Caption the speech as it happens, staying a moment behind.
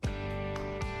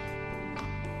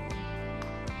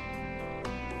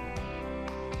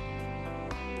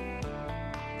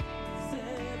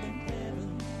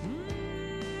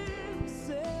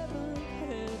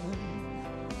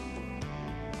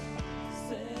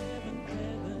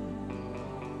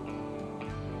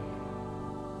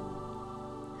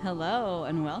Hello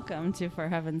and welcome to For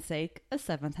Heaven's Sake, a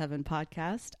Seventh Heaven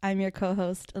podcast. I'm your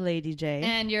co-host, Lady J.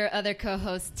 And your other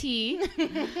co-host, T. Damn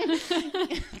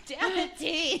it,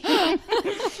 T!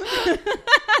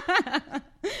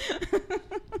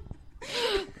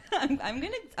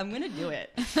 I'm gonna do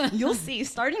it. You'll see.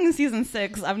 Starting in season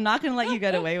 6, I'm not gonna let you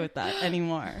get away with that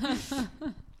anymore.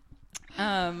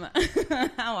 How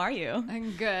are you?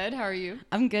 I'm good. How are you?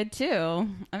 I'm good too.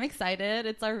 I'm excited.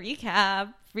 It's our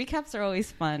recap. Recaps are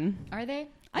always fun. Are they?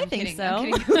 I think kidding. so.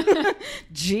 I'm kidding.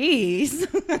 Jeez.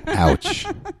 Ouch.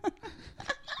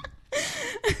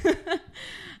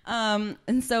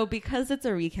 And so because it's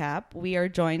a recap, we are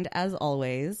joined as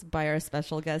always by our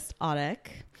special guest, Audek.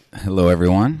 Hello,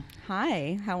 everyone.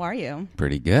 Hi, how are you?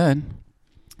 Pretty good.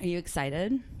 Are you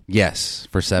excited? Yes,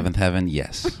 for Seventh Heaven,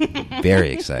 yes.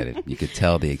 Very excited. You could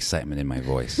tell the excitement in my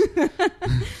voice.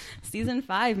 Season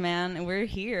 5, man. We're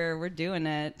here. We're doing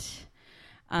it.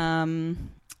 Yeah.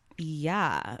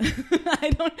 I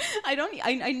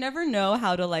never know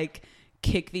how to like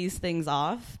kick these things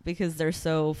off because they're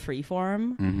so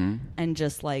freeform and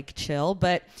just like chill.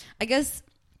 But I guess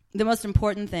the most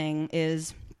important thing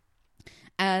is,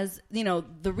 as you know,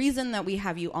 the reason that we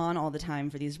have you on all the time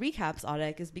for these recaps,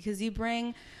 Audek, is because you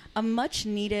bring a much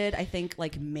needed, I think,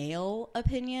 like male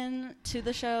opinion to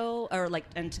the show or like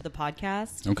and to the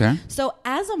podcast. Okay. So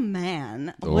as a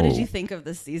man, what did you think of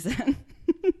this season?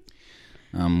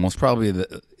 Most probably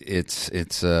it's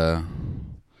well,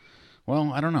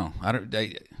 I don't know. I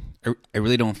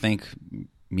really don't think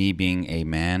me being a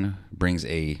man brings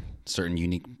a certain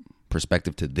unique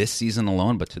perspective to this season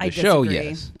alone, but to the show,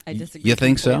 yes. I disagree. You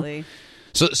think completely.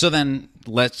 So then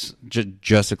let's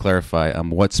just to clarify,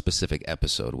 what specific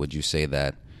episode would you say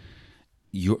that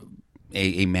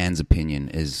a man's opinion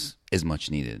is much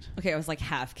needed? Okay, I was like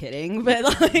half kidding, but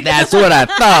like That's what I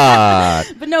thought.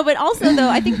 But no, but also though,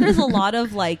 I think there's a lot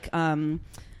of like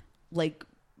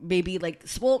maybe like,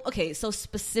 well, okay, so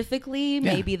specifically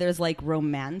maybe there's like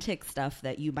romantic stuff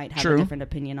that you might have a different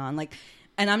opinion on, like.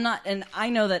 And I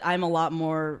know that I'm a lot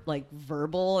more like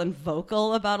verbal and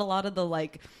vocal about a lot of the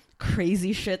like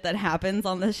crazy shit that happens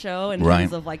on this show in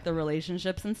terms of like the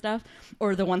relationships and stuff,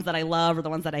 or the ones that I love or the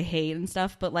ones that I hate and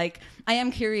stuff. But like, I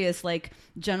am curious, like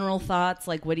general thoughts,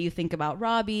 like what do you think about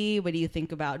Robbie? What do you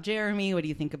think about Jeremy? What do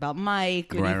you think about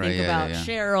Mike? What do you think about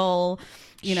Cheryl?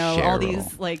 You know, all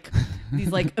these like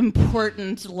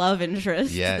important love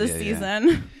interests this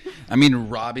season. I mean,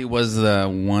 Robbie was the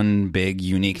one big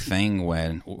unique thing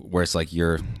where it's like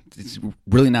it's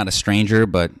really not a stranger,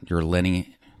 but you're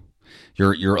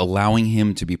allowing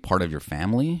him to be part of your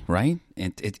family, right?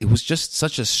 And it was just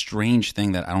such a strange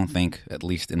thing that I don't think, at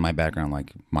least in my background,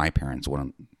 like my parents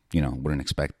wouldn't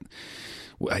expect.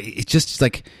 It's just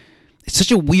like, it's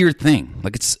such a weird thing.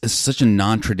 Like it's such a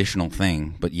non-traditional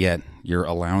thing, but yet you're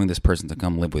allowing this person to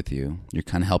come live with you. You're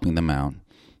kind of helping them out.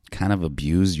 Kind of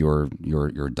abuse your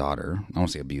daughter. I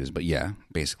won't say abuse, but yeah,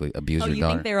 basically abuse your daughter. You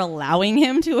think they're allowing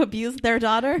him to abuse their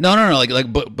daughter? No.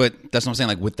 But that's what I'm saying.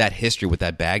 Like with that history, with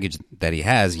that baggage that he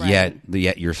has, yet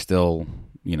you're still,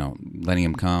 letting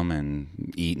him come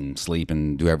and eat and sleep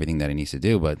and do everything that he needs to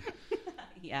do. But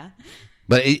yeah.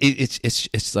 But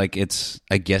it's like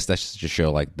I guess that's just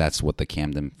show like that's what the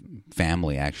Camden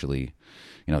family actually,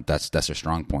 that's their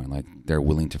strong point. Like they're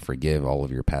willing to forgive all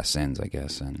of your past sins, I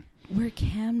guess, and. We're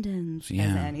Camdens,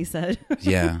 as Annie said.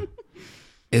 Yeah.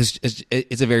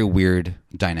 It's a very weird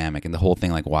dynamic, and the whole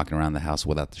thing, like walking around the house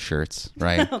without the shirts,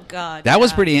 right? Oh God, that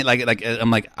was pretty. Like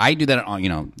I'm like I do that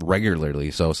on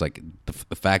regularly, so it's like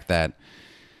the fact that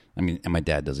I mean, and my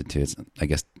dad does it too. I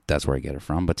guess that's where I get it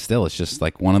from, but still, it's just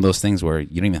like one of those things where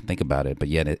you don't even think about it, but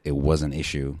yet it was an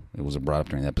issue. It was brought up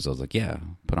during the episode. Like, yeah,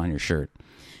 put on your shirt.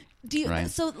 Do you? Right?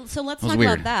 So let's talk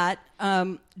about that.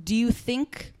 Do you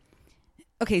think?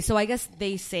 Okay, so I guess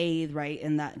they say, right,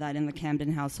 in that in the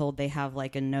Camden household, they have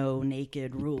like a no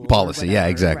naked rule. Policy, whatever, yeah,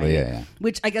 exactly, right? yeah.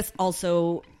 Which I guess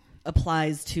also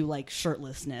applies to like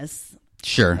shirtlessness.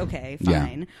 Sure. Okay,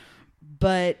 fine. Yeah.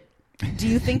 But do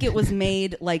you think it was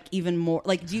made like even more,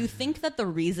 like do you think that the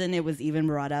reason it was even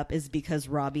brought up is because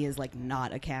Robbie is like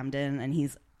not a Camden and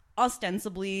he's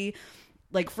ostensibly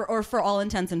like for all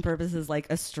intents and purposes like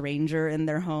a stranger in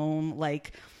their home,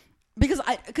 like because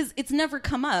it's never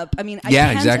come up. I mean, I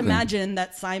can't imagine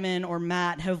that Simon or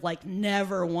Matt have like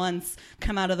never once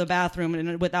come out of the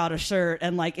bathroom without a shirt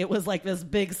and like it was like this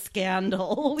big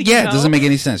scandal. Yeah, it doesn't make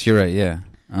any sense. You're right. Yeah,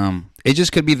 it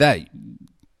just could be that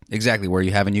exactly where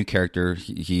you have a new character.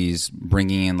 He's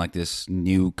bringing in like this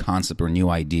new concept or new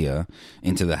idea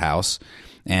into the house,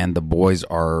 and the boys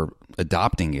are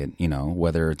adopting it.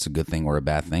 Whether it's a good thing or a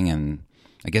bad thing, and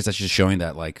I guess that's just showing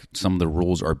that like some of the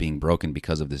rules are being broken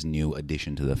because of this new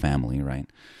addition to the family, right?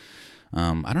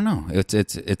 I don't know. It's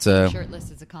a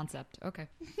Shirtless is a concept. Okay.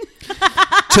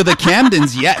 to the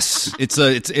Camdens, yes. It's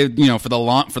you know, for the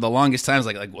longest time, it's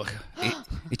like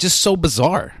it's just so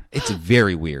bizarre. It's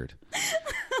very weird.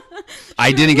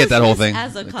 I didn't get that whole thing.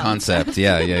 As a concept.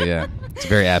 Yeah. It's a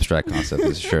very abstract concept.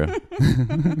 It's true.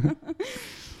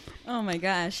 Oh my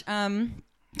gosh.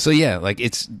 So yeah, like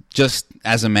it's just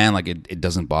as a man, like it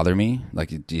doesn't bother me.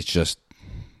 Like it's just,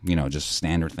 you know, just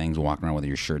standard things. Walking around with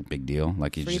your shirt, big deal.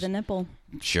 Like you Free the nipple.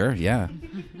 Sure, yeah.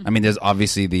 I mean, there's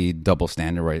obviously the double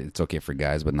standard, right? It's okay for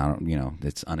guys, but not, you know,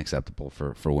 it's unacceptable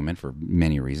for women for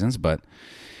many reasons. But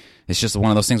it's just one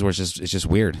of those things where it's just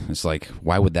weird. It's like,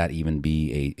 why would that even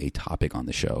be a topic on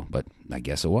the show? But I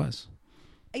guess it was.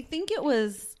 I think it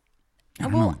was. I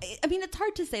don't Well, know. I mean, it's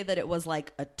hard to say that it was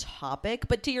like a topic,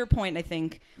 but to your point, I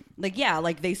think, like, yeah,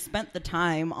 like they spent the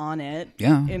time on it,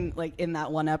 Yeah. in that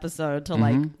one episode to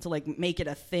make it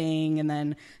a thing, and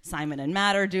then Simon and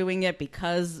Matt are doing it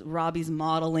because Robbie's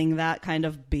modeling that kind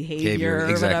of behavior or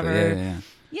exactly. whatever. Yeah.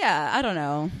 Yeah, I don't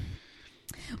know.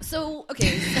 So,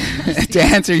 okay, To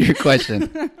answer your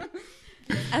question,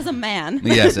 as a man,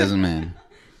 yes, as a man.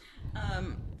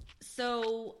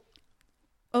 So,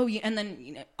 oh yeah, and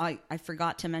then I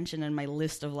forgot to mention in my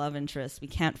list of love interests, we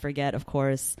can't forget, of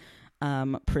course,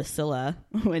 Priscilla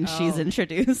when she's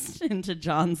introduced into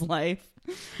John's life.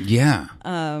 Yeah,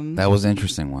 that was an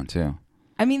interesting one too.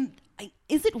 I mean,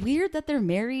 is it weird that they're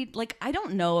married? Like, I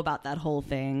don't know about that whole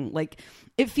thing. Like,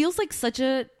 it feels like such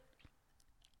a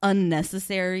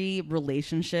unnecessary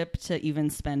relationship to even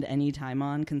spend any time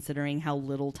on, considering how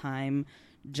little time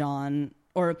John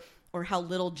or how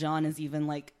little John is even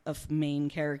like a main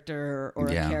character or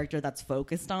a character that's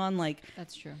focused on. Like,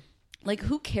 That's true. Like,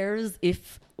 who cares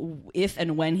if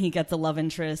and when he gets a love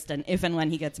interest and if and when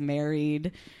he gets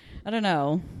married? I don't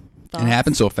know. And it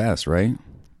happened so fast, right?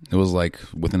 It was like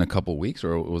within a couple weeks,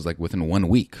 or it was like within 1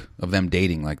 week of them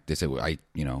dating. Like they said, we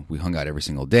hung out every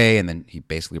single day, and then he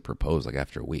basically proposed like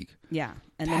after a week. Yeah,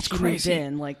 and That's then she crazy. moved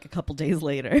in like a couple days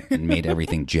later. And made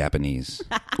everything Japanese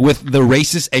with the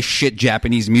racist as shit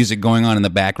Japanese music going on in the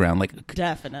background. Like,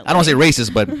 Definitely. I don't want to say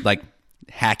racist, but like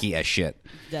hacky as shit.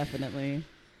 Definitely.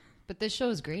 But this show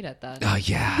is great at that. Oh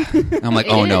yeah. I'm like,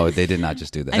 oh no, they did not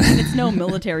just do that. I mean, it's no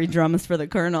military drums for the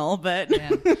colonel, but Yeah.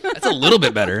 That's a little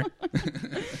bit better.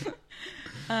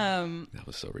 That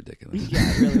was so ridiculous. yeah,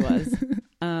 it really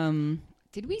was.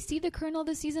 Did we see the Colonel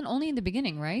this season? Only in the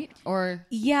beginning, right? Or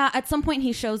Yeah, at some point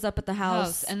he shows up at the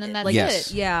house, and then that's like,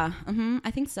 Yes. it. Yeah,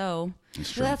 I think so. It's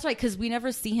So true. that's right, because we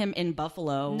never see him in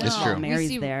Buffalo No. It's while true. Mary's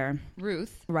We see there,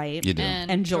 Ruth right? You do.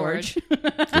 And George.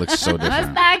 It looks so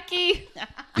different. Mustaki.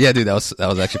 Yeah, dude, that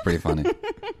was actually pretty funny.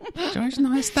 George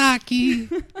Noistaki.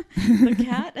 The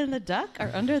cat and the duck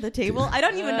are under the table. I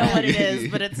don't even know what it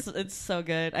is, but it's so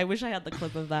good. I wish I had the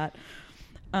clip of that.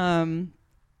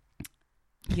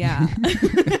 Yeah.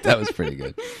 That was pretty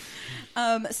good.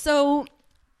 So,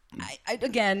 I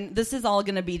again, this is all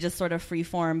going to be just sort of free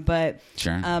form, but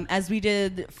Sure. as we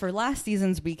did for last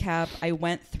season's recap, I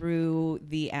went through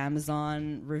the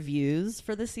Amazon reviews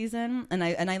for the season, and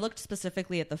I looked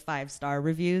specifically at the 5-star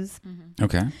reviews.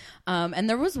 Okay. And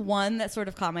there was one that sort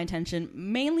of caught my attention,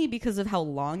 mainly because of how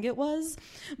long it was,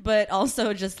 but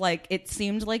also just like it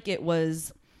seemed like it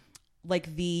was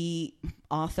like the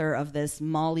author of this,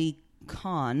 Molly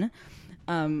Kahn,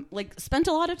 like spent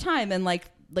a lot of time and like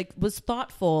was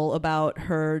thoughtful about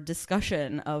her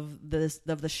discussion of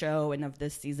the show and of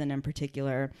this season in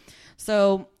particular.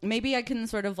 So maybe I can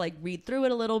sort of like read through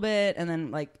it a little bit and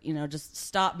then like, just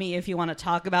stop me if you want to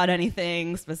talk about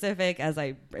anything specific as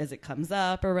it comes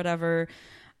up or whatever.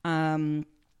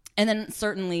 And then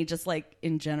certainly just like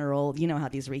in general, you know how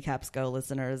these recaps go,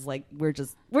 listeners, like we're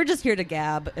just here to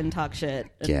gab and talk shit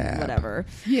and Gab. whatever.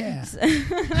 Yeah.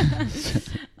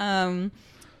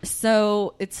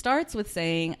 So it starts with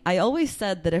saying, I always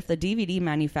said that if the DVD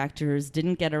manufacturers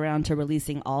didn't get around to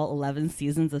releasing all 11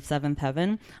 seasons of Seventh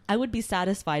Heaven, I would be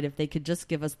satisfied if they could just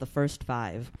give us the first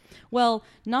 5. Well,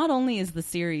 not only is the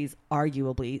series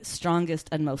arguably strongest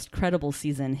and most credible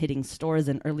season hitting stores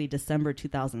in early December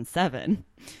 2007,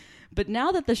 but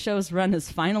now that the show's run has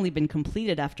finally been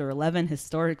completed after 11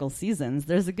 historical seasons,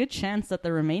 there's a good chance that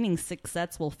the remaining 6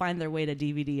 sets will find their way to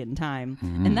DVD in time.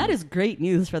 And that is great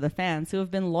news for the fans who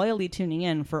have been loyally tuning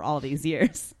in for all these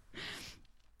years.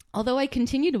 Although I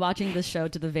continued watching this show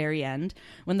to the very end,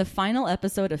 when the final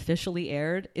episode officially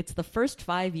aired, it's the first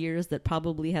 5 years that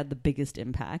probably had the biggest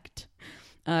impact.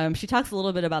 She talks a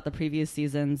little bit about the previous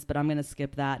seasons, but I'm going to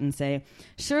skip that and say,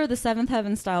 sure, the Seventh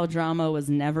Heaven style drama was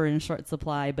never in short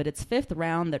supply, but it's fifth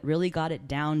round that really got it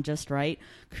down just right,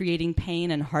 creating pain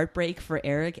and heartbreak for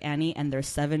Eric, Annie, and their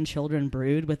 7 children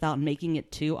brood without making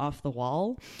it too off the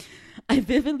wall. I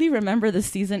vividly remember the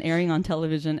season airing on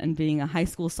television, and being a high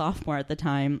school sophomore at the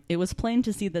time, it was plain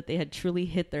to see that they had truly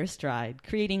hit their stride,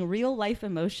 creating real-life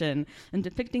emotion and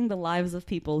depicting the lives of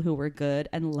people who were good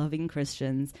and loving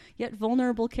Christians, yet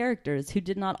vulnerable characters who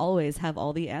did not always have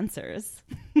all the answers.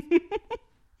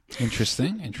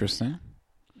 Interesting.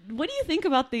 What do you think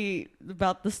about the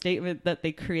statement that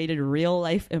they created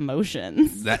real-life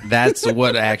emotions? That's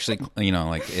what actually,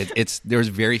 like there's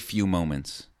very few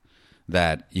moments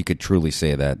that you could truly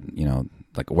say that,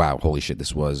 like, wow, holy shit,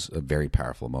 this was a very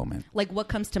powerful moment. Like, what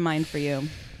comes to mind for you?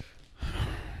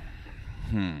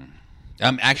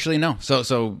 Actually, no.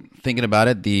 So thinking about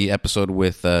it, the episode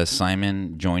with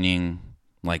Simon joining,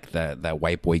 like, that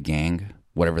white boy gang,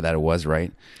 whatever that it was,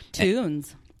 right?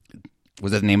 Tunes.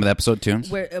 Was that the name of the episode, Tunes?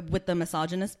 Where, with the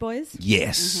misogynist boys?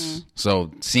 Yes. Mm-hmm.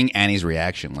 So seeing Annie's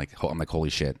reaction, like, I'm like, holy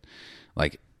shit.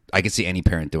 Like, I could see any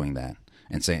parent doing that.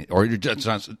 And saying, or you're just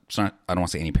not, I don't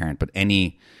want to say any parent, but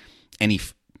any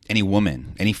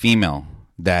woman, any female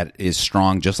that is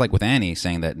strong, just like with Annie,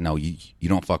 saying that no, you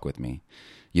don't fuck with me,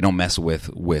 you don't mess with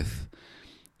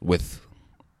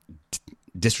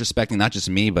disrespecting not just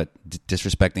me, but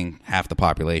disrespecting half the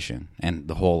population, and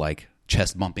the whole like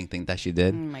chest bumping thing that she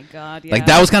did. Oh my god, yeah. Like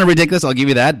that was kind of ridiculous. I'll give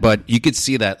you that, but you could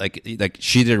see that like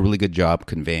she did a really good job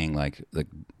conveying like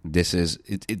this is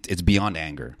it's beyond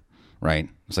anger. Right?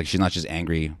 It's like she's not just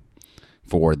angry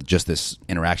for just this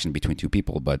interaction between two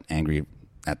people, but angry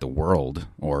at the world.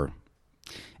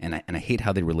 And I hate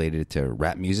how they related it to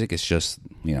rap music. It's just,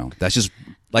 that's just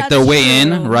like their way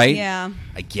in, right? Yeah.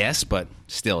 I guess, but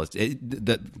still,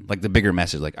 like the bigger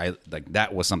message. Like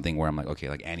that was something where I'm like, okay,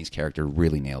 like Annie's character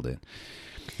really nailed it.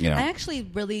 I actually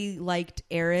really liked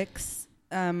Eric's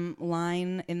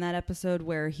line in that episode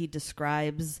where he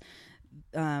describes,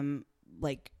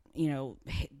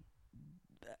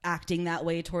 acting that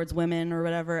way towards women or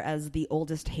whatever as the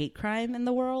oldest hate crime in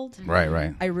the world.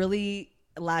 Right. I really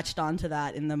latched onto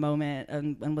that in the moment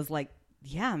and was like,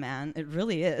 yeah, man, it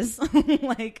really is.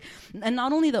 Like, and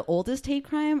not only the oldest hate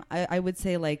crime, I would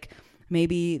say like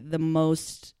maybe the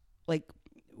most like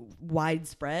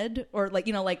widespread or like,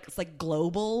 like it's like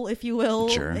global, if you will,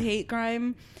 sure. Hate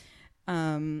crime. I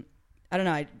don't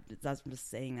know. I'm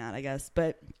just saying that, I guess,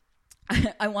 but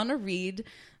I want to read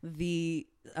the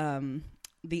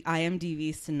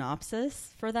IMDb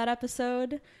synopsis for that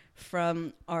episode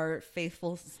from our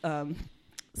faithful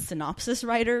synopsis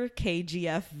writer,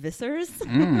 KGF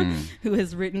Vissers, who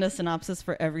has written a synopsis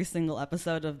for every single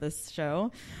episode of this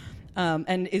show,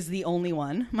 and is the only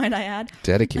one, might I add.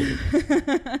 Dedicated.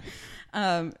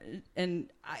 And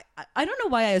I don't know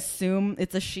why I assume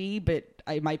it's a she, but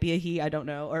it might be a he, I don't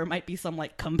know, or it might be some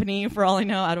like company for all I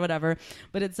know, I don't whatever.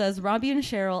 But it says Robbie and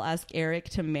Cheryl ask Eric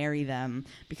to marry them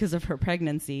because of her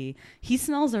pregnancy. He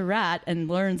smells a rat and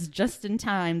learns just in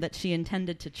time that she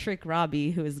intended to trick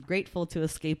Robbie, who is grateful to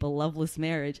escape a loveless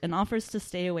marriage and offers to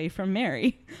stay away from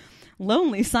Mary.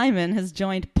 Lonely Simon has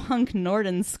joined punk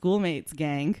Norton's schoolmates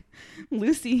gang.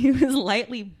 Lucy, who is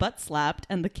lightly butt-slapped,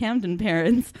 and the Camden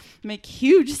parents make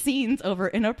huge scenes over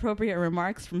inappropriate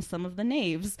remarks from some of the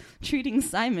knaves, treating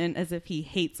Simon as if he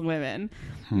hates women.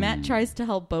 Matt tries to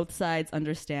help both sides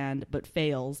understand, but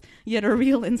fails. Yet a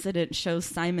real incident shows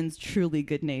Simon's truly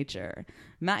good nature.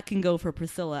 Matt can go for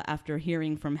Priscilla after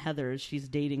hearing from Heather she's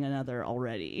dating another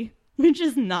already, which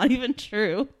is not even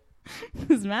true.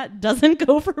 Because Matt doesn't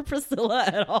go for Priscilla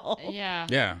at all.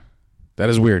 Yeah. That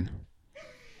is weird.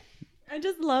 I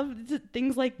just love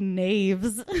things like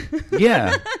knaves.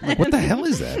 Yeah. Like, what the hell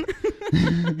is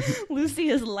that? Lucy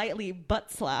is lightly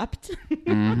butt slapped.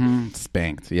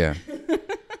 Spanked, yeah.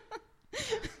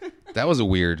 That was a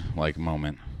weird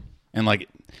moment. And like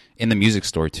in the music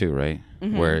store too, right?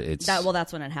 Where it's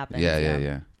that's when it happened.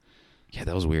 Yeah,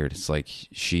 that was weird. It's like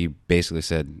she basically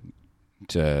said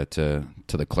to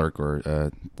the clerk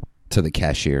or to the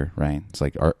cashier, right? It's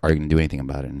like, are you gonna do anything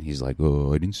about it? And he's like,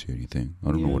 oh, I didn't see anything.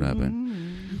 I don't know what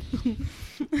happened.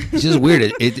 It's just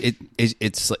weird.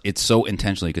 It's so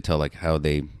intentional. You could tell like how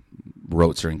they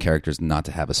wrote certain characters not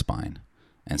to have a spine,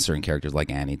 and certain characters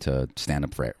like Annie to stand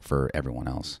up for everyone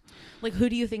else. Like, who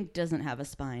do you think doesn't have a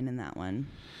spine in that one?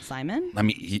 Simon? I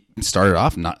mean, he started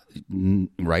off not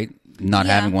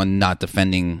having one, not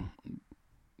defending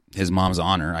his mom's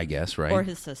honor, I guess, right? Or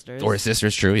his sister's. Or his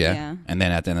sister's, true, yeah. And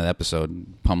then at the end of the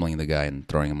episode, pummeling the guy and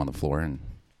throwing him on the floor. And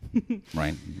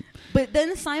Right. But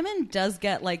then Simon does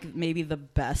get like maybe the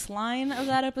best line of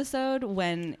that episode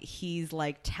when he's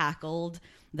like tackled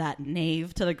that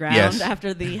knave to the ground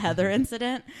after the Heather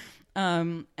incident.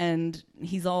 And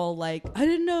he's all like, I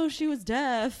didn't know she was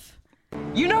deaf.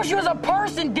 You know she was a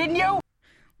person, didn't you?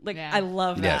 Like, I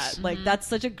love that. Yes. Like, that's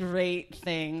such a great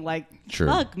thing. Like, True.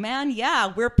 look, man,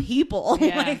 yeah, we're people.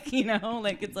 Yeah. Like, you know,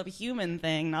 like it's a human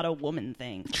thing, not a woman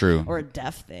thing. True. Or a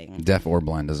deaf thing. Deaf or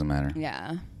blind, doesn't matter.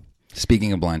 Yeah.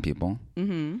 Speaking of blind people,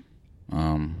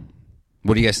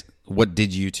 what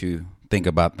did you two think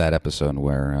about that episode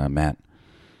where Matt,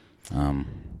 I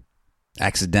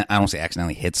don't say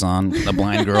accidentally hits on a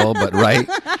blind girl, but right?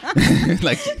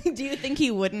 Like, do you think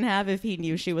he wouldn't have if he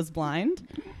knew she was blind?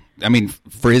 I mean,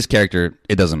 for his character,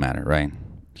 it doesn't matter, right?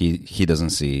 He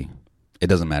doesn't see. It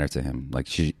doesn't matter to him. Like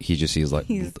he just sees like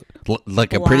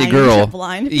a pretty girl.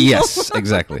 Blind people. Yes,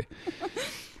 exactly.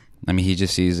 I mean, he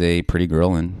just sees a pretty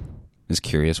girl and is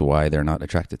curious why they're not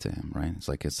attracted to him, right? It's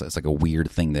like a weird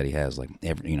thing that he has, like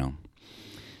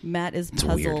Matt is It's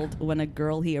puzzled when a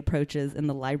girl he approaches in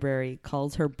the library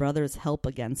calls her brother's help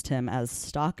against him as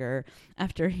stalker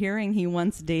after hearing he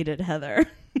once dated Heather.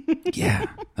 Yeah,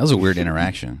 that was a weird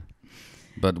interaction.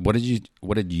 But what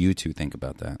did you two think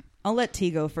about that? I'll let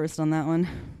T go first on that one.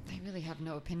 I really have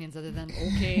no opinions other than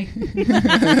okay.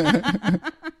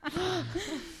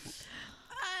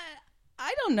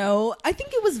 I don't know. I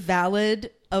think it was valid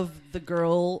of the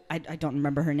girl. I don't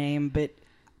remember her name, but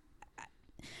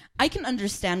I can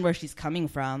understand where she's coming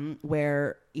from,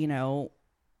 where, you know,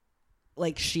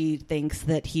 like she thinks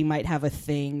that he might have a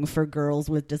thing for girls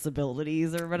with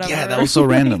disabilities or whatever. Yeah, that was so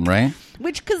random, right?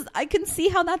 Which, because I can see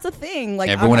how that's a thing. Like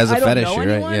Everyone has a I don't fetish, know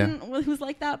right? anyone who's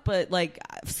like that, but like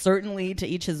certainly to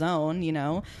each his own, you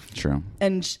know. True.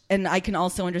 And I can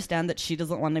also understand that she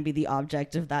doesn't want to be the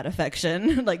object of that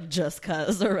affection, like just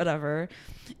cause or whatever.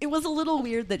 It was a little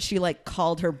weird that she like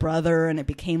called her brother and it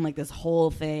became like this whole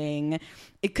thing.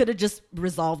 It could have just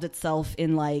resolved itself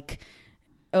in like,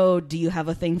 oh, do you have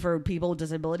a thing for people with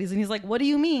disabilities? And he's like, what do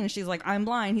you mean? She's like, I'm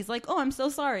blind. He's like, oh, I'm so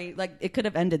sorry. Like, it could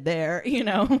have ended there, you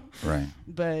know? Right.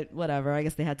 But whatever. I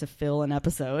guess they had to fill an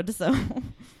episode, so.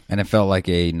 And it felt like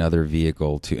another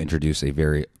vehicle to introduce a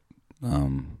very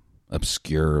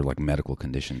obscure, like, medical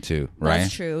condition, too, right?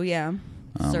 That's true, yeah.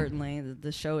 Certainly.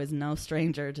 The show is no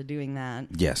stranger to doing that.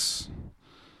 Yes.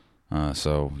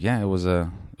 So, yeah, it was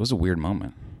a weird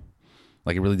moment.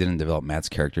 Like, it really didn't develop Matt's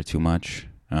character too much.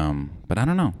 But I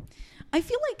don't know. I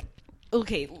feel like,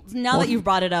 okay, now that you've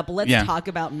brought it up, let's talk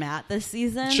about Matt this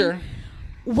season. Sure.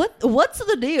 What's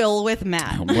the deal with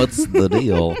Matt? What's the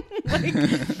deal? Like,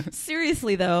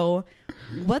 seriously, though,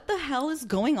 what the hell is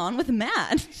going on with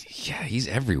Matt? Yeah, he's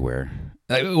everywhere.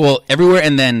 Well, everywhere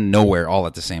and then nowhere all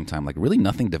at the same time. Like, really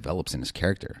nothing develops in his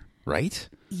character, right?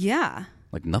 Yeah.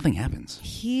 Like, nothing happens.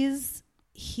 He's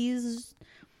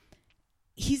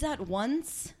at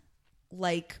once,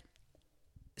 like,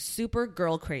 super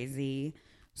girl crazy,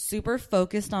 super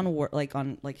focused on work,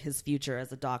 on his future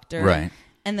as a doctor, right?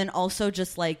 And then also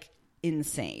just like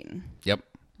insane. Yep.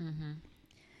 Mm-hmm.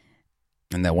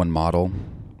 And that one model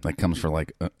that comes for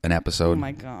like an episode. Oh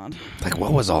my god! Like,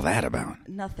 what was all that about?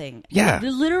 Nothing. Yeah,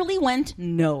 it literally went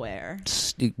nowhere.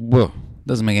 Whoa,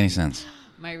 doesn't make any sense.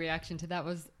 My reaction to that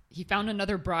was he found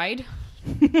another bride.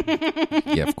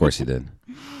 Yeah, of course he did.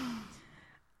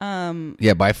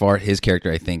 Yeah, by far, his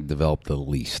character, I think, developed the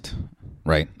least,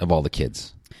 right, of all the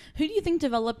kids. Who do you think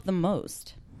developed the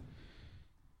most?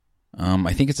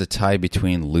 I think it's a tie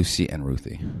between Lucy and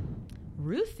Ruthie.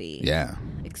 Ruthie? Yeah.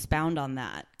 Expound on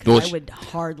that. Well, I would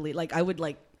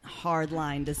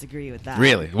hardline disagree with that.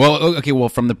 Really? Well, okay,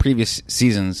 from the previous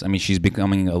seasons, I mean, she's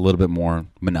becoming a little bit more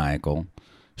maniacal.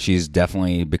 She's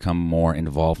definitely become more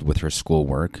involved with her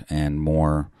schoolwork and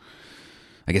more,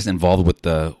 I guess, involved with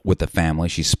the family.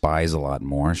 She spies a lot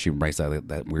more. She writes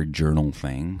that weird journal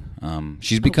thing.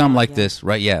 She's become this,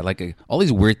 right? Yeah, like all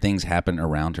these weird things happen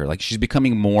around her. Like she's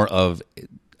becoming more of,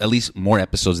 at least more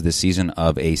episodes this season,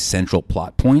 of a central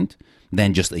plot point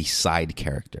than just a side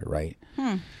character, right?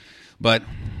 But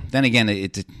then again, you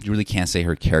really can't say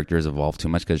her character has evolved too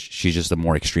much because she's just a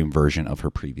more extreme version of her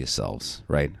previous selves,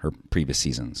 right? Her previous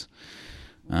seasons.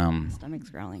 Stomach's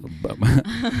growling.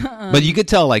 But you could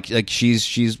tell, like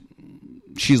she's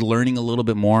learning a little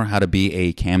bit more how to be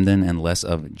a Camden and less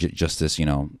of just this,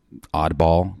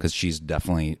 oddball, because she's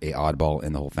definitely a oddball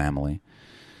in the whole family.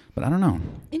 But I don't know.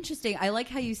 Interesting. I like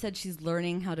how you said she's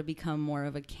learning how to become more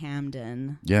of a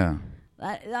Camden. Yeah.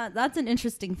 That's an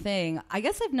interesting thing. I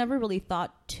guess I've never really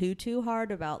thought too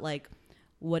hard about like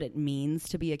what it means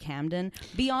to be a Camden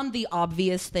beyond the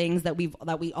obvious things that we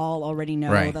all already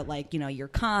know, Right. that like, you know, you're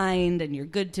kind and you're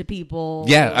good to people.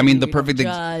 Yeah, I mean, and the you don't perfect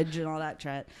judge and all that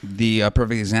shit. The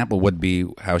perfect example would be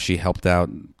how she helped out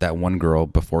that one girl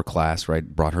before class, right?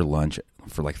 Brought her lunch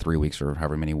for like 3 weeks or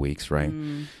however many weeks, right?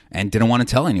 And didn't want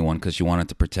to tell anyone because she wanted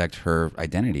to protect her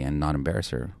identity and not embarrass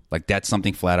her. Like, that's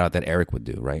something flat out that Eric would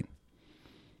do, right?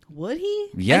 Would he?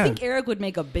 Yeah. I think Eric would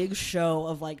make a big show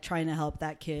of like trying to help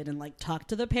that kid and like talk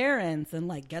to the parents and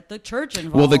like get the church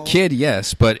involved. Well, the kid,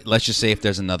 yes, but let's just say if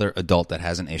there's another adult that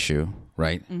has an issue,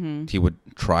 right? He would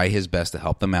try his best to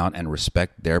help them out and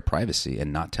respect their privacy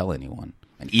and not tell anyone.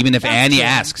 And even if That's Annie true.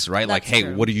 asks, right, like, That's hey,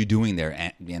 true. what are you doing there?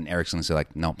 And Eric's going to say,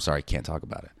 like, no, sorry, can't talk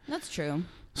about it. That's true.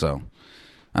 So,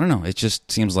 I don't know. It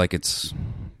just seems like it's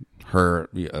her,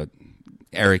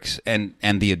 Eric's, and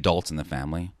the adults in the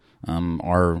family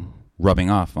are rubbing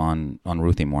off on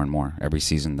Ruthie more and more every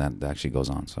season that actually goes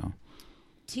on. So,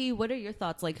 T, what are your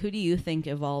thoughts? Like, who do you think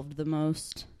evolved the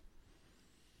most?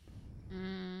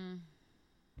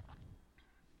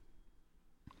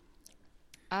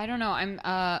 I don't know.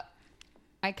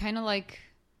 I kind of like,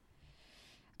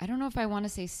 I don't know if I want to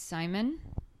say Simon,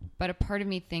 but a part of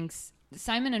me thinks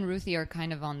Simon and Ruthie are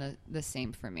kind of on the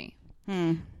same for me.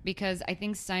 Because I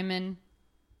think Simon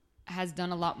has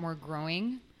done a lot more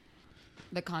growing.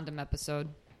 The condom episode,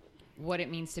 what it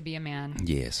means to be a man.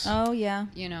 yes. Oh, yeah.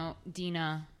 You know,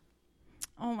 Dina.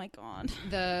 Oh, my God.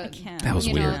 The I can't. That was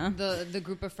you weird. know, the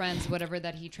group of friends, whatever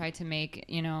that he tried to make,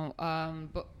 you know,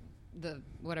 but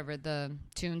the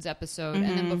Tunes episode,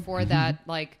 and then before that,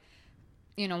 like,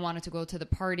 you know, wanted to go to the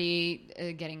party,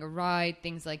 getting a ride,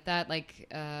 things like that. Like,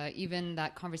 even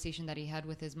that conversation that he had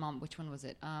with his mom. Which one was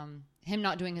it? Him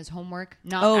not doing his homework.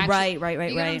 Not Oh, actually, right.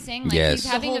 You know what I'm saying? Like, Yes. he's The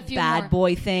having whole a few bad more,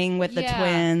 boy thing with the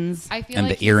twins. I feel And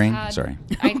like the he's earring. had- Sorry.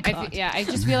 I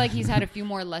just feel like he's had a few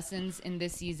more lessons in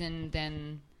this season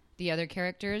than the other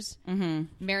characters.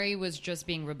 Mary was just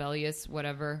being rebellious,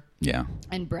 whatever, Yeah.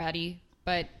 and bratty.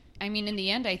 But I mean, in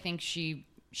the end, I think she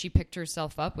picked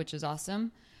herself up, which is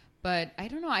awesome. But I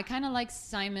don't know. I kind of like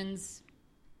Simon's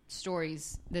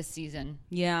stories this season.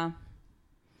 Yeah.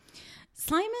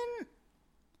 Simon,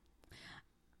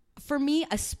 for me,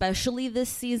 especially this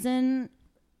season,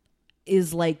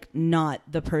 is like not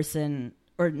the person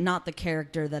or not the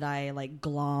character that I like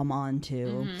glom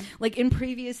onto. Like in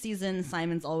previous seasons,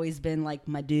 Simon's always been like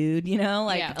my dude, you know?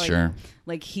 Like, Yeah. like, Sure.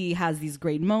 like he has these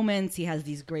great moments. He has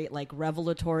these great like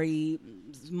revelatory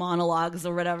monologues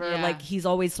or whatever. Yeah. Like he's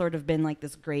always sort of been like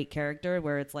this great character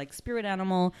where it's like spirit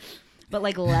animal, but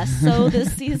like less so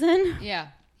this season. Yeah,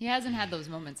 he hasn't had those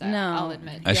moments. No. I'll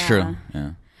admit. That's Yeah. true.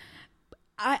 Yeah.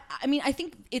 I mean, I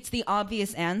think it's the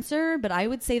obvious answer, but I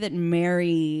would say that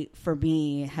Mary, for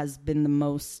me, has been the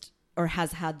most, or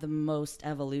has had the most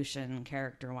evolution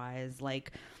character-wise.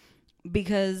 Like,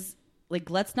 because,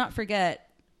 like, let's not forget,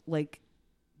 like,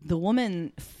 the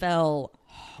woman fell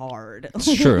hard.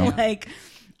 It's true. Like,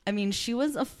 I mean, she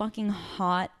was a fucking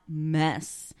hot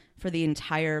mess for the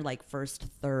entire, like, first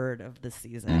third of the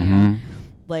season.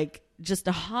 Like, just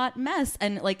a hot mess,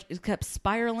 and like it kept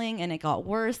spiraling, and it got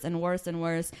worse and worse and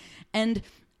worse. And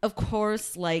of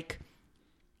course, like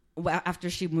after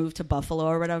she moved to Buffalo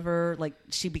or whatever, like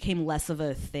she became less of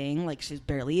a thing. Like she's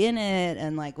barely in it,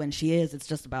 and like when she is, it's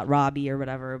just about Robbie or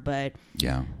whatever. But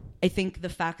Yeah. I think the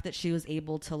fact that she was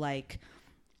able to like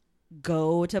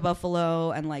go to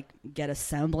Buffalo and like get a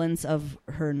semblance of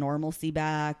her normalcy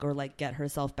back, or like get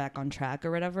herself back on track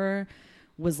or whatever,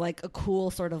 was like a cool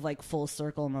sort of like full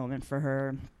circle moment for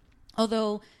her.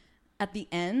 Although at the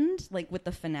end, like with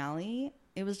the finale,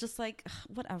 it was just like, ugh,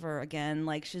 whatever again.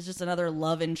 Like she's just another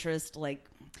love interest, like,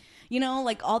 you know,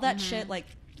 like all that shit like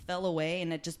fell away,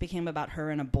 and it just became about her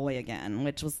and a boy again,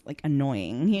 which was like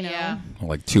annoying, you know? Yeah.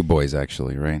 Like two boys,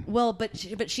 actually, right? Well, but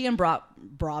she and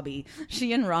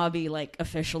Robbie like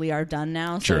officially are done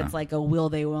now. So Sure. it's like a will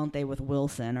they, won't they with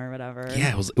Wilson or whatever.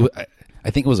 Yeah, I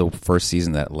think it was a first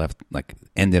season that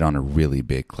ended on a really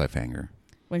big cliffhanger.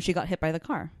 When she got hit by the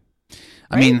car.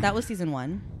 I Right? mean, that was season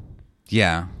 1.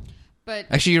 yeah. But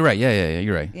Actually, you're right. Yeah,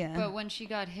 you're right. Yeah. But when she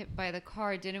got hit by the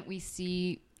car, didn't we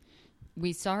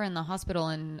saw her in the hospital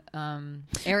and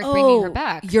Eric bringing her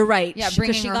back? You're right. Yeah, because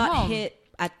bringing she her got home. hit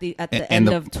at the And end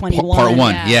the of 21. Part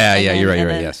one. Yeah. Yeah, And then- you're right. and You're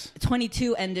right. then Yes.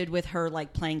 22 ended with her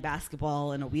like playing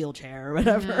basketball in a wheelchair or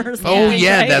whatever. or Oh something,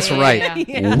 yeah, that's right.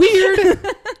 Yeah. Weird.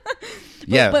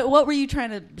 Yeah. But what were you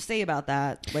trying to say about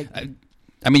that? Like,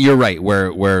 I mean, you're right.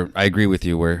 Where I agree with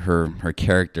you. Where her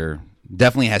character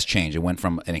definitely has changed. It went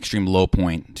from an extreme low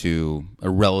point to a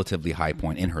relatively high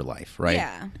point in her life, right?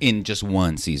 Yeah. In just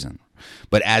one season,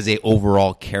 but as a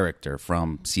overall character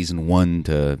from season 1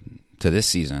 to this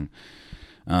season,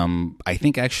 I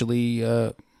think actually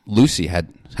Lucy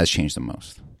has changed the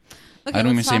most. Okay, I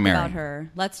don't even let's say talk Mary. about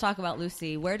her. Let's talk about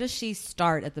Lucy. Where does she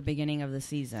start at the beginning of the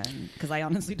season? Because I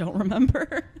honestly don't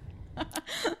remember.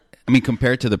 I mean,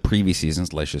 compared to the previous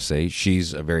seasons, let's just say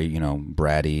she's a very,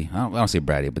 bratty. I don't say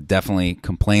bratty, but definitely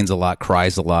complains a lot,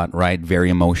 cries a lot, right? Very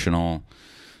emotional,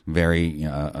 very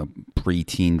a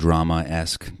preteen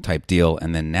drama-esque type deal.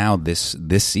 And then now this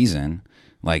season,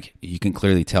 like you can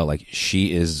clearly tell, like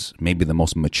she is maybe the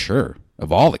most mature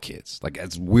of all the kids. Like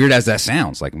as weird as that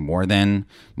sounds, like more than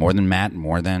Matt,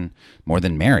 more than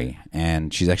Mary,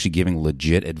 and she's actually giving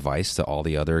legit advice to all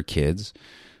the other kids.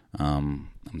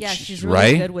 Yeah, she's really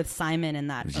right? good with Simon in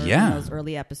those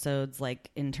early episodes, like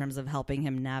in terms of helping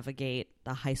him navigate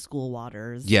the high school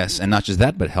waters. Yes, and not just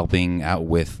that, but helping out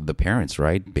with the parents,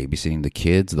 right? Babysitting the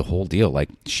kids, the whole deal. Like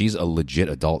she's a legit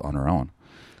adult on her own.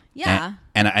 Yeah,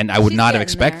 and I would She's not have getting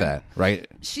expected there. that, right?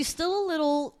 She's still a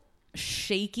little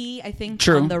shaky, I think,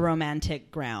 True. on the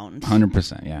romantic ground.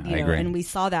 100%, yeah, You I know, agree. and we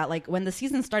saw that, like when the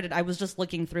season started, I was just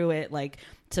looking through it, like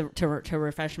to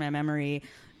refresh my memory.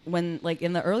 When, like,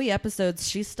 in the early episodes,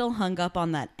 she's still hung up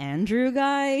on that Andrew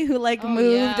guy who, like,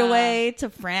 moved away to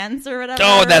France or whatever.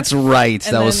 Oh, that's right.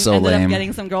 And that was then so ended lame. up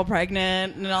getting some girl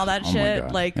pregnant and all that Oh my shit.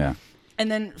 God, Like, yeah. and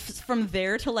then from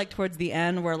there to, like, towards the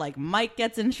end where, like, Mike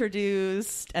gets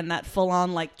introduced and that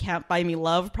full-on, like, can't buy me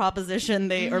love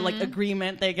proposition or, like,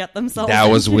 agreement they get themselves That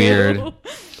was into. weird.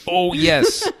 Oh,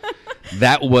 yes.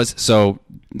 That was, so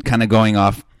kind of going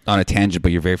off on a tangent,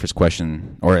 but your very first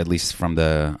question, or at least from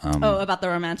the... about the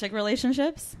romantic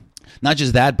relationships? Not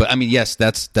just that, but I mean, yes,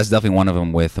 that's definitely one of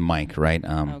them with Mike, right?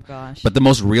 Oh, gosh. But the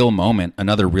most real moment,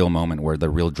 another real moment where the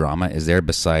real drama is there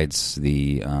besides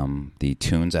the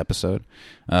Tunes episode,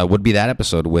 would be that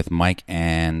episode with Mike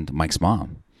and Mike's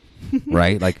mom,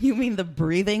 right? Like You mean the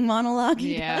breathing monologue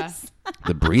he Yeah. does?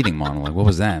 the breathing monologue. What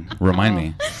was that? Remind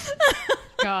me.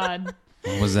 God.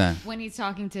 What was that? When he's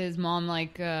talking to his mom,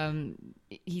 like,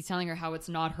 he's telling her how it's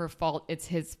not her fault. It's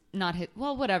his, not his,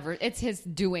 well, whatever. It's his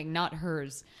doing, not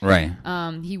hers. Right.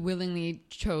 He willingly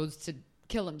chose to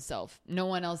kill himself. No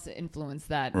one else influenced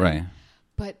that. Right.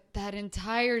 But that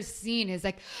entire scene is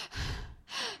like,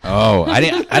 Oh, I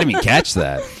didn't even catch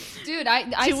that. dude,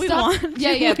 I Do we stopped. want,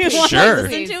 Yeah, do yeah, we please. want Sure. to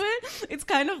listen to it? It's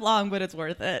kind of long, but it's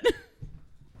worth it.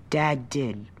 Dad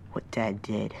did what Dad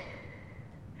did.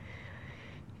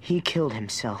 He killed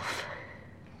himself.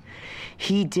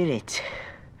 He did it.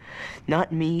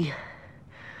 Not me.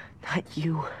 Not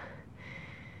you.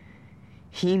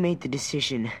 He made the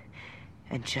decision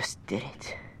and just did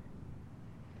it.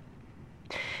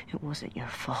 It wasn't your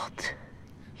fault.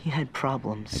 He had I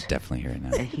problems, definitely hear it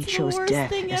now. and he the chose worst death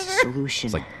thing as a ever. solution.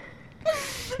 It's like-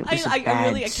 It was a I bad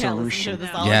really can't solution. listen to this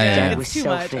all Yeah, again. yeah. It's too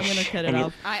much. I'm going to Selfish, cut it and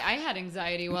off. I had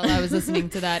anxiety while I was listening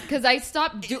to that because I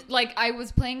stopped I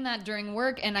was playing that during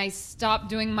work and I stopped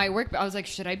doing my work, but I was like,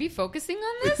 should I be focusing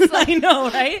on this? I know,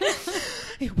 right?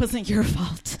 It wasn't your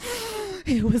fault.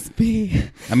 It was me.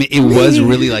 I mean, it was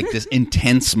really like this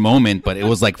intense moment, but it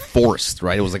was like forced,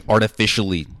 right? It was like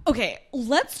artificially. Okay,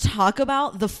 let's talk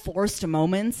about the forced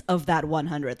moments of that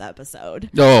 100th episode.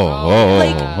 Oh.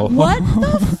 Like, what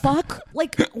the fuck?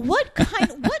 Like, what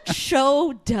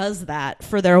show does that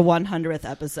for their 100th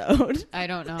episode? I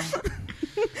don't know.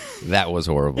 That was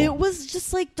horrible. It was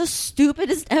just like the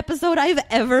stupidest episode I've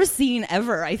ever seen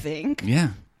ever, I think. Yeah.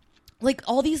 Like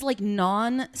all these like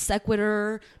non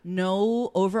sequitur, no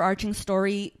overarching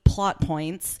story plot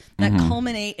points that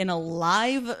culminate in a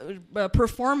live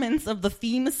performance of the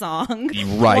theme song,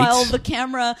 Right. while the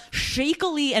camera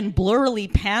shakily and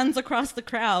blurrily pans across the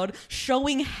crowd,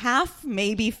 showing half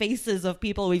maybe faces of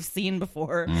people we've seen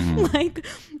before. Like,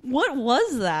 what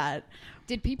was that?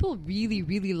 Did people really,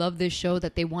 really love this show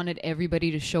that they wanted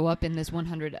everybody to show up in this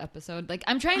 100 episode? Like,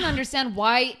 I'm trying to understand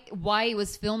why it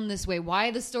was filmed this way,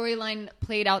 why the storyline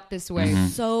played out this way.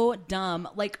 So dumb.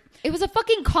 Like, It was a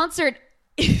fucking concert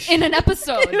in an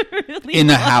episode. it really In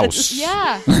a was. house.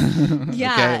 Yeah.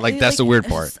 Yeah, Okay, like, that's the weird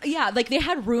part. Yeah, like they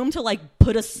had room to like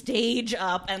put a stage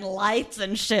up and lights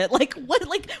and shit. Like what?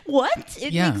 Like what?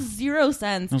 It Yeah. makes zero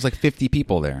sense. There was like 50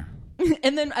 people there.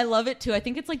 And then I love it too. I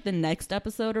think it's like the next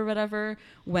episode or whatever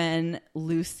when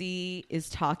Lucy is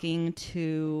talking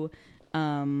to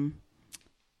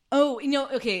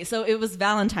okay, so it was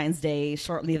Valentine's Day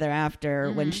shortly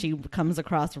thereafter when she comes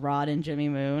across Rod and Jimmy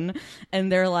Moon,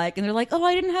 and they're like, oh,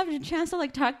 I didn't have a chance to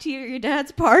like talk to you at your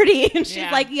dad's party, and she's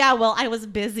Yeah. like, yeah, well, I was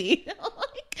busy.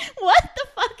 Like, what the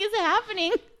fuck is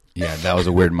happening? Yeah, that was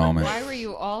a weird moment. Why were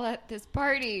you all at this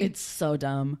party? It's so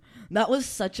dumb. That was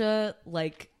such a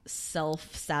like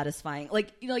self-satisfying.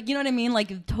 Like, you know what I mean?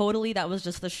 Like, totally, that was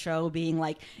just the show being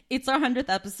like, it's our 100th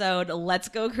episode, let's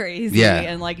go crazy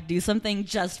and like do something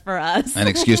just for us. An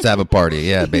excuse to have a party.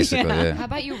 Yeah, basically. Yeah. How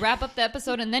about you wrap up the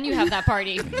episode and then you have that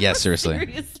party? Yeah, seriously.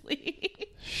 Seriously.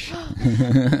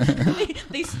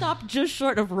 they stopped just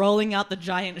short of rolling out the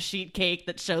giant sheet cake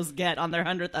that shows get on their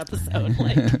 100th episode.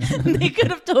 Like, they could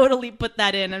have totally put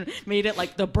that in and made it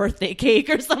like the birthday cake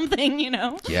or something, you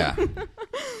know? Yeah.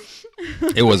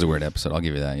 It was a weird episode. I'll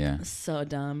give you that. Yeah. So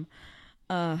dumb.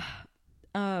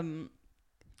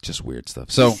 Just weird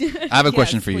stuff. So I have a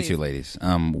question for you please. two ladies.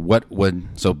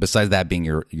 So besides that being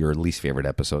your least favorite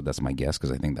episode, that's my guess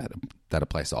because I think that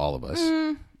applies to all of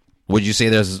us. Would you say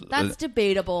that's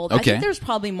debatable? Okay. I think there's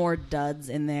probably more duds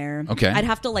in there. Okay. I'd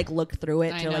have to like look through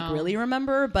it I to like know. really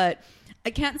remember, but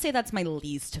I can't say that's my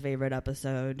least favorite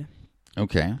episode.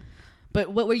 Okay.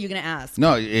 But what were you going to ask?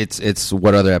 No, it's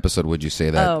what other episode would you say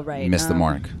that missed the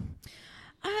mark?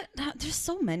 There's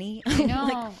so many. I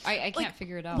know. Like, I can't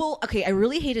figure it out. Well, okay, I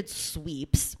really hated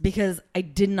sweeps because I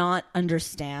did not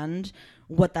understand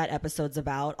what that episode's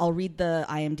about. I'll read the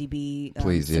IMDb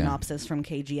synopsis from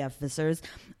KGF Vissers.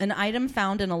 An item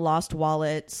found in a lost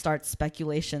wallet starts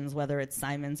speculations whether it's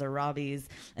Simon's or Robbie's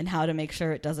and how to make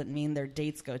sure it doesn't mean their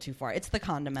dates go too far. It's the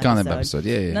condom episode.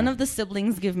 Yeah. None of the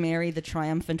siblings give Mary the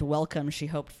triumphant welcome she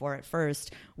hoped for at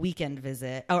first weekend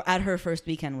visit, or at her first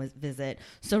weekend visit.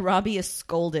 So Robbie is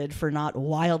scolded for not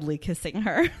wildly kissing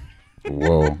her.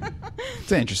 Whoa.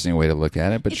 It's an interesting way to look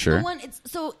at it, but it's sure.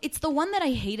 It's the one that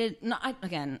I hated. No, I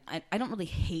don't really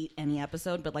hate any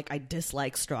episode, but like I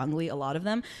dislike strongly a lot of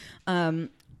them.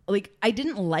 Like I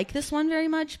didn't like this one very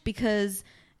much because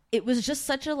it was just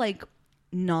such a like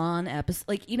non-episode,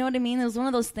 like, you know what I mean? It was one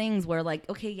of those things where like,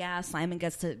 okay, yeah, Simon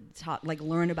gets to talk, like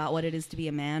learn about what it is to be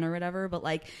a man or whatever, but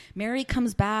like Mary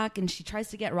comes back and she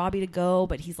tries to get Robbie to go,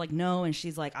 but he's like no, and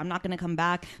she's like, I'm not gonna come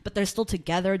back, but they're still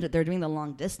together, they're doing the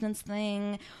long distance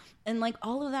thing and like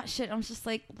all of that shit. I'm just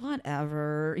like,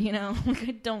 whatever, you know. Like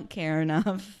I don't care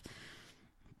enough.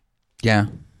 Yeah,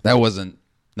 that wasn't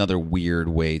another weird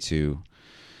way to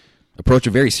approach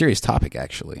a very serious topic,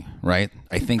 actually, right?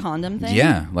 I think condom thing.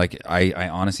 Yeah, like I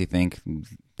honestly think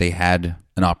they had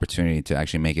an opportunity to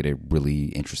actually make it a really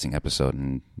interesting episode,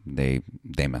 and they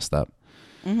messed up.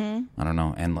 I don't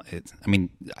know, and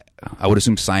I would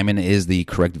assume Simon is the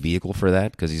correct vehicle for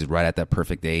that because he's right at that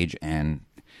perfect age, and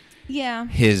yeah,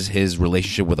 his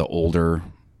relationship with an older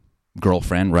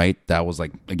girlfriend, right? That was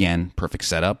like, again, perfect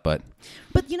setup, but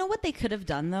you know what they could have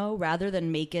done though, rather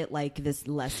than make it like this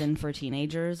lesson for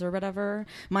teenagers or whatever.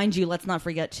 Mind you, let's not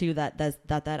forget too that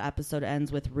episode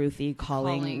ends with Ruthie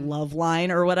calling Loveline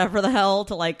or whatever the hell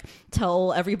to like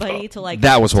tell everybody to like,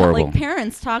 that was horrible. Like,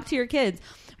 parents, talk to your kids.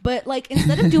 But like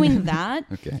instead of doing that,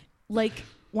 okay, like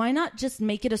why not just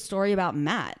make it a story about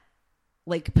Matt,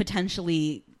 like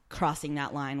potentially crossing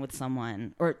that line with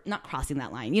someone, or not crossing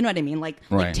that line, you know what I mean, like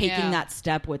taking that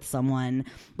step with someone,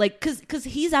 like because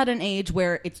he's at an age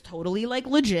where it's totally like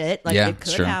legit, like it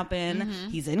could happen.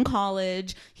 He's in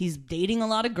college, he's dating a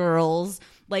lot of girls.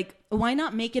 Like, why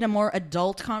not make it a more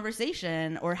adult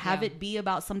conversation or have it be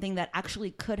about something that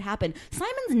actually could happen?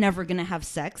 Simon's never going to have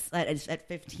sex at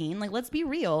 15. Like, let's be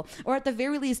real. Or at the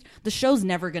very least, the show's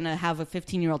never going to have a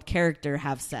 15-year-old character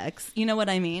have sex. You know what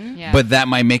I mean? Yeah. But that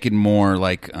might make it more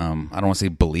like, I don't want to say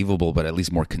believable, but at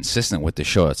least more consistent with the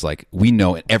show. It's like, we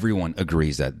know it, everyone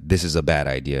agrees that this is a bad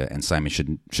idea and Simon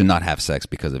should not have sex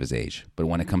because of his age. But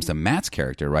when it comes to Matt's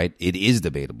character, right, it is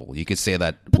debatable. You could say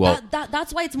that, but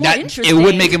that's why it's more interesting. It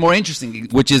would make it more interesting,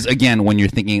 which is, again, when you're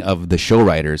thinking of the show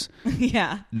writers,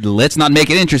 let's not make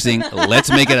it interesting.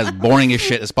 Let's make it as boring as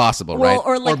shit as possible, right?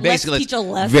 Or like, basically, let's teach a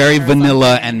lesson very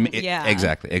vanilla something. and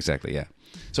exactly, yeah.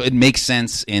 So it makes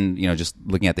sense in, just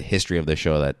looking at the history of the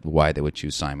show that why they would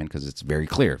choose Simon, because it's very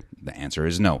clear. The answer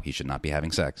is no, he should not be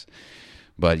having sex.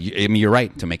 But you're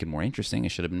right. To make it more interesting, it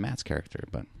should have been Matt's character,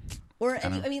 but. Or,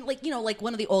 like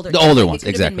one of the older ones, it could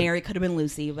exactly. have been Mary, could have been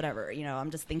Lucy, whatever.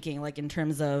 I'm just thinking, like, in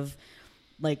terms of,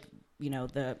 like,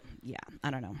 I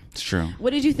don't know. It's true. What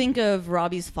did you think of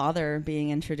Robbie's father being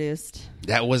introduced?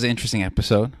 That was an interesting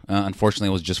episode. Unfortunately,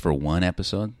 it was just for one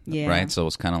episode, right? So it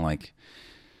was kind of like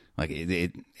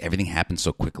everything happened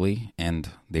so quickly, and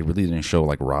they really didn't show,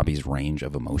 like, Robbie's range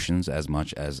of emotions as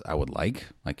much as I would like.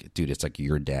 Like, dude, it's like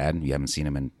your dad. You haven't seen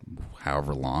him in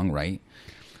however long, right?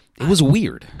 It was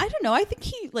weird. I don't know. I think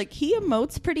he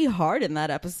emotes pretty hard in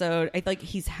that episode. I think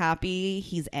he's happy,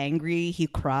 he's angry, he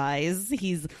cries,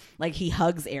 he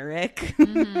hugs Eric.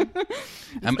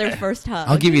 It's their first hug.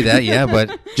 I'll give you that, yeah.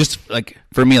 But just like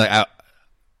for me, like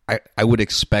I would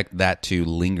expect that to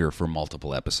linger for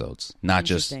multiple episodes, not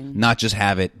just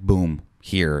have it boom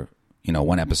here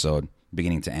one episode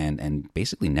beginning to end and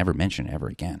basically never mention it ever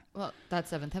again. Well, that's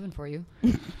Seventh Heaven for you.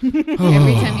 Every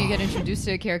time you get introduced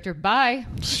to a character, bye.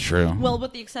 It's true. Well,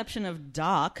 with the exception of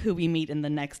Doc, who we meet in the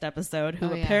next episode,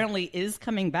 who apparently is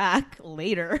coming back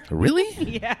later. Really?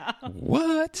 Yeah.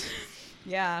 What?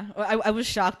 Yeah, I was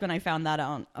shocked when I found that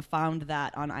on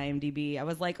IMDb. I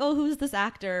was like, oh, who's this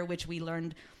actor? Which we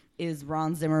learned is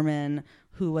Ron Zimmerman,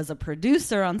 who was a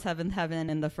producer on Seventh Heaven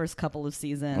in the first couple of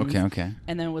seasons. Okay.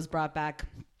 And then was brought back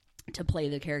to play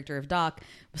the character of Doc.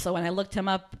 So when I looked him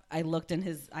up, I looked in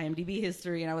his IMDb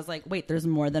history, and I was like, wait, there's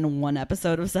more than one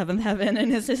episode of Seventh Heaven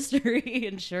in his history.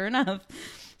 And sure enough.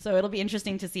 So it'll be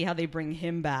interesting to see how they bring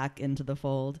him back into the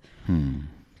fold.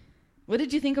 What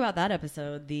did you think about that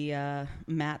episode, the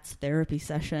Matt's therapy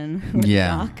session with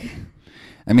Doc?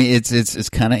 I mean, it's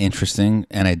kind of interesting,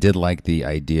 and I did like the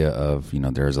idea of,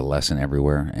 there's a lesson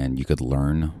everywhere, and you could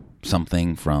learn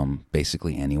something from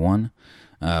basically anyone.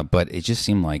 But it just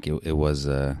seemed like it was,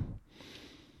 I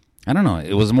don't know,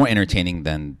 it was more entertaining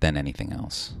than anything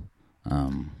else.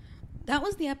 That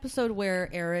was the episode where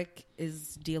Eric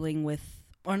is dealing with,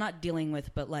 or not dealing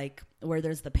with, but like where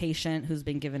there's the patient who's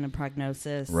been given a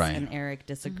prognosis, right, and Eric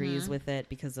disagrees with it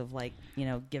because of like,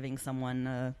 giving someone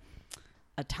a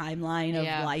timeline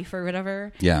of life or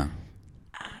whatever. Yeah.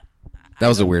 That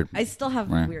was a weird... I still have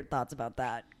weird thoughts about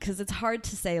that because it's hard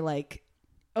to say like,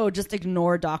 oh, just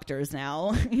ignore doctors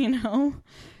now,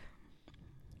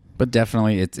 But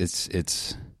definitely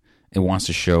it wants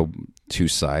to show two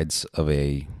sides of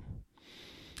I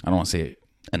don't want to say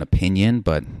an opinion,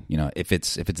 but if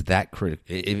it's that critical,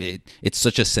 it's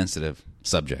such a sensitive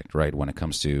subject, right? When it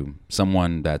comes to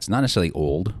someone that's not necessarily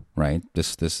old, right?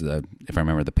 This if I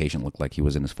remember, the patient looked like he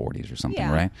was in his 40s or something,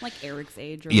 right? Like Eric's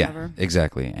age or whatever. Yeah,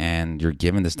 exactly. And you're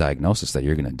given this diagnosis that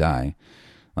you're going to die.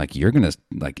 Like you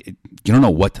don't know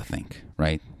what to think,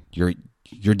 right? You're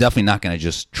definitely not going to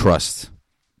just trust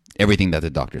everything that the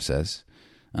doctor says.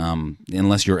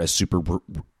 Unless you're a super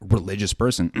religious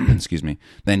person, excuse me,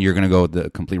 then you're going to go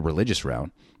the complete religious route.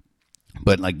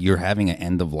 But like you're having an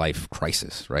end of life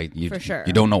crisis, right? For sure.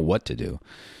 You don't know what to do.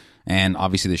 And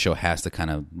obviously the show has to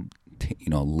kind of,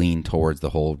 lean towards the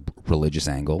whole religious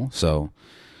angle. So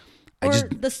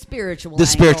the spiritual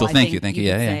angle, thank you.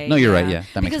 Yeah. No, you're right. Yeah,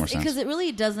 that makes more sense. Because it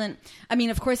really doesn't... I mean,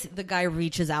 of course, the guy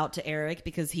reaches out to Eric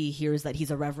because he hears that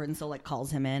he's a reverend, so, like, calls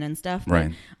him in and stuff. But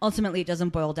right. Ultimately, it doesn't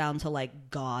boil down to,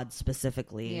 like, God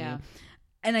specifically. Yeah.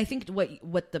 And I think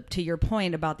to your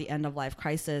point about the end-of-life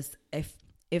crisis,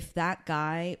 if that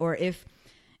guy... or if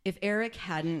Eric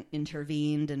hadn't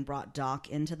intervened and brought Doc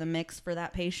into the mix for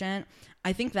that patient,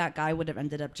 I think that guy would have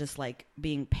ended up just like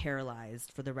being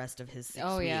paralyzed for the rest of his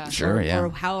 6 weeks. Sure, or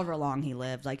however long he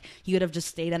lived. Like he would have just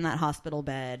stayed in that hospital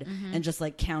bed and just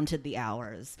like counted the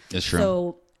hours. That's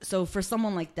true. So for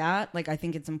someone like that, like I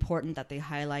think it's important that they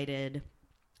highlighted,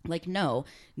 like, no,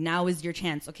 now is your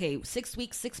chance. Okay, 6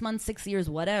 weeks, 6 months, 6 years,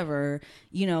 whatever.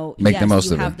 Make the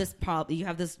most of it. You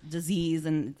have this disease,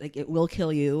 and like it will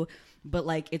kill you. But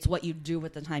like, it's what you do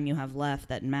with the time you have left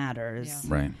that matters.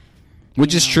 Yeah. Right.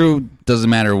 Which is true. Doesn't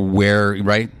matter where,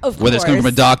 right? Whether it's coming from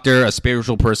a doctor, a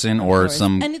spiritual person, or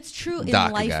some. And it's true in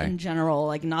life in general.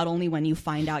 Like, not only when you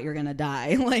find out you're going to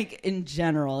die, like in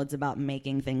general, it's about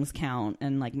making things count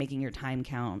and like making your time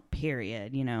count,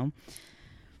 period,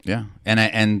 Yeah.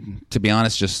 And to be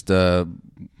honest, just, I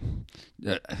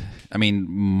mean,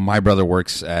 my brother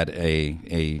works at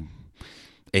a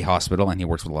hospital, and he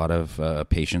works with a lot of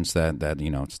patients that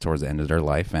it's towards the end of their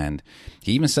life, and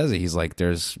he even says it. He's like,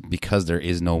 because there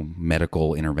is no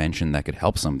medical intervention that could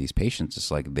help some of these patients. It's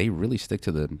like they really stick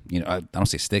to the I don't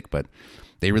say stick, but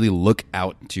they really look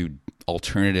out to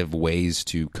alternative ways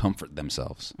to comfort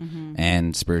themselves,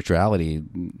 and spirituality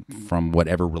from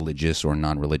whatever religious or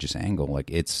non-religious angle. Like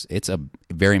it's a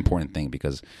very important thing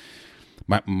because.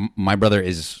 My brother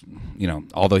is,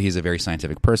 although he's a very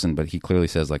scientific person, but he clearly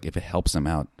says, like, if it helps him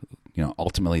out,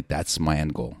 ultimately that's my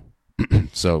end goal.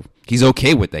 So he's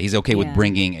okay with that. He's okay with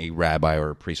bringing a rabbi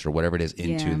or a priest or whatever it is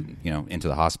into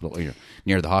the hospital, or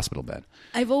near the hospital bed.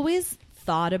 I've always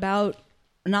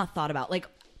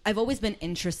I've always been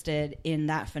interested in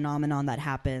that phenomenon that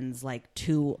happens like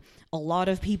to a lot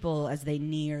of people as they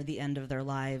near the end of their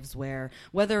lives, where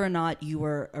whether or not you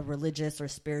were a religious or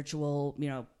spiritual,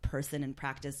 person in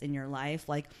practice in your life,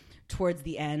 like towards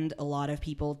the end, a lot of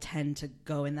people tend to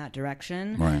go in that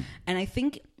direction. Right. And I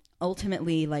think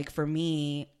ultimately, like for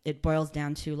me, it boils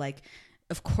down to like,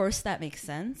 of course that makes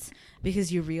sense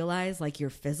because you realize like your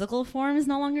physical form is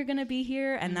no longer going to be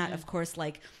here. And that of course,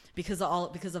 like, because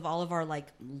of all of our like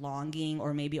longing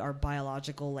or maybe our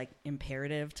biological like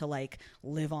imperative to like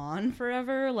live on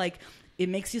forever, like it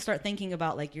makes you start thinking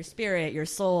about like your spirit, your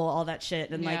soul, all that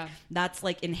shit. And like that's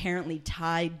like inherently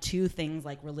tied to things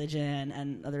like religion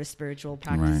and other spiritual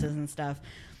practices and stuff.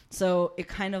 So it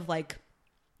kind of like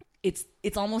it's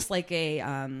almost like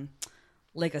a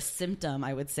symptom,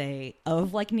 I would say,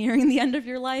 of like nearing the end of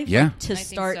your life. Yeah. To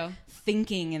start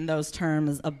thinking in those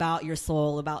terms about your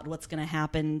soul, about what's going to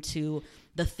happen to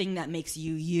the thing that makes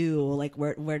you, like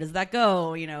where does that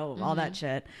go? You know, all that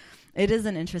shit. It is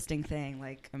an interesting thing.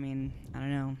 Like, I mean, I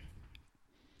don't know.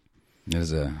 It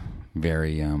is a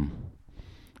very,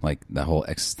 like the whole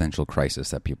existential crisis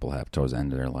that people have towards the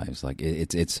end of their lives. Like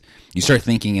it's you start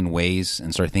thinking in ways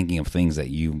and start thinking of things that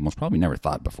you most probably never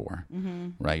thought before,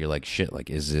 right? You're like, shit, like,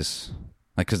 is this,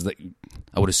 like, because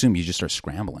I would assume you just start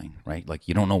scrambling, right? Like,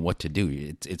 you don't know what to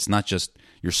do. It's not just,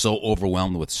 you're so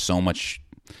overwhelmed with so much,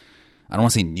 I don't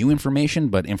want to say new information,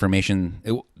 but information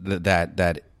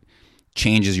that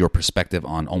changes your perspective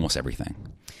on almost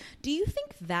everything. Do you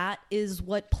think that is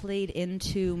what played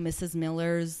into Mrs.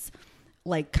 Miller's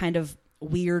like kind of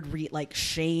weird like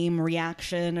shame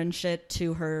reaction and shit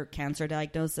to her cancer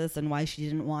diagnosis, and why she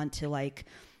didn't want to like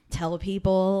tell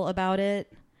people about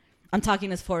it? I'm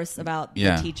talking, of course, about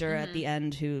the teacher at the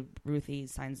end who Ruthie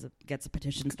gets a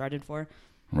petition started for.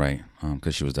 Right,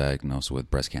 because she was diagnosed with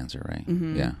breast cancer, right?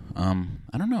 Yeah.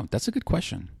 I don't know. That's a good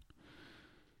question.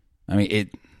 I mean,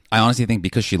 I honestly think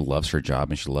because she loves her job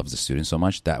and she loves the students so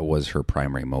much, that was her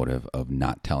primary motive of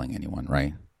not telling anyone,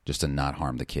 right? Just to not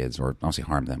harm the kids, or I don't say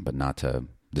harm them, but not to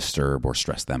disturb or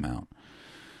stress them out.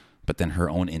 But then her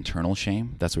own internal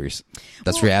shame, that's what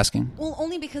you're asking? Well,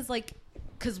 only because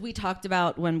we talked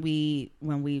about when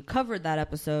we covered that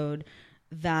episode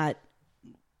that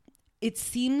it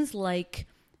seems like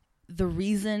the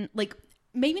reason, like,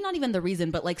 maybe not even the reason,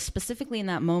 but like specifically in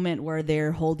that moment where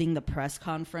they're holding the press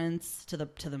conference to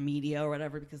the media or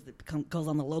whatever, because it goes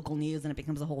on the local news and it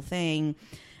becomes a whole thing.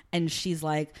 And she's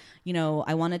like, you know,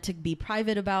 I wanted to be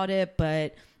private about it,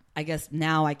 but I guess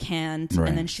now I can't. Right.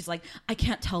 And then she's like, I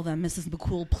can't tell them, Mrs.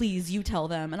 McCool, please, you tell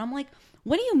them. And I'm like,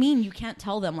 what do you mean you can't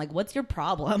tell them? Like, what's your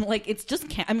problem? Like, it's just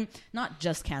I mean, not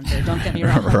just cancer, don't get me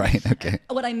wrong. Right, okay.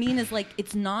 What I mean is, like,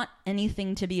 it's not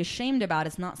anything to be ashamed about.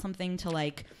 It's not something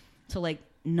to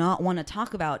not want to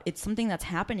talk about. It's something that's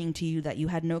happening to you that you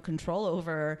had no control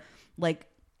over, like,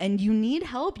 and you need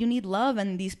help, you need love,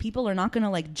 and these people are not going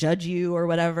to like judge you or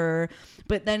whatever.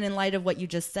 But then in light of what you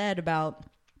just said about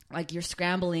like you're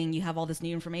scrambling, you have all this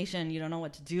new information, you don't know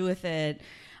what to do with it.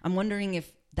 I'm wondering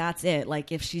if that's it.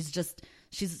 Like if she's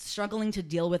struggling to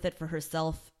deal with it for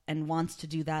herself and wants to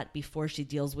do that before she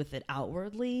deals with it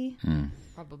outwardly.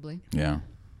 Probably. Yeah.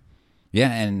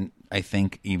 Yeah, and I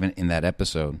think even in that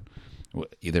episode,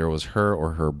 either it was her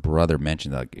or her brother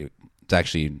mentioned that it's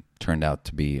actually turned out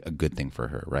to be a good thing for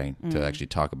her, right? To actually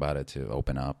talk about it, to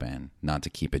open up, and not to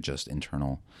keep it just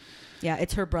internal. Yeah,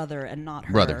 it's her brother and not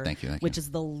her. Brother, thank you. Which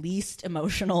is the least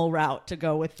emotional route to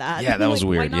go with that. Yeah, that was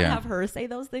weird. Why not have her say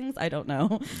those things? I don't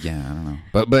know. Yeah, I don't know.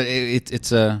 But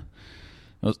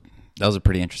that was a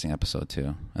pretty interesting episode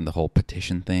too, and the whole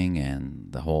petition thing, and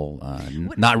the whole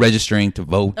not registering to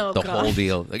vote, whole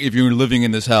deal. Like if you're living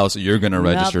in this house, you're going to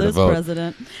register to vote.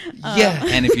 President. Yeah,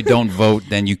 and if you don't vote,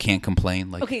 then you can't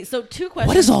complain. Like, okay, so two questions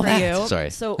what is all for that? you. Sorry.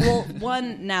 So, well,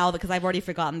 one now because I've already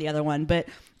forgotten the other one, but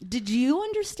did you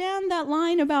understand that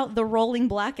line about the rolling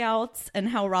blackouts and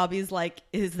how Robbie's like,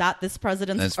 is that this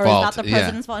president's or fault. Is that the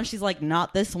president's fault? And she's like,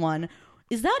 not this one.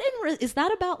 Is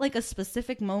that about like a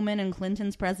specific moment in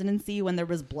Clinton's presidency when there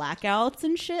was blackouts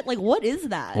and shit? Like, what is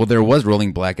that? Well, there was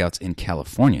rolling blackouts in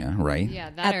California, right? Yeah,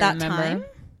 at that time.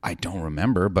 I don't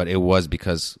remember, but it was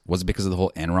because of the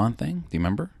whole Enron thing? Do you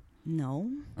remember? No.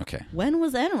 Okay. When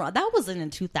was Enron? That wasn't in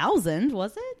 2000,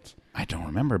 was it? I don't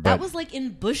remember, but that was like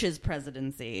in Bush's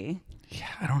presidency. Yeah,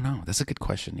 I don't know. That's a good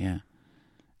question. Yeah.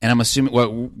 And I'm assuming,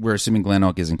 we're assuming Glen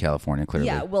Oak is in California, clearly.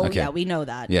 Yeah, well, okay. Yeah, we know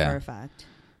that for a fact.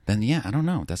 Then, yeah, I don't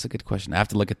know. That's a good question. I have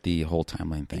to look at the whole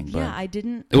timeline thing. Yeah, but I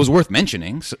didn't. It was worth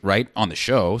mentioning, right, on the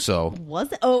show. So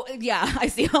was it? Oh, yeah, I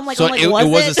see. I'm like, it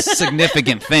was a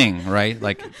significant thing, right?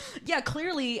 Like, yeah,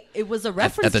 clearly it was a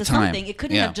reference to something. It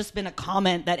couldn't have just been a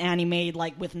comment that Annie made,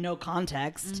 like with no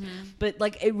context. But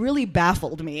like, it really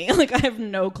baffled me. Like, I have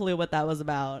no clue what that was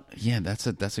about. Yeah, that's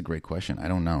a great question. I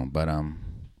don't know, but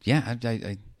yeah,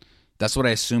 I that's what I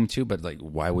assumed too. But like,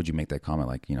 why would you make that comment?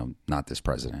 Like, not this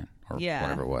president. Or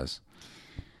whatever it was.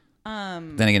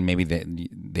 Then again, maybe they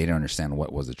didn't understand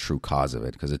what was the true cause of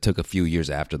it, because it took a few years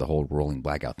after the whole rolling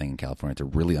blackout thing in California to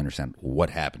really understand what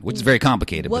happened, which is very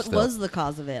complicated. What but still. was the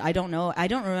cause of it? I don't know. I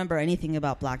don't remember anything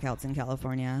about blackouts in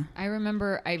California. I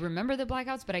remember the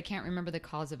blackouts, but I can't remember the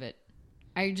cause of it.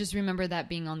 I just remember that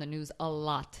being on the news a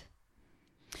lot.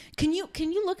 Can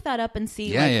you look that up and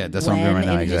see that's what I'm doing right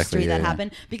now. in Exactly. history that Yeah.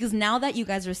 happened? Because now that you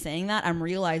guys are saying that, I'm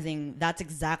realizing that's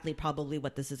exactly probably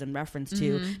what this is in reference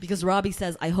to. Because Robbie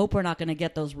says, "I hope we're not going to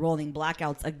get those rolling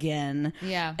blackouts again."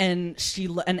 Yeah. And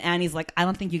Annie's like, "I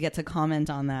don't think you get to comment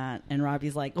on that." And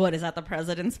Robbie's like, "What, is that the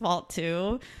president's fault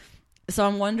too?" So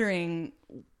I'm wondering,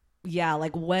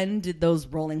 like when did those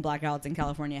rolling blackouts in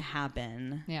California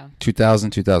happen? Yeah.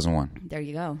 2000, 2001. There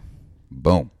you go.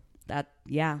 Boom. That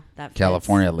fits.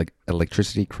 California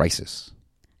electricity crisis.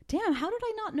 Damn, how did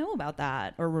I not know about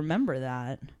that or remember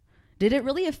that? Did it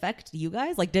really affect you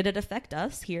guys? Like, did it affect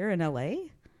us here in LA?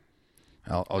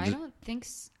 I don't think.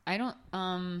 I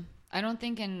don't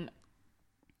think in.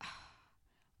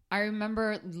 I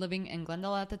remember living in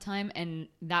Glendale at the time, and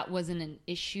that wasn't an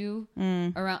issue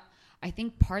around. I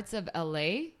think parts of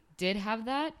LA did have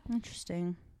that.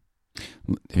 Interesting.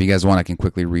 If you guys want, I can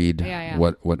quickly read Yeah.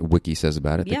 what Wiki says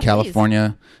about it. Yeah, The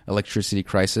California electricity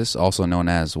crisis, also known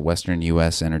as Western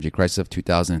U.S. energy crisis of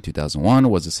 2000 and 2001,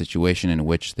 was a situation in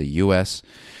which the U.S.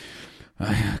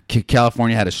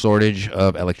 California had a shortage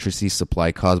of electricity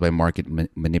supply caused by market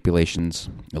manipulations,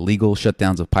 illegal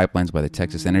shutdowns of pipelines by the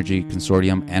Texas Energy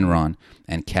Consortium, Enron,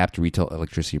 and capped retail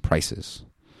electricity prices.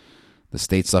 The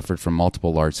state suffered from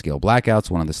multiple large-scale blackouts.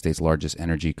 One of the state's largest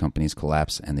energy companies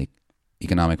collapsed, and the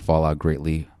economic fallout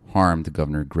greatly harmed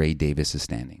Governor Gray Davis's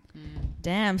standing.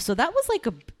 Damn. So that was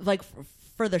like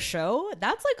for the show,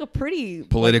 that's like a pretty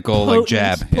Political, potent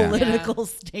jab. Yeah. political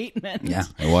statement. Yeah,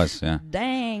 it was. Yeah.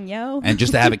 Dang, yo. And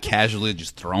just to have it casually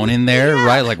just thrown in there,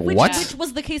 right? Like, what? Which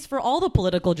was the case for all the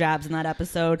political jabs in that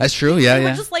episode. That's true. Yeah, They yeah.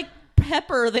 would just like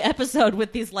pepper the episode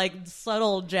with these like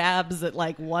subtle jabs at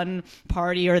like one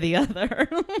party or the other.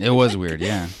 It was weird.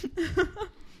 Yeah.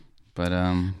 But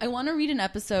I want to read an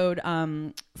episode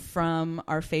from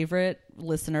our favorite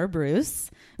listener, Bruce.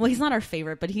 Well, he's not our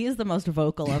favorite, but he is the most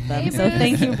vocal of them. Hey, so Bruce.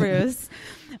 thank you, Bruce.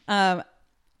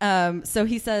 So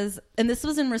he says, and this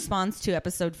was in response to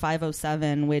episode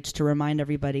 507, which, to remind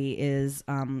everybody, is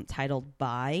titled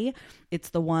Bye. It's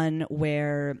the one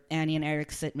where Annie and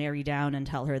Eric sit Mary down and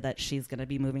tell her that she's going to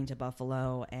be moving to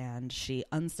Buffalo, and she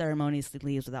unceremoniously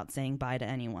leaves without saying bye to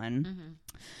anyone.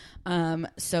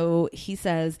 So he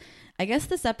says, I guess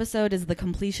this episode is the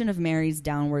completion of Mary's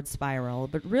downward spiral,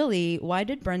 but really, why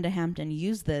did Brenda Hampton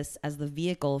use this as the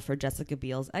vehicle for Jessica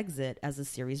Biel's exit as a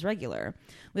series regular?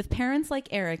 With parents like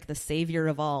Eric, the savior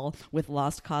of all, with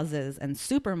lost causes, and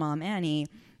supermom Annie,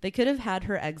 they could have had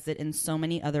her exit in so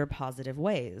many other positive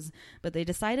ways, but they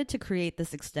decided to create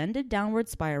this extended downward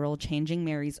spiral, changing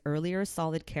Mary's earlier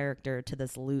solid character to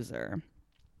this loser.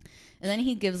 And then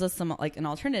he gives us some like an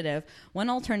alternative. One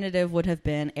alternative would have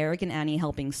been Eric and Annie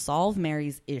helping solve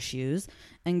Mary's issues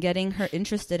and getting her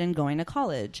interested in going to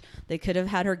college. They could have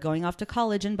had her going off to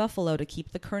college in Buffalo to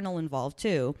keep the Colonel involved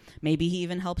too. Maybe he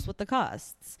even helps with the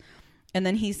costs. And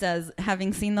then he says,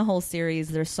 having seen the whole series,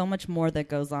 there's so much more that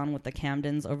goes on with the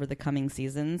Camdens over the coming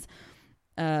seasons.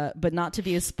 But not to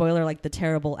be a spoiler like the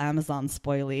terrible Amazon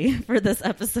spoilie for this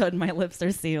episode, my lips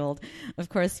are sealed. Of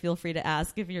course, feel free to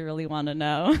ask if you really want to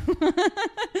know.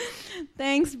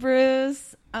 Thanks,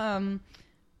 Bruce.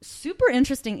 Super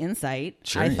interesting insight,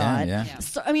 Sure, I thought. yeah.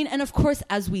 So, I mean, and of course,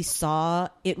 as we saw,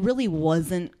 it really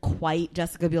wasn't quite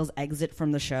Jessica Biel's exit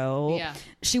from the show. Yeah.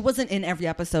 She wasn't in every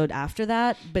episode after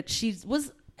that, but she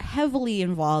was heavily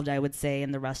involved, I would say,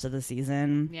 in the rest of the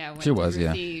season. Yeah, when She was, yeah.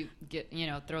 Ruthie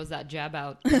throws that jab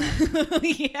out.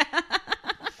 Yeah.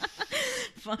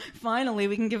 Finally,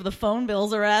 we can give the phone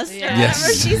bills a rest. Yeah. Or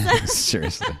whatever she says.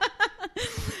 Seriously.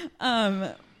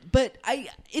 But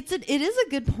it is a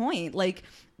good point. Like,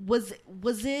 was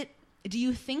it? Do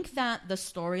you think that the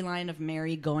storyline of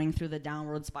Mary going through the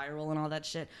downward spiral and all that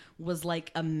shit was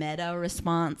like a meta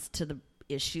response to the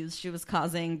issues she was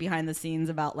causing behind the scenes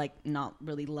about like not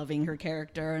really loving her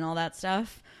character and all that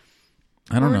stuff?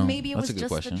 I don't or know. Maybe it That's was a good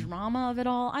just question. the drama of it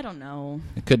all. I don't know.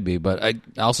 It could be, but I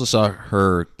also saw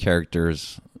her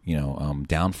character's,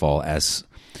 downfall as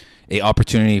a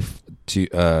opportunity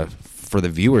for the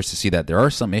viewers to see that there are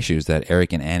some issues that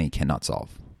Eric and Annie cannot solve.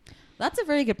 That's a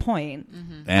very good point.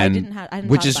 And I hadn't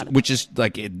which thought is about it. which is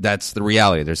like that's the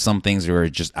reality. There's some things that are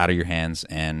just out of your hands,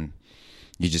 and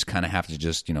you just kind of have to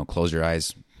just close your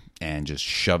eyes and just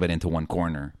shove it into one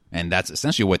corner. And that's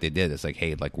essentially what they did. It's like,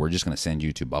 hey, like we're just going to send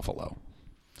you to Buffalo.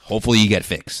 Hopefully, you get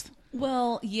fixed.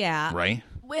 Well, yeah, Right.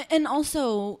 And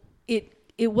also, it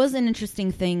was an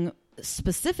interesting thing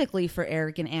specifically for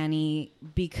Eric and Annie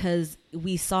because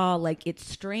we saw like it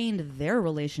strained their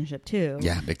relationship too.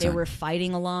 Yeah, big They time. were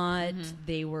fighting a lot.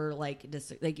 They were like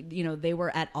they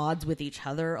were at odds with each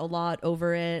other a lot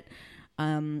over it.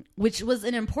 which was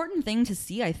an important thing to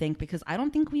see, I think, because I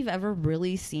don't think we've ever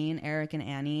really seen Eric and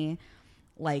Annie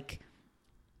like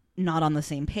not on the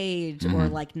same page or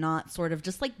like not sort of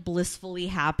just like blissfully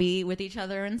happy with each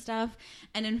other and stuff.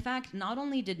 And in fact, not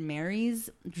only did Mary's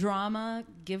drama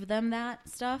give them that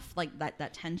stuff, like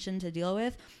that tension to deal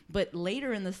with, but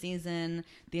later in the season,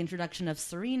 the introduction of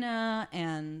Serena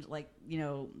and like, you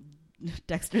know,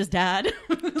 Dexter's dad.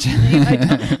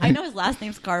 I know his last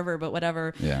name's Carver, but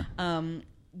whatever. Yeah.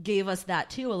 Gave us that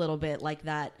too a little bit, like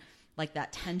that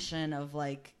tension of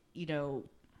like, you know,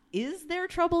 is there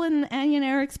trouble in Annie and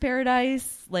Eric's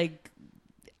paradise? Like,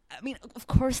 I mean, of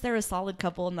course they're a solid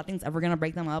couple. Nothing's ever going to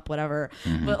break them up, whatever.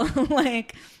 But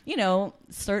like, you know,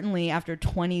 certainly after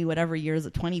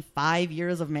 25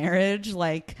 years of marriage,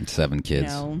 like 7 kids. You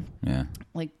know, yeah.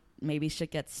 Like maybe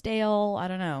shit gets stale. I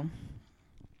don't know.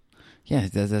 Yeah,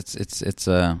 it's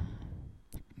an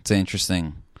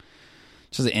interesting,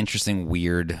 just an interesting,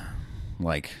 weird,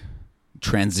 like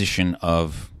transition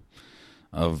of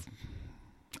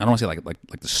I don't want to say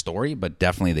like the story, but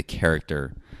definitely the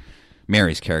character,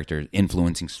 Mary's character,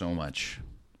 influencing so much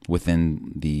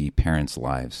within the parents'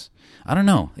 lives. I don't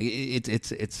know.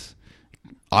 It's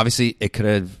obviously it could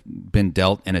have been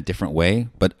dealt in a different way,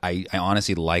 but I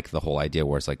honestly like the whole idea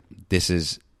where it's like this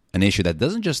is an issue that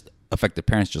doesn't just affect the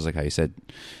parents, just like how you said,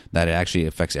 that it actually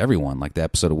affects everyone. Like the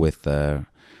episode with I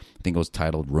think it was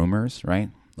titled "Rumors," right?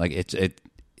 Like it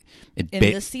in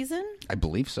this season, I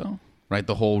believe so. Right,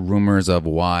 the whole rumors of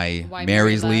why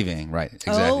Mary's leaving. Right,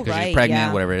 exactly. Because she's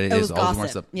pregnant, whatever it is. All more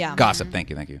stuff. Yeah. Gossip. Thank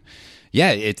you.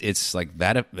 Yeah, it's like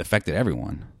that affected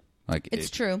everyone. Like it's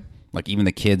true. Like even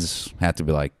the kids had to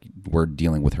be like, we're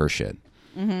dealing with her shit.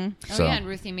 Mm-hmm. So, and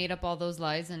Ruthie made up all those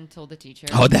lies and told the teacher.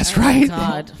 Oh, that's right.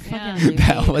 God. Yeah.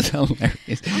 That was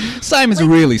hilarious. Simon's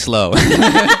really slow.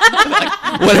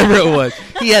 Like, whatever it was,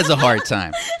 he has a hard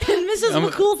time. And Mrs.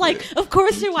 McCool's like, of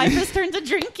course your wife has turned to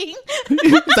drinking.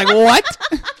 It's like, what?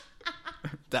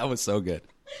 That was so good.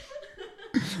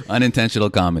 Unintentional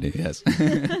comedy, yes.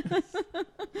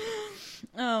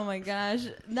 Oh my gosh.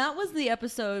 That was the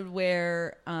episode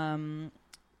where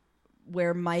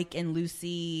Mike and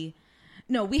Lucy...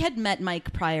 No, we had met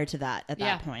Mike prior to that at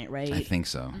that point, right? I think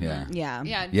so, yeah.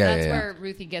 Yeah. That's where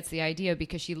Ruthie gets the idea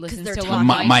because she listens to what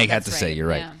Mike had to say. You're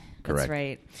right. Yeah. Correct. That's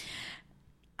right.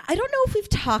 I don't know if we've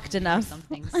talked enough. Some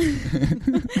things.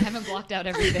 I haven't blocked out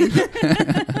everything.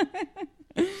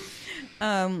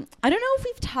 I don't know if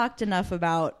we've talked enough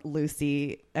about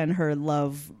Lucy and her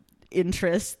love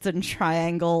interests and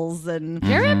triangles and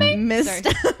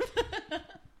misstep.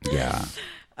 Yeah.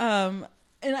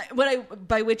 And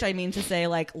by which I mean to say,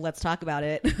 like, let's talk about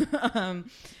it.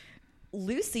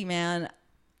 Lucy, man,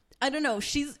 I don't know.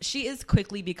 She is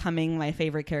quickly becoming my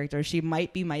favorite character. She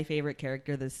might be my favorite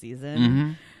character this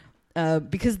season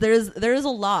because there's a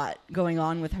lot going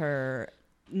on with her,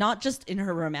 not just in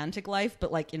her romantic life,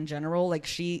 but like in general. Like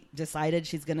she decided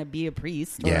she's going to be a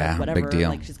priest or whatever. Big deal.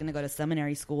 Like she's going to go to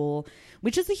seminary school,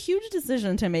 which is a huge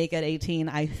decision to make at 18,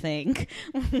 I think.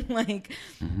 Like.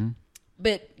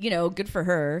 But, you know, good for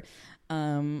her.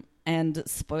 And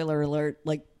spoiler alert,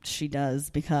 like, she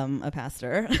does become a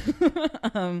pastor.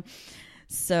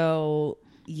 So,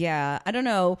 yeah, I don't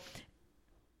know.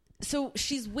 So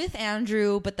she's with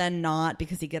Andrew, but then not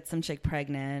because he gets some chick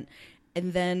pregnant.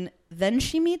 And then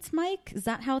she meets Mike. Is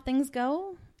that how things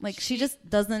go? Like, she just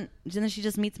doesn't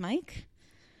meets Mike?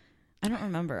 I don't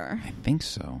remember. I think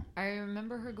so. I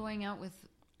remember her going out with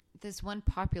this one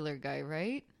popular guy,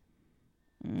 right?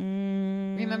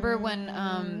 Remember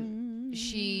when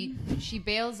she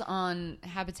bails on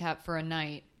Habitat for a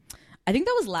night? I think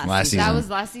that was last season. That was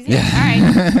last season? Yeah. All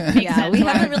right. Yeah, we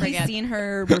haven't really seen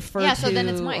her refer so then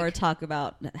it's to Mike. or talk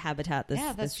about Habitat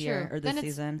this year true. or this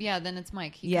season. Then it's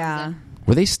Mike. He yeah. comes in.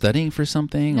 Were they studying for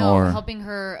something? No, or helping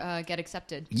her get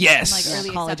accepted. Yes. Like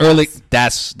early college.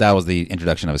 acceptance. That was the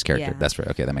introduction of his character. Yeah. That's right.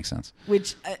 Okay, that makes sense.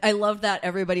 Which I love that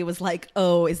everybody was like,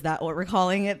 oh, is that what we're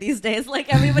calling it these days?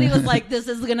 Like everybody was like, this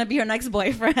is going to be her next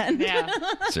boyfriend. Yeah.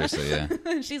 Seriously,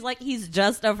 yeah. She's like, he's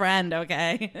just a friend,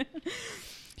 okay?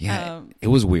 Yeah, it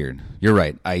was weird. You're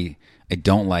right. I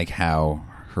don't like how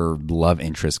her love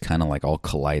interest kind of like all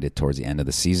collided towards the end of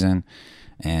the season.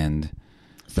 And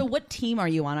so what team are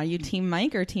you on? Are you team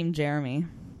Mike or team Jeremy?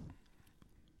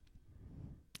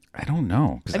 I don't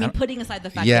know. I mean, putting aside the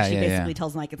fact that she basically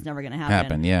tells Mike it's never going to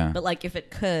happen. Yeah. But like if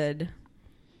it could.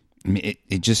 I mean,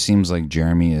 it just seems like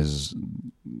Jeremy is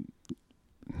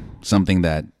something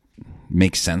that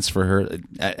makes sense for her,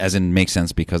 as in makes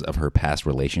sense because of her past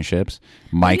relationships.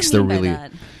 Mike's the really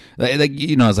like,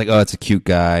 you know, it's like, oh, it's a cute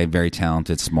guy, very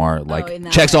talented, smart,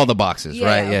 like checks all the boxes,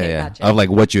 right? Yeah. Gotcha. Of like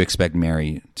what you expect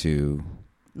Mary to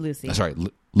Lucy. Sorry,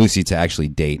 Lucy to actually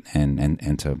date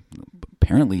and to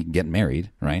apparently get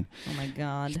married, right? Oh my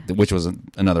god. Which was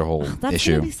another whole That's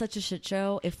issue. gonna be such a shit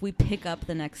show if we pick up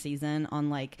the next season on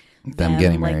like Them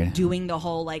getting like, married. doing the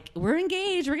whole like we're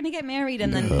engaged, we're gonna get married,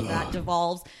 and then that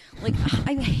devolves. Like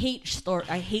I hate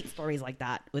stories like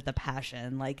that with a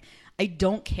passion. Like I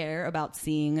don't care about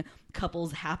seeing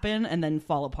couples happen and then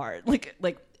fall apart. Like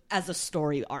as a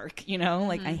story arc, you know?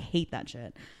 Like I hate that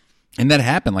shit. And that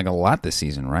happened like a lot this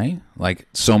season, right? Like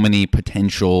so many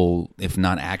potential, if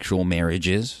not actual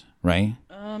marriages, right?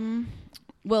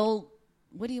 Well,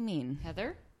 what do you mean?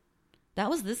 Heather? That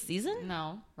was this season?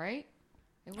 No, right?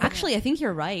 It wasn't. Actually, I think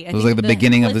you're right. It was like the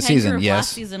beginning of the season, cliffhanger yes.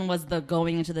 Last season was the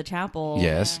going into the chapel.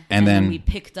 Yes. Yeah. And then we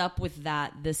picked up with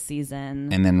that this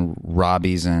season. and then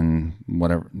Robbie's and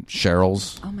whatever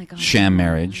Cheryl's Oh my God. sham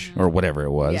marriage or whatever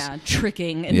it was. Yeah,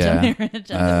 tricking into Yeah. marriage.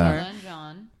 Bella and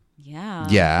John. Yeah.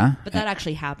 Yeah. But that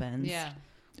actually happens. Yeah.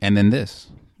 And then this.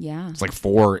 Yeah. It's like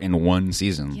 4 in one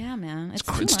season. Yeah, man.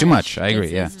 It's too much. I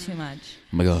agree, It's too much.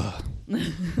 I'm like, ugh.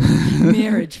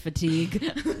 Marriage fatigue.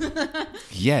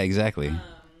 Yeah, exactly.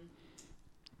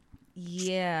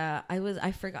 Yeah,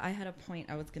 I forgot. I had a point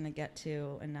I was going to get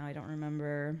to, and now I don't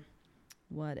remember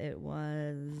what it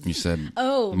was. You said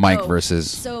Mike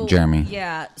versus Jeremy.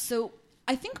 Yeah. So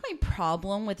I think my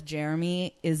problem with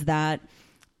Jeremy is that,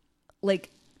 like,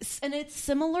 and it's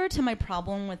similar to my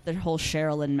problem with the whole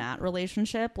Cheryl and Matt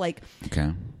relationship. Like,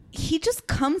 Okay. he just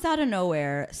comes out of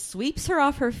nowhere, sweeps her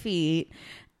off her feet,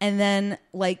 and then,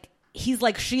 like, he's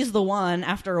like, she's the one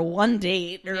after one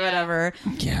date or whatever.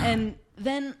 Yeah. And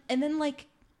then, like,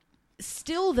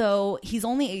 still, though, he's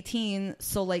only 18,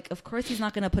 so, like, of course he's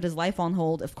not going to put his life on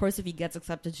hold. Of course, if he gets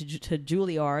accepted to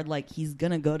Juilliard, like, he's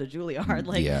going to go to Juilliard.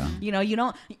 Like, Yeah. you know, you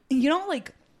don't,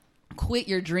 like, quit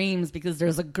your dreams because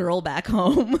there's a girl back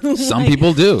home. Some Like,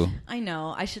 people do. I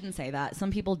know. I shouldn't say that.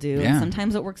 Some people do. Yeah. And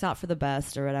sometimes it works out for the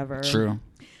best or whatever. True.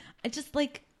 It just,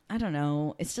 like, I don't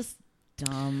know. It's just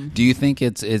dumb. Do you think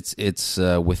it's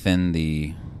within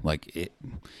the like it?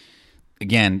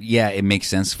 Again, yeah, it makes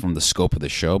sense from the scope of the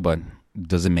show, but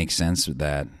does it make sense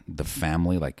that the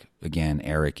family, like again,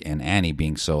 Eric and Annie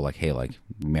being so like, hey, like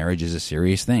marriage is a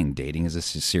serious thing, dating is a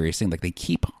serious thing. Like they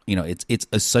keep, you know,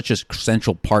 it's such a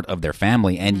central part of their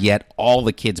family, and yet all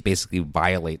the kids basically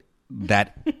violate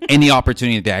that any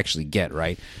opportunity to actually get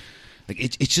right. Like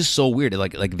it's just so weird.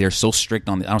 Like they're so strict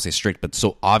on. I don't say strict, but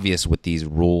so obvious with these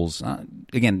rules.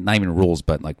 Again, not even rules,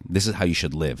 but like this is how you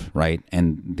should live, right?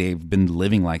 And they've been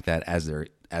living like that as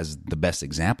the best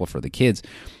example for the kids,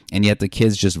 and yet the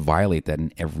kids just violate that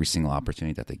in every single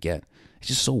opportunity that they get. It's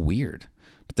just so weird.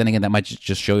 But then again, that might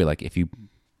just show you like if you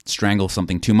strangle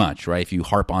something too much, right? If you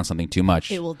harp on something too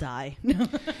much, It will die.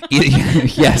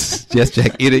 yes,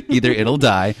 Jack. Either it'll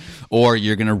die or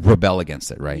you're gonna rebel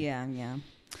against it, right? Yeah.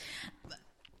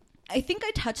 I think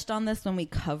I touched on this when we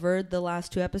covered the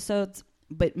last 2 episodes,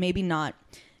 but maybe not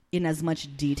in as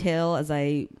much detail as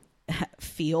I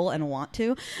feel and want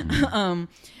to.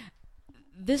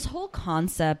 This whole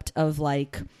concept of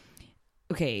like,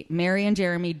 okay, Lucy and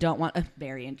Jeremy don't want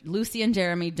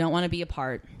to be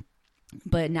apart,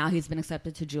 but now he's been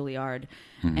accepted to Juilliard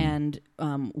and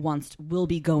will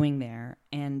be going there,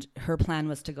 and her plan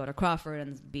was to go to Crawford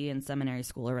and be in seminary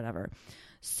school or whatever.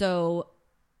 So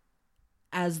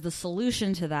as the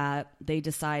solution to that, they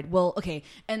decide, well, okay,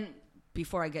 and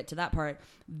before I get to that part,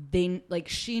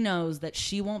 she knows that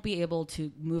she won't be able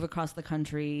to move across the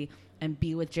country and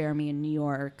be with Jeremy in New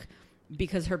York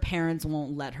because her parents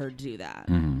won't let her do that.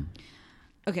 Mm-hmm.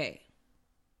 Okay.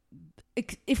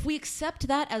 If we accept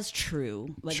that as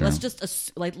true, like Sure. let's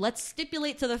just let's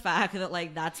stipulate to the fact that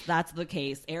like that's the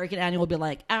case. Eric and Annie will be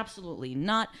like, absolutely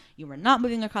not. You are not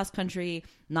moving across country.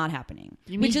 Not happening.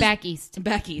 You mean back east?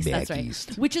 Back east. Back That's right.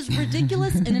 east. Which is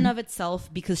ridiculous in and of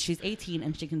itself because she's 18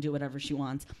 and she can do whatever she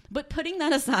wants. But putting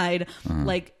that aside,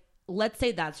 like let's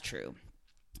say that's true.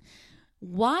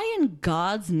 Why in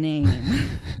God's name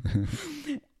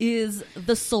is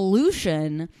the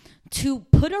solution to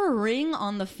put a ring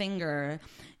on the finger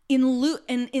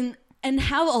and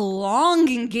have a long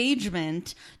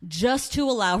engagement just to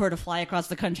allow her to fly across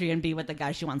the country and be with the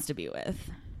guy she wants to be with?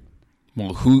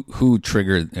 Well, who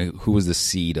triggered? Who was the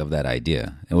seed of that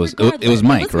idea? It was Regardless-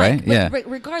 Mike, right? But Yeah.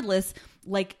 Regardless,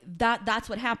 like that's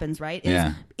what happens, right?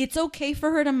 Yeah. It's okay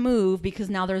for her to move because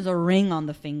now there's a ring on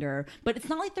the finger, but it's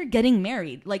not like they're getting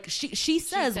married. Like she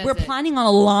says we're it. planning on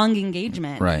a long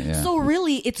engagement. Right, yeah. So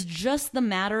really it's just the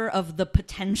matter of the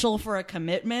potential for a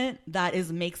commitment that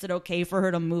makes it okay for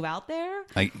her to move out there.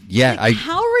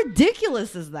 How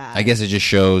ridiculous is that? I guess it just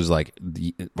shows like,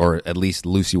 or at least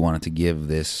Lucy wanted to give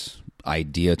this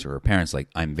idea to her parents, like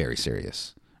I'm very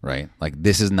serious, right? Like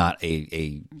this is not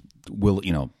a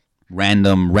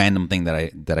random thing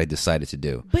that I decided to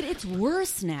do. But it's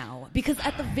worse now because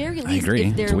at the very least, agree.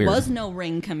 if there It's weird. was no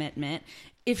ring commitment,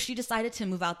 if she decided to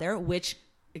move out there, which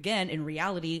again in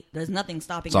reality, there's nothing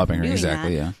stopping her from doing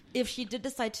exactly. that. Yeah. If she did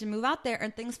decide to move out there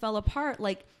and things fell apart,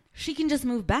 like she can just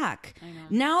move back.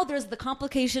 Now there's the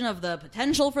complication of the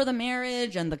potential for the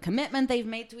marriage and the commitment they've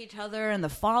made to each other and the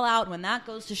fallout when that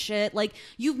goes to shit. Like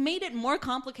you've made it more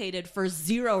complicated for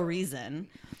zero reason.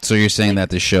 So you're saying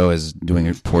that the show is doing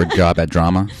a poor job at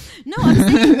drama? No, I'm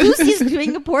saying Lucy's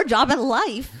doing a poor job at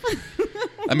life.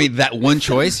 I mean, that one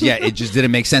choice, yeah, it just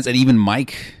didn't make sense. And even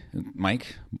Mike,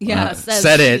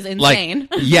 said it she's like, insane.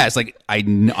 yeah, it's like I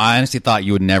honestly thought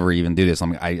you would never even do this.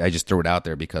 I just threw it out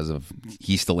there because of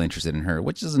he's still interested in her,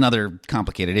 which is another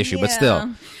complicated issue, but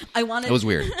still, it was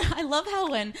weird. I love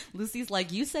how when Lucy's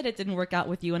like, "You said it didn't work out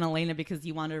with you and Elena because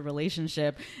you wanted a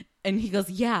relationship," and he goes,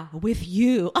 "Yeah, with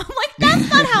you." I'm like, "That's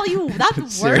not how that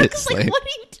works." Seriously. Like, what are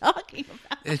you talking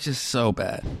about? It's just so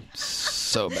bad,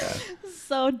 so bad.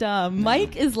 So dumb.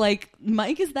 Mike is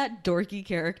that dorky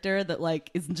character that like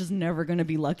is just never going to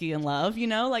be lucky in love, you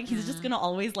know? Like he's just going to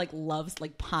always like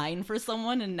pine for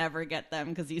someone and never get them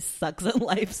because he sucks at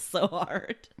life so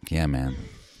hard. Yeah, man. Like,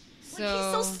 he's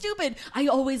so stupid. I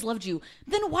always loved you.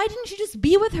 Then why didn't you just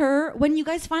be with her when you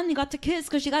guys finally got to kiss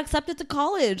because she got accepted to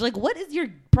college? Like, what is your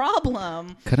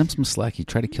problem? Cut him some slack. He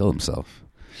tried to kill himself.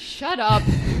 Shut up.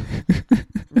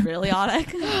 Really,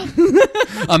 Audic?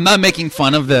 I'm not making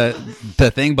fun of the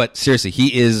thing, but seriously,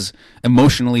 he is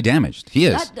emotionally damaged. He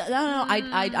is. No,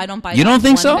 I don't buy. You that don't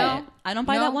think one so? bit. I don't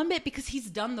buy No. that one bit because he's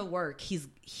done the work.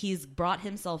 He's brought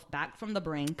himself back from the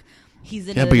brink. He's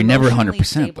in Yeah, an but you're never emotionally 100%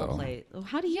 stable though. place. Well,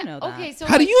 how do you know that? Okay, so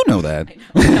How do you know that?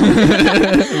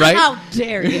 Right? How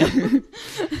dare you?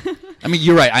 I mean,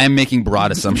 you're right. I am making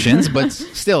broad assumptions, but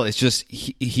still, it's just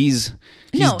he's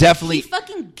definitely. He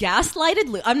fucking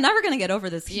gaslighted I'm never going to get over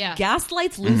this. He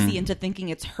gaslights Lucy into thinking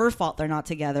it's her fault they're not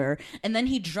together. And then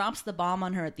he drops the bomb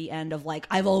on her at the end of like,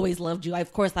 I've always loved you.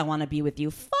 Of course I want to be with you.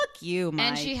 Fuck you, Mike.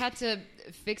 And she had to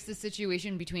fix the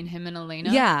situation between him and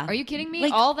Elena. Yeah. Are you kidding me?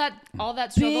 Like, all that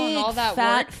struggle and all that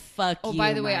fat work. Fuck Oh, you,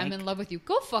 by the way, Mike. I'm in love with you.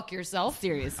 Go fuck yourself.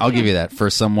 Seriously. I'll give you that.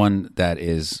 For someone that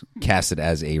is casted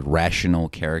as a rational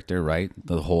character, right?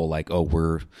 The whole like,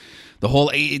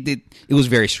 it was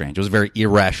very strange. It was a very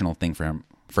irrational thing for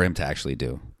him to actually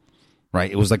do,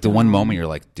 right? It was like the one moment you're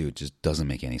like, dude, just doesn't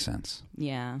make any sense.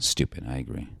 Yeah. Stupid. I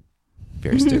agree.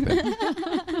 Very stupid.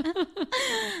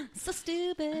 So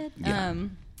stupid. Yeah.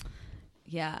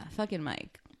 Yeah, fucking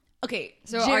Mike. Okay,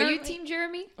 So are you Team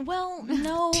Jeremy? Well,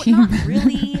 no, not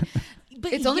really.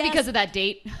 But It's only because of that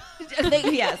date.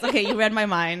 Yes, okay, you read my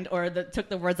mind or took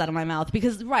the words out of my mouth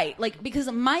because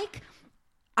Mike,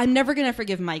 I'm never gonna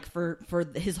forgive Mike for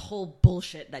his whole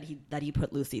bullshit that he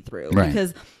put Lucy through. Right.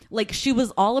 Because like she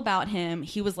was all about him.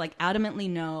 He was like adamantly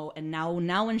no, and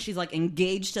now when she's like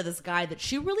engaged to this guy that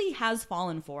she really has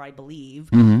fallen for, I believe.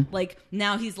 Like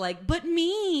now he's like, but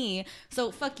me.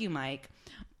 So fuck you, Mike.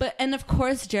 And of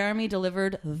course, Jeremy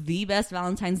delivered the best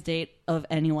Valentine's date of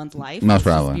anyone's life. Most Let's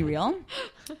probably. just be real.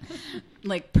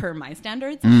 Like per my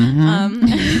standards.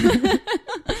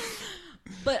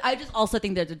 But I just also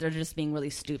think that they're just being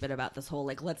really stupid about this whole,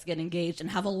 like, let's get engaged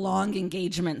and have a long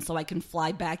engagement so I can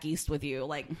fly back east with you.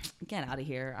 Like, get out of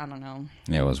here. I don't know.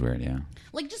 Yeah, it was weird, yeah.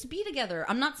 Like, just be together.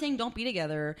 I'm not saying don't be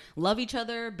together. Love each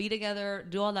other, be together,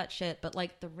 do all that shit. But,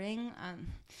 like, the ring,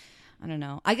 I don't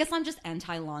know. I guess I'm just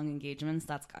anti-long engagements.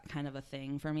 That's kind of a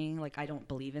thing for me. Like, I don't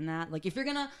believe in that. Like, if you're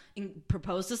going to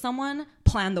propose to someone,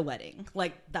 plan the wedding.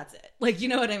 Like, that's it. Like, you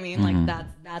know what I mean? Like,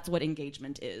 that's what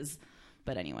engagement is.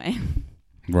 But anyway.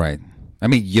 Right. I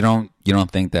mean, you don't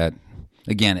think that,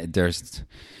 again,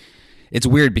 it's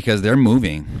weird because they're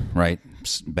moving, right,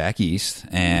 back east,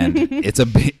 and it's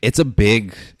a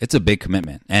big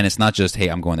commitment. And it's not just, hey,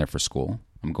 I'm going there for school.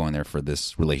 I'm going there for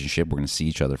this relationship. We're going to see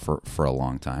each other for a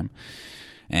long time.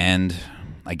 And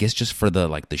I guess just for the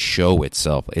show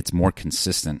itself, it's more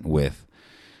consistent with,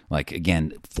 like,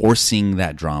 again, forcing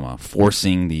that drama,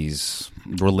 forcing these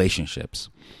relationships.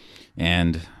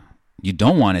 And you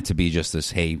don't want it to be just this,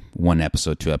 hey, 1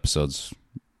 episode, 2 episodes,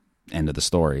 end of the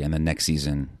story, and then next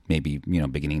season, maybe,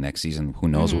 beginning next season, who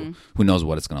knows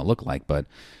what it's going to look like, but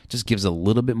it just gives a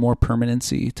little bit more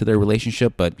permanency to their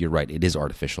relationship. But you're right, it is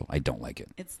artificial. I don't like it.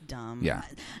 It's dumb. Yeah.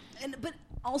 But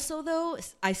also, though,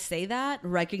 I say that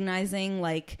recognizing,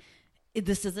 like,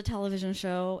 this is a television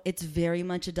show. It's very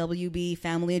much a WB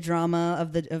family drama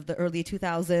of the early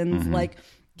 2000s. Like,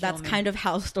 that's kind of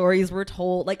how stories were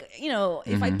told. Like,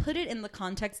 if I put it in the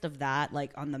context of that,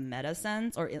 like on the meta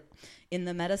sense or in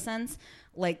the meta sense,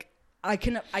 like I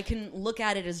can look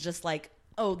at it as just like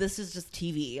oh, this is just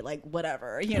TV, like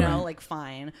whatever, you know, like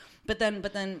fine. But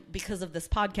then because of this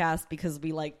podcast, because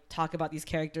we like talk about these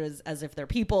characters as if they're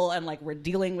people and like we're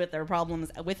dealing with their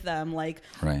problems with them, like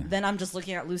then I'm just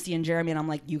looking at Lucy and Jeremy and I'm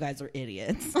like, you guys are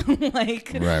idiots.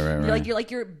 Like,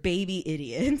 you're baby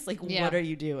idiots. Like, what are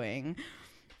you doing?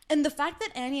 And the fact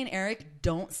that Annie and Eric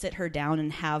don't sit her down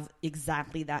and have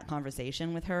exactly that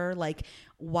conversation with her, like,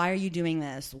 why are you doing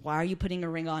this? Why are you putting a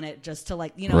ring on it just to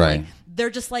like, you know, like, they're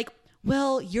just like,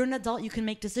 well, you're an adult. You can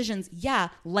make decisions. Yeah,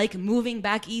 like moving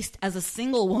back east as a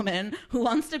single woman who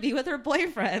wants to be with her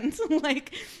boyfriend.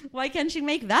 Like, why can't she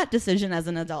make that decision as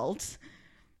an adult?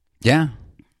 Yeah,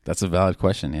 that's a valid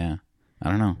question. Yeah, I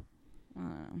don't know.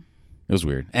 It was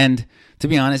weird. And to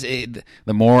be honest,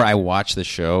 the more I watch the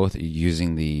show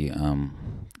using the,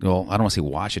 well, I don't want to say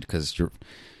watch it because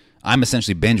I'm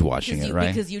essentially binge watching it,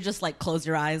 right? Because you just like close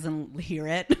your eyes and hear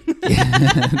it.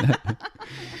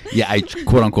 Yeah, I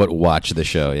quote unquote watch the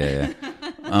show. Yeah.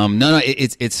 No,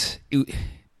 it's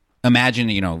imagine,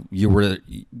 you know, you were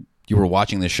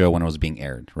watching the show when it was being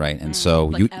aired, right? And so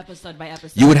like episode by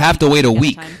episode, you would have to wait a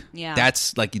week. Yeah.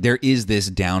 That's like, there is this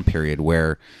down period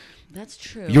where that's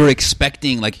true. You're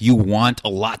expecting, like, you want a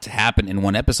lot to happen in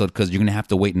one episode because you're going to have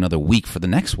to wait another week for the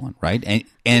next one, right?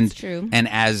 And that's true. And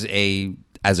as a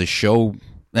show,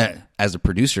 as a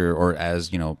producer or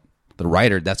as, you know, the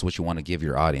writer, that's what you want to give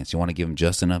your audience. You want to give them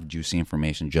just enough juicy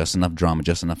information, just enough drama,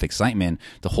 just enough excitement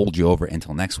to hold you over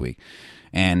until next week.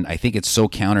 And I think it's so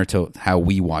counter to how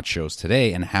we watch shows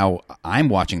today and how I'm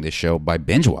watching this show by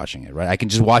binge watching it, right? I can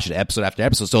just watch it episode after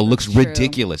episode, so it looks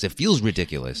ridiculous. It feels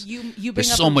ridiculous. You bring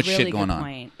There's up so a much really shit going good on.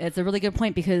 Point. It's a really good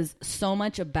point because so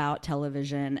much about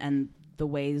television and the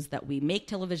ways that we make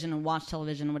television and watch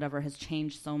television and whatever has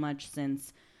changed so much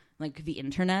since like the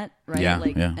internet, right? Yeah,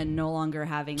 like, yeah. And no longer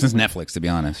having Since Netflix, to be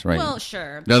honest, right? Well,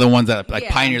 sure. They're the ones that like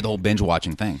pioneered the whole binge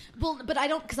watching thing. Well, but I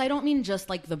don't mean just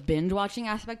like the binge watching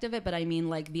aspect of it, but I mean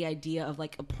like the idea of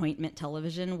like appointment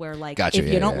television where like if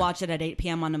you don't watch it at 8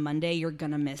 p.m. on a Monday, you're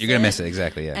gonna miss it. You're gonna miss it,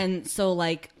 exactly, yeah. And so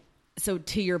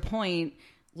to your point,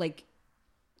 like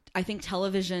I think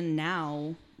television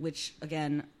now, which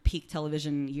again, peak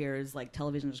television years, like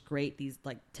television is great these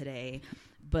like today,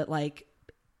 but like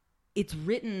it's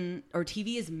written or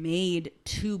TV is made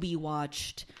to be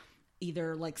watched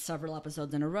either like several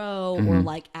episodes in a row or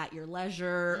like at your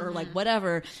leisure or like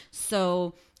whatever.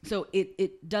 So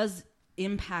it does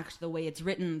impact the way it's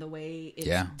written, the way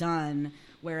it's done.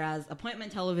 Whereas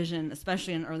appointment television,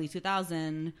 especially in early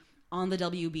 2000 on the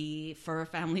WB for a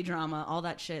family drama, all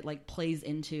that shit like plays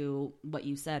into what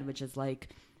you said, which is like,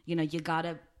 you know, you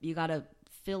gotta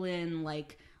fill in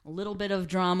like a little bit of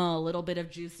drama, a little bit of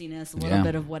juiciness, a little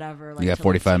bit of whatever. Like, you got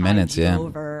 45 minutes,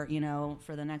 over, you know,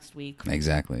 for the next week.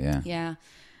 Exactly, yeah. Yeah.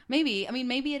 Maybe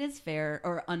it is fair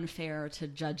or unfair to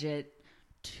judge it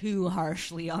too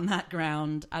harshly on that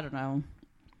ground. I don't know.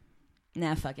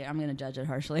 Nah, fuck it. I'm going to judge it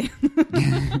harshly.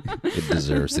 It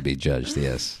deserves to be judged,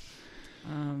 yes.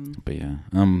 But yeah.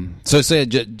 So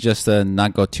just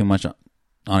not go too much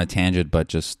on a tangent, but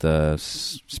just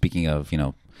speaking of, you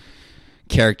know,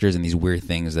 characters and these weird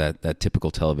things that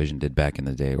typical television did back in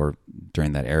the day or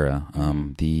during that era,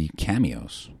 the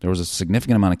cameos. There was a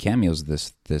significant amount of cameos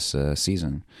this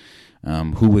season.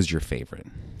 Who was your favorite?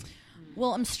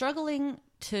 Well, I'm struggling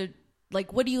to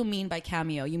like. What do you mean by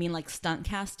cameo? You mean like stunt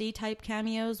casty type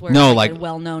cameos? Where no, like a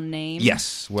well-known name.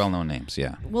 Yes, well-known names.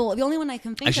 Yeah. Well, the only one I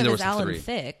can think of is Alan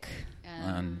Thicke.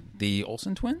 The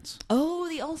Olsen twins? Oh,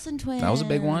 the Olsen twins. That was a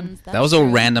big one. That was a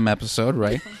random episode,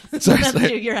 right? That's true.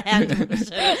 You're a hand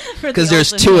because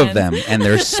there's two of them, and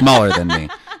they're smaller than me.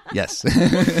 Yes.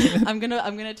 I'm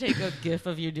gonna take a GIF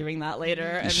of you doing that later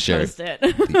and post it.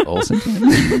 The Olsen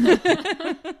twins.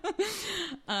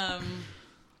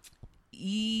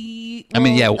 I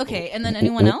mean, yeah. Okay, and then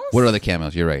anyone else? What other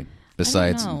cameos? You're right.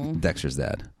 Besides Dexter's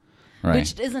dad. Right.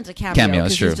 Which isn't a cameo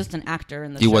because he's just an actor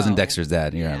in the show. He wasn't Dexter's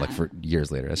dad, you know, like for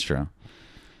years later. That's true.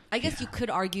 I guess you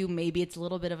could argue maybe it's a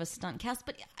little bit of a stunt cast,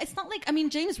 but it's not like, I mean,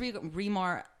 James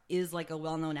Remar is like a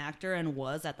well-known actor and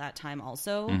was at that time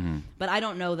also, but I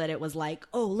don't know that it was like,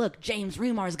 oh, look, James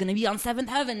Remar is going to be on Seventh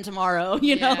Heaven tomorrow,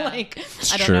 you know, like,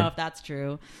 I don't know if that's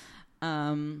true.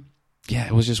 Yeah,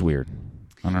 it was just weird.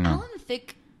 I don't know. Alan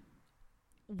Thicke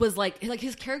was like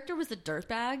his character was a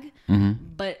dirtbag,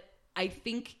 but I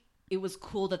think it was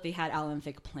cool that they had Alan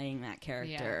Thicke playing that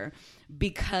character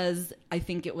because I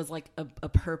think it was like a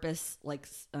purpose, like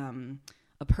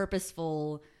a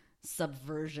purposeful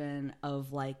subversion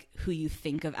of like who you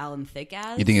think of Alan Thicke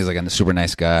as. You think he's like a super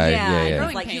nice guy.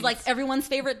 Yeah. Like he's like everyone's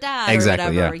favorite dad or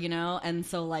whatever, you know? And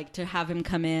so like to have him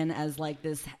come in as like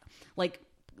this, like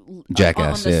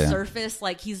Jackass, on the yeah. surface,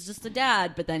 like he's just a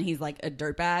dad, but then he's like a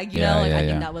dirtbag, you Yeah, know? Like yeah, I yeah.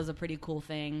 think that was a pretty cool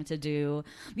thing to do.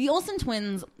 The Olsen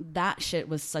twins, that shit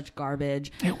was such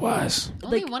garbage. It was.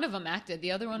 Only one of them acted.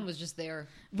 The other one was just there.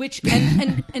 Which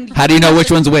and How do you know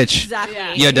which one's which? Exactly.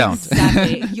 Yeah. You don't.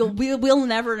 Exactly. We'll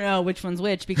never know which one's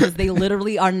which because they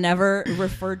literally are never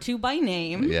referred to by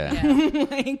name. Yeah.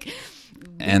 Like,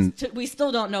 And we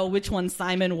still don't know which one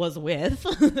Simon was with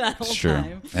that whole it's true.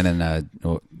 time. And then,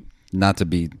 not to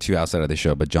be too outside of the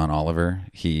show, but John Oliver,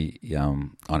 he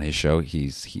on his show,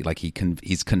 he's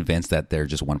convinced that they're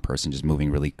just one person, just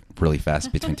moving really, really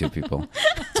fast between two people.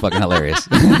 It's fucking hilarious.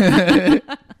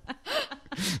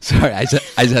 Sorry, I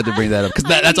just had to bring that up because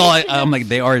that's all. I'm like,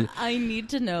 they are. I need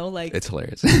to know, like, It's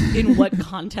hilarious. in what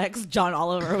context John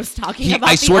Oliver was talking about.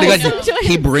 I the swear to God, Olsen twins.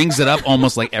 he brings it up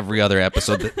almost like every other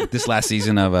episode. This last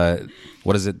season of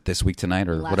what is it? This Week Tonight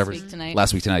or Last whatever. Week Tonight.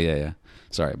 Last Week Tonight. Yeah.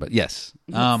 Sorry, but yes.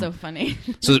 That's so funny.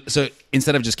 So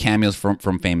instead of just cameos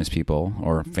from famous people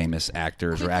or famous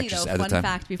actors or Quickly, actresses though, at the fun time.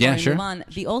 fact before yeah, we sure. move on: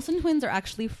 the Olsen twins are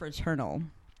actually fraternal.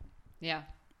 Yeah.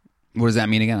 What does that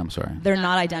mean again? I'm sorry. They're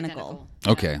not identical,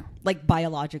 Okay. like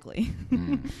biologically.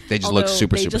 They just look Although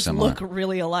super they super just similar. look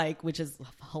really alike, which is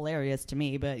hilarious to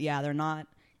me. But yeah, they're not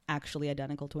actually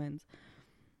identical twins.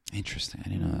 Interesting. I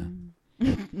didn't know that.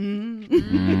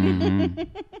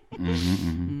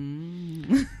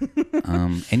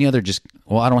 Any other I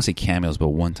don't want to say cameos, but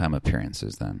one-time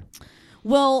appearances then?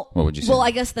 Well, What would you say? Well,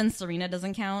 I guess then Serena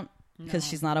doesn't count because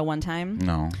she's not a one-time.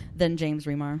 No. Then James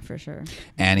Remar for sure.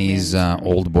 Annie's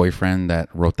old boyfriend that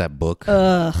wrote that book,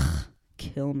 Ugh,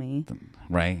 kill me.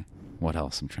 right? What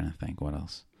else? I'm trying to think. What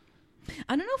else?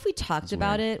 I don't know if we talked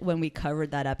about it when we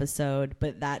covered that episode,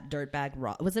 but that dirtbag,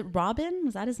 was it Robin?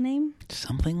 Was that his name?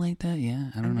 Something like that? Yeah,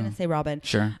 I don't I'm know. gonna say Robin.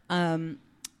 Sure.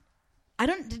 I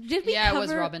don't. Did we? Yeah, cover, it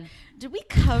was Robin. Did we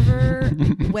cover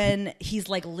when he's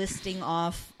like listing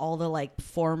off all the like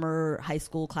former high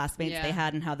school classmates Yeah. they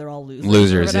had and how they're all losers?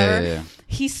 Losers, or yeah, whatever? yeah, yeah.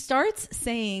 He starts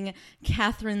saying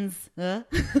Catherine's,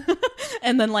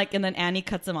 and then Annie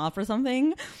cuts him off or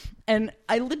something, and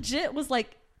I legit was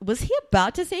like, was he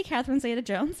about to say Catherine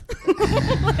Zeta-Jones?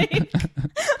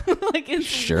 like it's,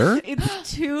 Sure.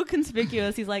 It's too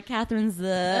conspicuous. He's like Catherine's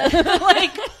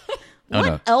like. Oh, What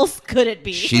no. else could it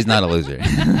be? She's not a loser.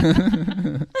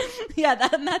 Yeah,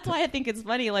 that's why I think it's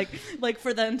funny. Like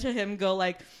for them to him go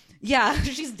like, yeah,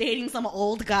 she's dating some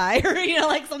old guy, or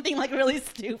like something like really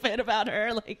stupid about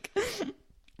her. Like,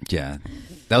 Yeah,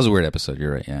 that was a weird episode.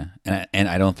 You're right. Yeah, and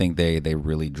I don't think they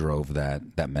really drove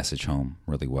that message home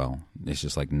really well. It's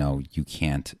just like, no, you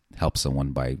can't help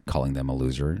someone by calling them a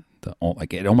loser.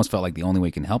 Like it almost felt like the only way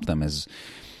you can help them is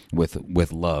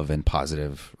with love and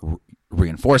positive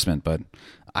reinforcement. But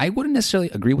I wouldn't necessarily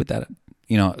agree with that.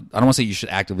 I don't want to say you should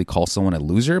actively call someone a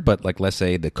loser, but like, let's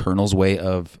say the Colonel's way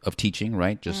of teaching,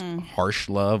 right? Just harsh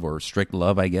love or strict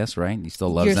love, I guess, right? He still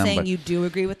loves you're them. saying but you do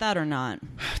agree with that or not?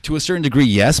 to a certain degree,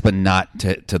 yes, but not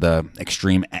to the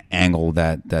extreme angle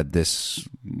that this,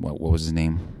 what was his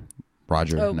name?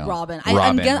 Roger? Oh, No. Robin.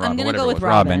 Robin. I'm gonna whatever go it with was.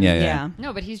 Robin. Yeah.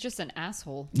 No, but he's just an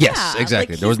asshole. Yes, Yeah,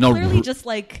 exactly. like, There was he's no. clearly just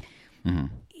like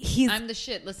he's I'm the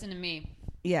shit. Listen to me.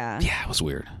 yeah. Yeah, it was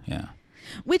weird. Yeah.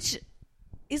 Which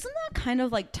isn't that kind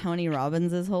of like Tony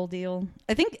Robbins' whole deal?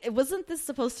 I think wasn't this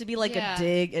supposed to be like Yeah. a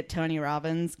dig at Tony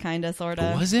Robbins, kind of, sort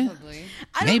of? Was it? Probably.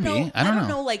 I don't Maybe. know. I don't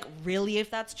know. like really if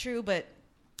that's true, but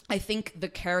I think the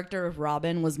character of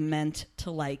Robin was meant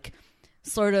to like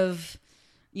sort of,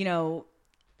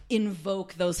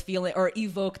 evoke those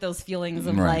feelings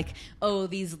of Right. like, oh,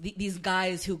 these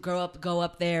guys who go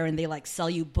up there and they like sell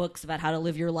you books about how to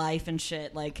live your life and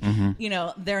shit, like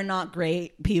they're not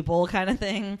great people, kind of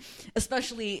thing,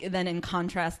 especially then in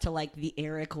contrast to like the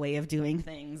Eric way of doing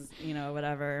things,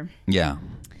 whatever. Yeah.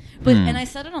 But and I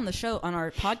said it on the show, on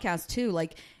our podcast too,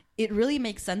 like it really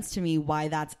makes sense to me why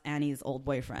that's Annie's old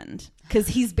boyfriend, because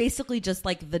he's basically just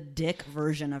like the dick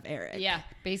version of Eric. Yeah,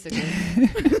 basically.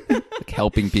 Like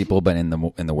helping people, but in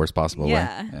the worst possible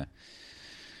Yeah. way. Yeah.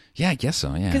 Yeah, I guess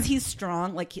so. Yeah. Because he's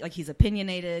strong, like he's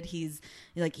opinionated. He's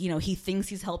like he thinks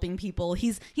he's helping people.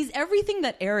 He's everything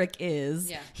that Eric is.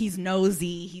 Yeah. He's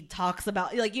nosy. He talks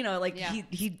about Yeah.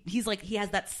 he's like he has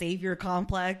that savior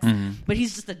complex, but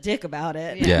he's just a dick about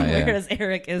it. Yeah, yeah. Whereas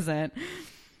Eric isn't.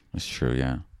 It's true.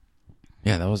 Yeah.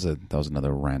 Yeah, that was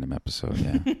another random episode.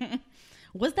 Yeah.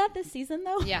 Was that this season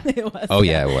though? Yeah. It was. Oh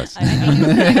yeah, it was. I think it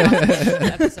was that gossip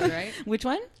episode, right? Which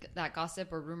one? That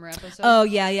gossip or rumor episode. Oh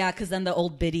yeah, because then the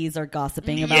old biddies are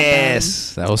gossiping about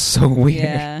Yes, that was so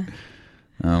weird.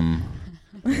 them.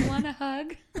 Yeah. You want a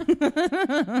hug?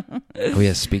 Oh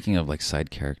yeah. Speaking of like side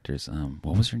characters,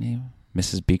 what was her name?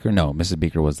 Mrs. Beaker? No, Mrs.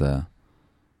 Beaker was the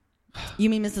You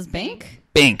mean Mrs. Bank?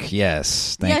 Bink,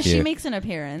 yes. Thank you. She makes an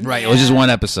appearance. Right, it was just one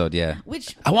episode, yeah.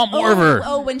 Which I want more of her.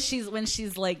 Oh, when she's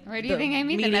like. Where do you think I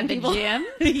meet them at the gym?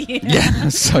 Yeah,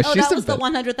 so Oh, she's that was the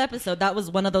best. 100th episode. That was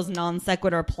one of those non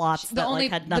sequitur plots that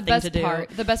had nothing to do.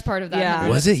 The best part of that. Yeah. 100th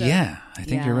Was it? episode. Yeah, I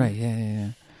think you're Yeah. right. Yeah.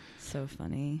 So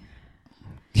funny.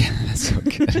 Yeah, that's so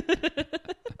good.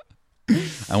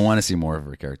 I want to see more of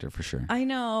her character for sure. I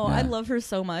know. Yeah. I love her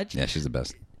so much. Yeah, she's the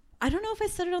best. I don't know if I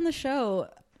said it on the show.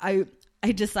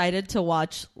 I decided to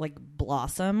watch like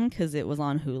Blossom because it was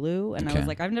on Hulu, and I Okay. was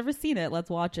like, I've never seen it. Let's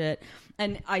watch it.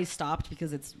 And I stopped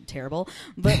because it's terrible.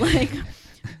 But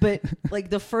like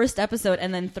the first episode,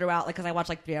 and then throughout, like, because I watched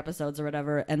like 3 episodes or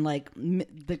whatever, and like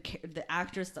the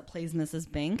actress that plays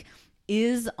Mrs. Bank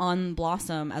is on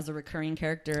Blossom as a recurring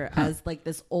character as like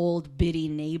this old bitty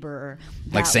neighbor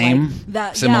Like same?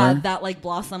 Similar? that like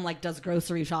Blossom like does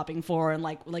grocery shopping for, and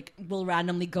like will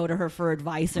randomly go to her for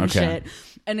advice and Okay. shit.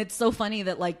 And it's so funny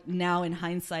that like now in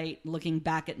hindsight, looking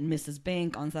back at Mrs.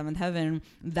 Bank on Seventh Heaven,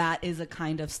 that is a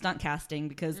kind of stunt casting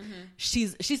because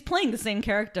she's playing the same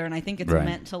character, and I think it's Right.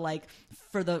 meant to like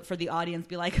for the audience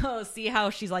be like, oh, see how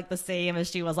she's like the same as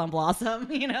she was on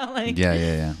Blossom, you know? Like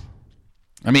Yeah.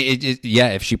 I mean,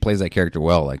 if she plays that character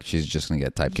well, like she's just gonna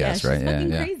get typecast, yeah, she's right?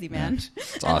 fucking Yeah, crazy, man.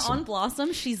 It's And awesome. on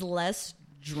Blossom, she's less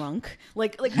drunk.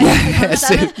 Like on Slurring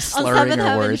Seventh her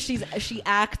Heaven, words. she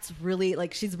acts really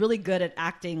like she's really good at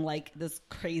acting like this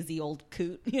crazy old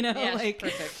coot, you know? Yeah, like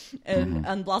perfect. And Mm-hmm.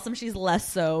 on Blossom, she's less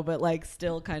so, but like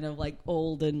still kind of like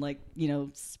old and like, you know,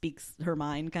 speaks her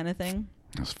mind kind of thing.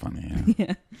 That's funny. Yeah,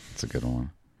 Yeah. it's a good one.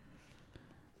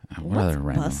 What What's other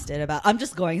random? Busted about? I'm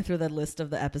just going through the list of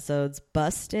the episodes.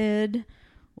 Busted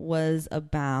was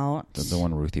about The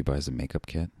one Ruthie buys a makeup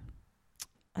kit.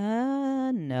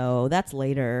 no, that's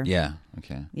later. Yeah.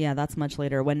 Okay. Yeah, that's much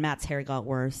later when Matt's hair got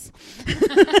worse.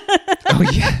 Oh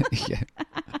yeah. Yeah.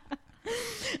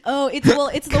 Oh, it's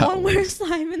the one where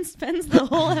Simon spends the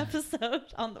whole episode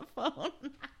on the phone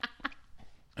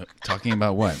Talking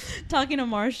about what? talking to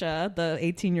Marcia, the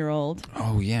 18-year-old.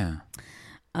 Oh yeah.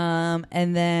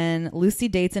 And then Lucy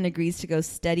dates and agrees to go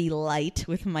steady light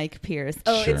with Mike Pierce.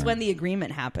 Oh, Sure. it's when the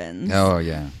agreement happens. Oh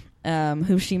yeah.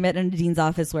 Who she met in the dean's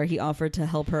office where he offered to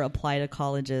help her apply to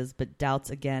colleges, but doubts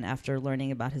again after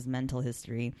learning about his mental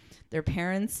history. Their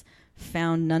parents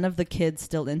found none of the kids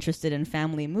still interested in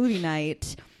family movie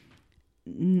night,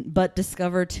 but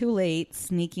discover too late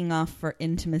sneaking off for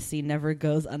intimacy never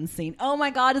goes unseen. Oh my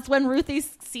God, it's when Ruthie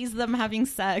sees them having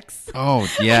sex. Oh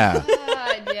yeah.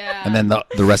 God, yeah. And then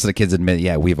the rest of the kids admit,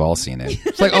 yeah, we've all seen it.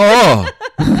 It's like, oh,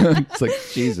 it's like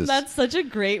Jesus. That's such a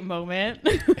great moment.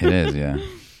 It is, yeah.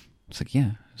 It's like,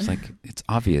 yeah, it's like it's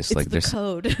obvious. It's like the there's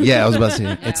code. Yeah, I was about to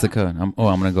say it's the code. I'm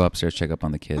gonna go upstairs check up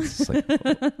on the kids. It's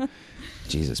like,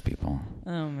 Jesus, people,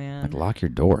 Oh man. like lock your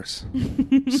doors.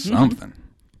 Something.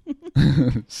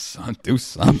 Do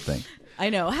something. I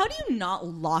know. How do you not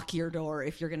lock your door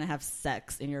if you're going to have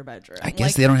sex in your bedroom? I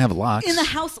guess they don't have locks. in the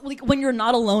house, like when you're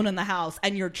not alone in the house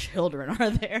and your children are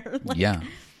there. Like, Yeah,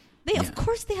 Of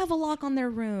course they have a lock on their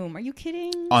room. Are you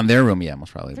kidding? on their room, yeah,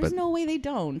 most probably. There's But no way they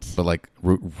don't. but like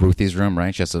Ruthie's room,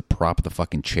 right? She has to prop the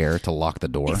fucking chair to lock the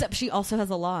door. Except she also has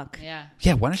a lock. Yeah.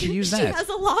 Yeah, why don't you use She that? has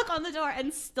a lock on the door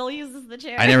and still uses the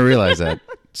chair. I never realized that.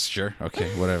 Sure, okay,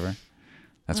 whatever.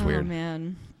 That's Oh weird.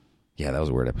 man. Yeah, that was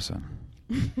a weird episode.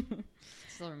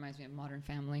 Still reminds me of Modern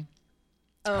Family.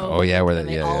 Oh, yeah, where when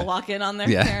they- they yeah, all yeah. walk in on their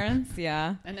Yeah. parents.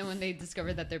 Yeah. And then when they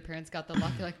discovered that their parents got the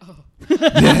lock, you're like, oh.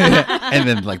 And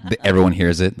then like everyone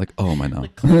hears it, like, oh my no,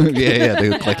 yeah,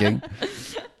 they're clicking.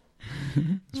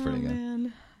 It's pretty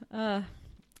good. Man.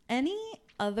 Any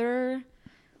other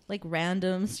like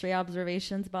random stray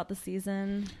observations about the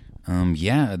season?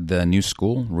 Yeah, the new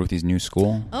school, Ruthie's new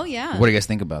school. Oh yeah. What do you guys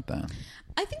think about that?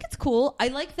 I think it's cool. I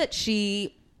like that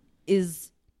she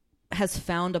has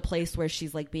found a place where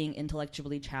she's like being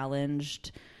intellectually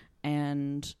challenged,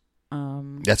 and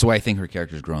That's why I think her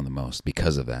character's grown the most,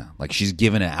 because of that. Like she's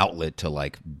given an outlet to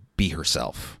like be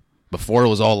herself. Before it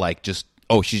was all like just,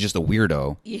 oh, she's just a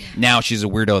weirdo. Yeah. Now she's a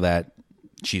weirdo that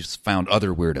she's found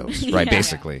other weirdos, right? Yeah.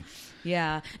 Basically.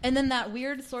 yeah, and then that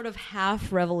weird sort of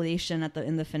half revelation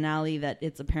in the finale that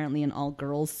it's apparently an all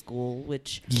girls school,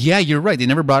 which Yeah, you're right. They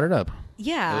never brought it up.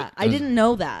 yeah, I didn't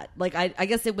know that. Like I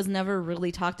guess it was never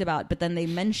really talked about, but then they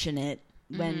mention it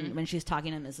when she's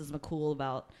talking to Mrs. McCool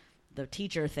about the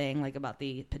teacher thing, like about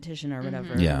the petition or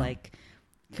whatever. Yeah. Like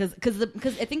because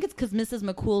I think it's because Mrs.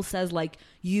 McCool says like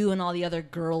you and all the other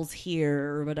girls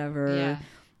here or whatever. Yeah.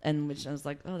 And which I was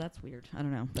like, oh, that's weird. I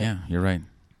don't know. But Yeah, you're right.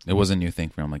 It was a new thing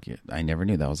for him. Like, I never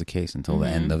knew that was the case until the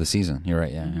end of the season. You're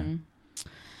right. Yeah. Yeah.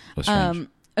 It was strange.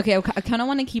 Okay, I kind of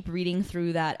want to keep reading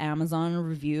through that Amazon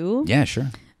review. Yeah, sure.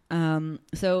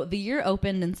 So the year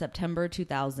opened in September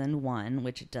 2001,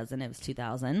 which it doesn't, it was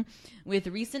 2000, with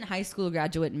recent high school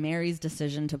graduate Mary's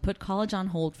decision to put college on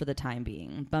hold for the time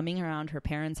being, bumming around her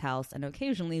parents' house and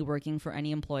occasionally working for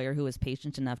any employer who was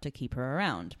patient enough to keep her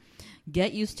around.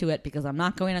 Get used to it because I'm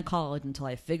not going to college until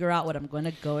I figure out what I'm going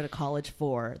to go to college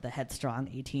for, the headstrong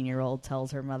 18-year-old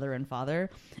tells her mother and father.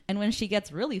 And when she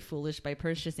gets really foolish by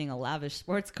purchasing a lavish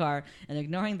sports car and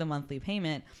ignoring the monthly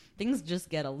payment, things just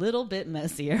get a little bit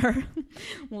messier.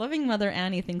 Loving Mother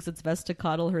Annie thinks it's best to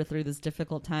coddle her through this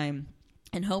difficult time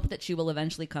and hope that she will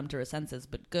eventually come to her senses,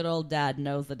 but good old Dad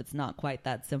knows that it's not quite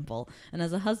that simple. And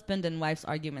as a husband and wife's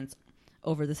arguments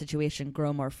over the situation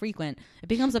grow more frequent, it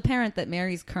becomes apparent that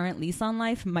Mary's current lease on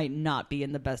life might not be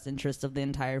in the best interest of the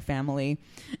entire family.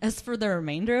 As for the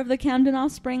remainder of the Camden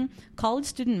offspring, college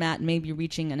student Matt may be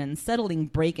reaching an unsettling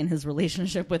break in his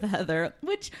relationship with Heather,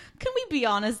 which, can we be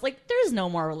honest, like, there's no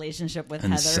more relationship with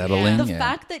Unsettling, Heather. The yeah.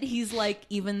 fact that he's, like,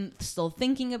 even still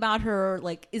thinking about her,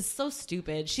 like, is so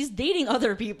stupid. She's dating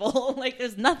other people. Like,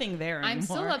 there's nothing there anymore. I'm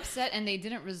still upset, and they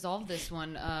didn't resolve this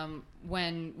one.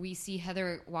 When we see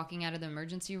Heather walking out of the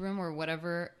emergency room or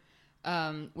whatever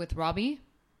with Robbie,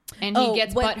 and he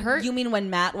gets butthurt. You mean when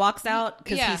Matt walks out?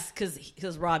 Because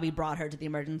Yeah. Robbie brought her to the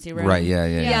emergency room. Right, yeah.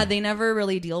 Yeah, they never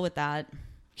really deal with that.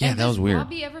 Yeah, And that was does weird.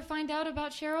 Robbie ever find out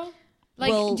about Cheryl?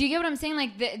 Like, Well- do you get what I'm saying?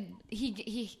 Like,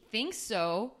 he thinks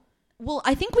so, Well,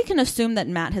 I think we can assume that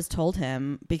Matt has told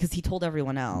him because he told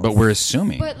everyone else. But we're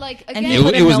assuming. but like and again, he It-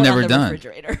 put a it was note never on the done.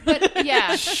 refrigerator. but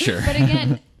yeah, Sure. But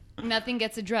again, nothing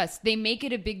gets addressed. They make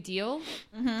it a big deal,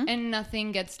 and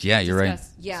nothing gets. Yeah, you're right.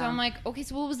 discussed. Yeah. So I'm like, okay,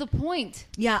 so what was the point?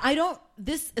 Yeah, I don't.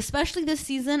 Especially this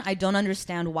season, I don't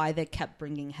understand why they kept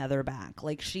bringing Heather back.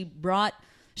 Like, she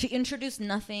introduced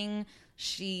nothing.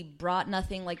 She brought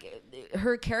nothing. Like,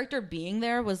 her character being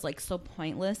there was like so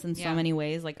pointless in so Yeah. many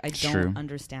ways. Like, I don't True.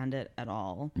 understand it at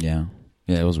all. Yeah,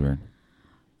 it was weird.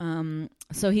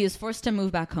 So he is forced to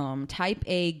move back home. Type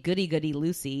A goody-goody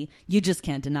Lucy, you just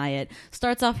can't deny it,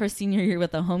 starts off her senior year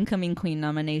with a homecoming queen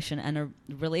nomination and a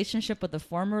relationship with a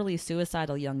formerly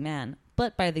suicidal young man.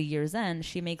 But by the year's end,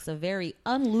 she makes a very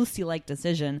un-Lucy-like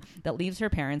decision that leaves her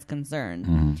parents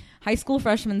concerned. High school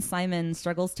freshman Simon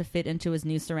struggles to fit into his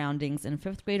new surroundings, and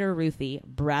fifth grader Ruthie,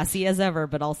 brassy as ever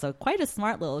but also quite a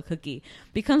smart little cookie,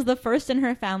 becomes the first in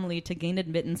her family to gain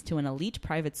admittance to an elite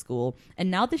private school,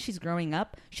 and now that she's growing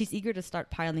up, she's eager to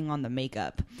start piling on the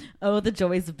makeup. Oh, the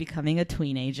joys of becoming a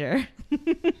teenager.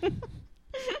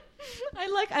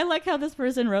 I like how this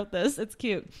person wrote this. It's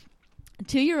cute.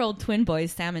 2-year-old twin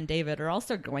boys Sam and David are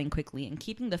also growing quickly and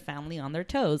keeping the family on their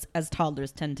toes, as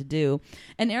toddlers tend to do.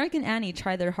 And Eric and Annie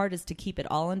try their hardest to keep it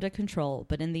all under control,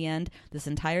 but in the end, this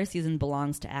entire season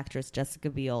belongs to actress Jessica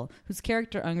Biel, whose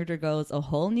character undergoes a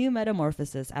whole new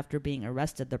metamorphosis after being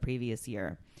arrested the previous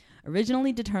year.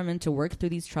 Originally determined to work through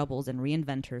these troubles and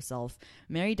reinvent herself,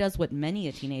 Mary does what many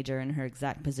a teenager in her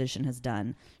exact position has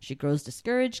done. She grows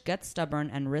discouraged, gets stubborn,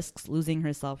 and risks losing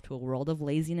herself to a world of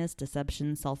laziness,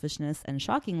 deception, selfishness, and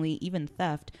shockingly, even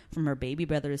theft from her baby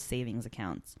brother's savings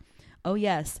accounts. Oh,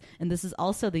 yes, and this is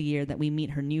also the year that we meet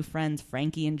her new friends,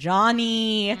 Frankie and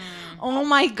Johnny. Oh,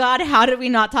 my God, how did we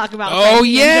not talk about Frankie and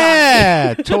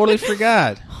yeah, totally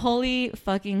forgot. Johnny? Holy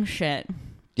fucking shit.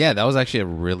 Yeah, that was actually a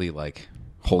really like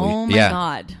holy. Oh, my yeah,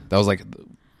 God. that was like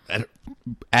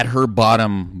at her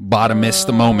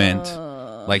bottomest moment.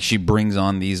 Like, she brings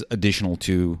on these additional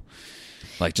two,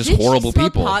 like, just Did horrible she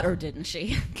smoke people. pot or didn't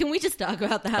she? Can we just talk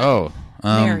about that? Oh,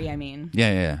 Mary, I mean.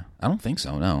 Yeah. I don't think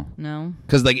so. No. No?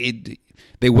 Because like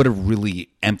they would have really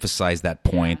emphasized that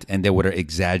point, and they would have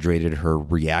exaggerated her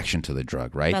reaction to the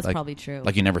drug, right? That's Like- probably true.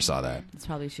 Like, you never saw that, That's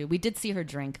probably true. We did see her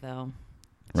drink, though.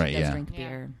 She right? does Yeah, drink Yeah.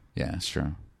 beer. yeah, it's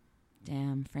true.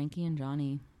 Damn, Frankie and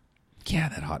Johnny. Yeah,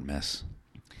 that hot mess,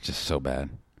 just so bad.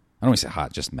 I don't want to say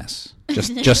hot, just mess,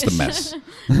 just a mess,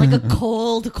 Like a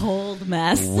cold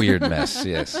mess. weird mess.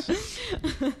 Yes,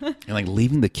 and like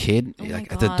leaving the kid Oh my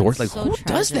like at the God, door. Like, so who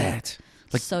does tragic. that?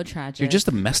 Like, so tragic. you're just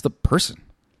a messed up person.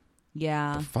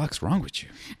 Yeah. The fuck's wrong with you?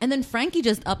 And then Frankie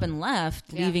just up and left,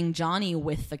 Yeah. leaving Johnny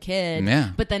with the kid.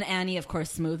 Yeah. But then Annie, of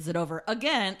course, smooths it over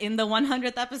again in the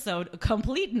 100th episode. A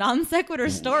complete non sequitur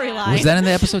storyline. Was that in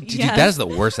the episode? Dude, Yes. that is the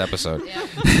worst episode.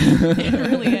 It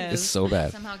really is. It's so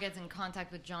bad. Somehow gets in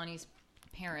contact with Johnny's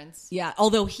parents. Yeah,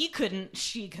 although he couldn't,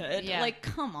 she could. Yeah. Like,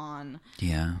 come on.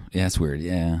 Yeah, it's weird.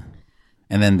 Yeah,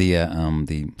 and then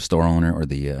the store owner or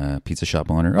the pizza shop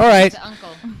owner. All right, The uncle.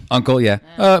 uncle.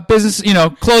 Yeah, business.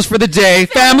 Closed for the day.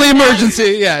 Family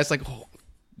emergency. Yeah, it's like, oh,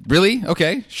 Really?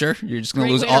 Okay, sure. You're just going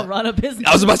to lose all. Run a business.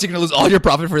 I was about to say you're going to lose all your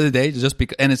profit for the day just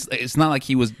because. And it's not like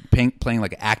he was playing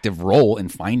like an active role in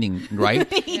finding,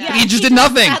 right? He just did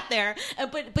nothing. Sat there,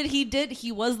 but he did.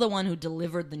 He was the one who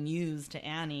delivered the news to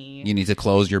Annie. You need to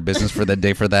close your business for the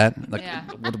day for that. Like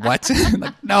what?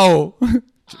 Like, no.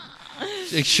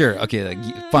 Sure. Okay.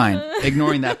 Like, fine.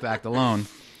 Ignoring that fact alone.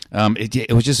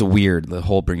 It was just weird. The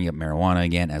whole bringing up marijuana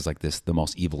again as like the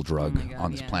most evil drug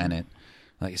on this planet.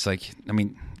 Like it's like, I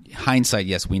mean, hindsight,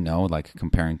 yes, we know. Like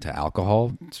comparing to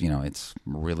alcohol, it's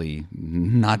really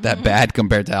not that bad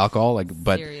compared to alcohol. Like,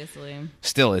 but seriously,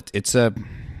 still, it's a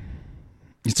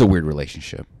weird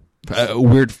relationship, a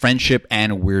weird friendship,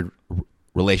 and a weird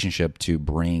relationship to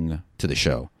bring to the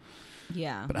show.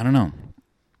 Yeah, but I don't know.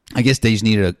 I guess they just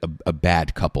needed a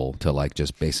bad couple to like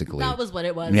just basically. That was what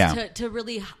it was. Yeah. To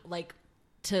really like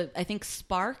I think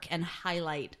spark and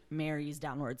highlight Mary's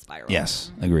downward spiral.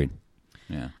 Yes, agreed.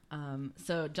 Yeah.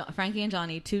 So Frankie and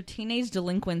Johnny, two teenage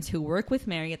delinquents who work with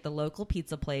Mary at the local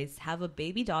pizza place, have a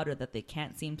baby daughter that they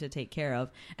can't seem to take care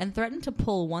of, and threaten to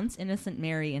pull once innocent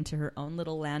Mary into her own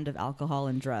little land of alcohol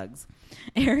and drugs.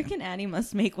 Eric and Annie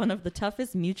must make one of the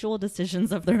toughest mutual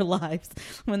decisions of their lives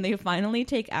when they finally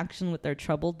take action with their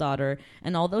troubled daughter,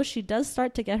 and although she does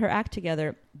start to get her act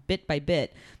together bit by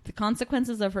bit, the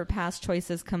consequences of her past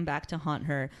choices come back to haunt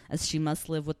her as she must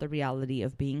live with the reality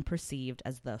of being perceived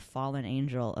as the fallen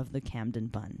angel of the Camden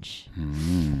Bunch.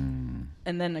 And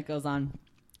then it goes on.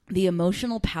 The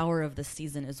emotional power of this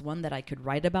season is one that I could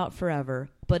write about forever,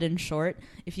 but in short,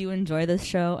 if you enjoy this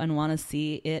show and want to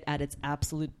see it at its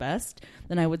absolute best,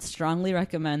 then I would strongly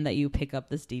recommend that you pick up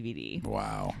this DVD.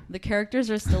 Wow. The characters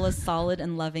are still as solid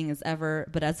and loving as ever,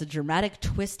 but as a dramatic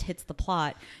twist hits the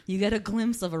plot, you get a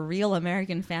glimpse of a real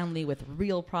American family with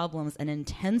real problems and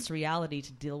intense reality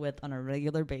to deal with on a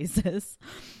regular basis.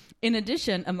 In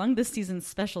addition, among this season's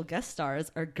special guest stars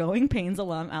are Growing Pains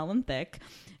alum Alan Thicke,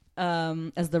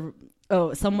 as the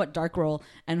somewhat dark role,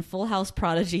 and Full House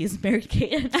prodigies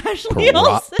Mary-Kate and Ashley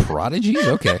Olsen. Prodigies?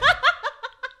 Okay.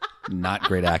 Not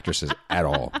great actresses at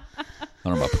all. I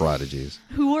don't know about prodigies.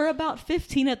 Who were about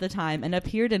 15 at the time and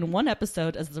appeared in one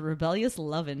episode as the rebellious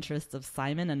love interests of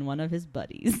Simon and one of his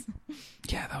buddies.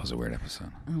 Yeah, that was a weird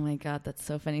episode. Oh my God, that's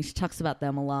so funny. She talks about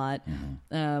them a lot.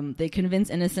 Mm-hmm. They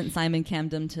convince innocent Simon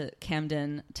Camden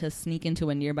to sneak into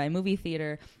a nearby movie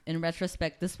theater. In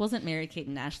retrospect, this wasn't Mary-Kate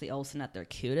and Ashley Olsen at their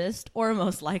cutest or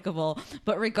most likable,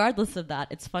 but regardless of that,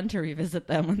 it's fun to revisit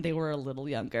them when they were a little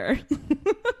younger.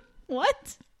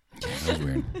 What? Yeah, that was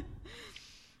weird.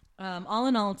 All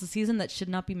in all, it's a season that should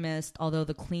not be missed, although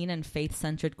the clean and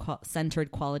faith-centered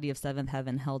quality of Seventh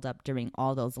Heaven held up during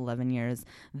all those 11 years.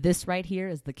 This right here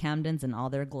is the Camdens in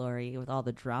all their glory, with all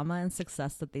the drama and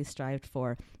success that they strived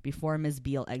for before Ms.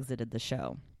 Beale exited the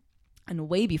show. And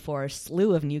way before a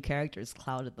slew of new characters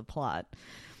clouded the plot.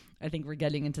 I think we're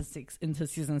getting into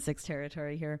season 6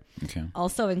 territory here. Okay.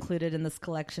 Also included in this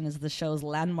collection is the show's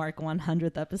landmark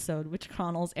 100th episode, which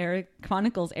chronicles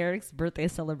Eric's birthday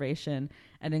celebration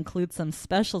and includes some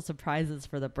special surprises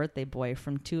for the birthday boy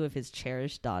from two of his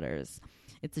cherished daughters.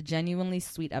 It's a genuinely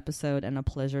sweet episode and a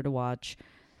pleasure to watch.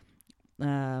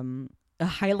 A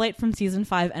highlight from season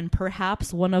 5 and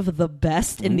perhaps one of the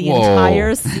best in the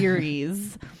entire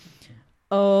series.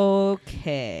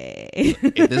 Okay.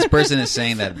 If this person is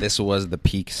saying that this was the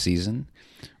peak season,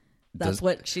 that's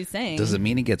what she's saying. Does it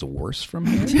mean it gets worse from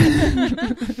here?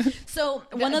 So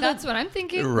that's what I'm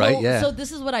thinking. Right, well, yeah. So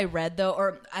this is what I read though,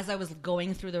 or as I was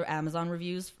going through the Amazon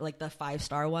reviews, like the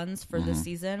 5-star ones for this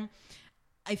season,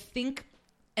 I think,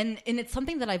 and it's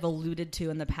something that I've alluded to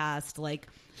in the past, like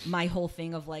my whole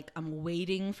thing of like, I'm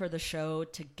waiting for the show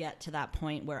to get to that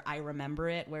point where I remember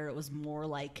it, where it was more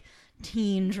like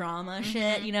teen drama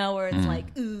shit, where it's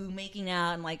like, ooh, making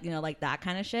out and like, like that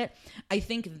kind of shit. I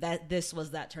think that this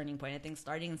was that turning point. I think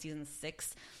starting in season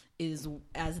 6 is,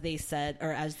 as they said,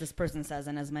 or as this person says,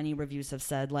 and as many reviews have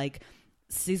said, like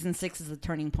season 6 is the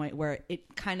turning point where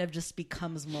it kind of just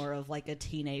becomes more of like a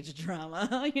teenage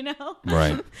drama,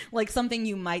 Right. Like something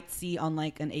you might see on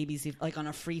like an ABC, like on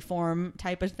a freeform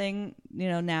type of thing,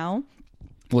 now.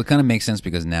 Well, it kind of makes sense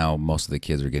because now most of the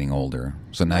kids are getting older.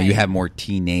 So now you have more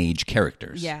teenage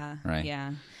characters. Yeah. Right.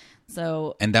 Yeah.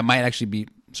 So. And that might actually be,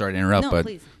 sorry to interrupt, but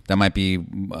please. That might be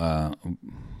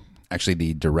actually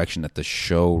the direction that the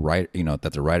show,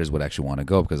 that the writers would actually want to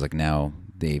go, because like now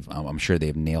I'm sure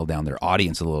they've nailed down their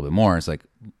audience a little bit more. It's like,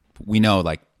 we know,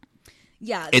 like,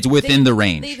 yeah, it's within the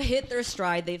range. They've hit their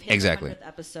stride. They've hit exactly. the 100th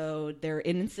episode. They're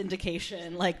in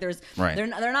syndication. Like there's, right. They're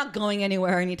not going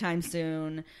anywhere anytime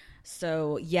soon.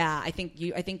 So yeah, I think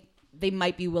they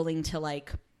might be willing to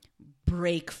like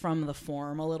break from the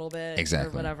form a little bit,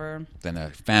 Exactly. or whatever. Than a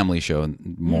family show,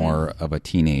 more of a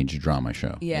teenage drama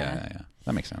show. Yeah. Yeah.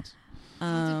 That makes sense.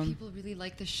 Do people really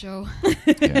like the show?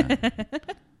 Yeah.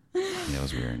 That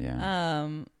was weird. Yeah.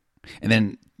 And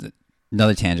then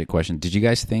another tangent question: did you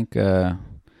guys think the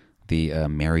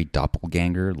Mary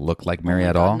doppelganger looked like Mary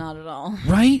at all? Not at all.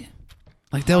 Right?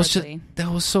 Like that Hardly. that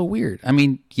was so weird. I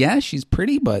mean, yeah, she's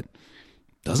pretty, but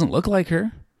doesn't look like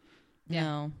her.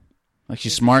 No. Like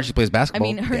she's smart. She plays I basketball.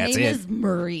 mean, her That's name it. is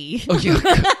Marie. Oh,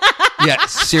 yeah,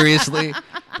 seriously.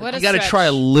 What a You got to stretch. try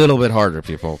a little bit harder,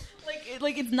 people.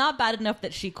 Like it's not bad enough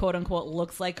that she quote unquote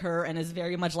looks like her and is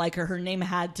very much like her. Her name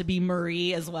had to be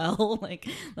Marie as well. Like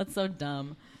that's so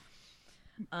dumb.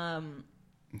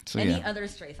 So Any yeah, other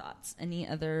stray thoughts? Any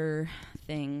other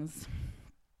things?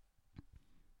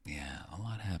 yeah, a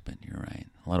lot happened. You're right.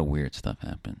 A lot of weird stuff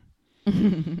happened. I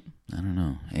don't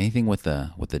know anything with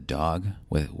the dog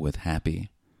with Happy.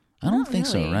 I don't think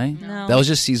so, really. right? No. That was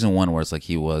just season 1 where it's like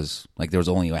he was like there was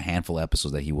only a handful of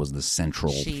episodes that he was the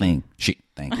central thing.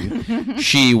 Thank you.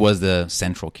 She was the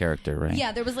central character, right?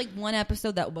 Yeah, there was like one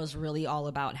episode that was really all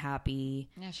about Happy.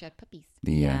 Yeah, she had puppies.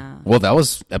 Yeah. Well, that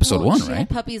was episode 1, she right? had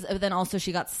puppies, but then also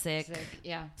she got sick.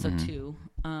 Yeah. So 2.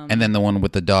 And then the one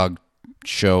with the dog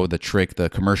show, the trick, the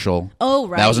commercial. Oh,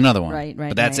 right. That was another one. Right.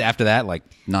 But that's right. after that, like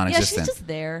Yeah, non-existent. she's just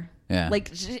there. Yeah.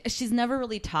 Like she's never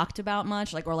really talked about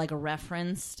much, like or like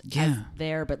referenced as Yeah.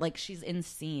 there, but like she's in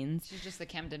scenes. She's just the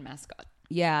Camden mascot.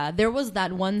 Yeah, there was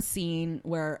that one scene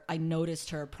where I noticed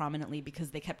her prominently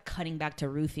because they kept cutting back to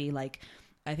Ruthie. Like,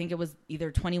 I think it was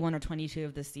either 21 or 22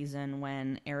 of this season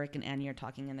when Eric and Annie are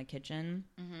talking in the kitchen,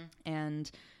 and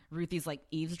Ruthie's like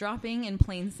eavesdropping in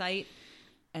plain sight,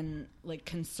 and like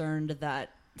concerned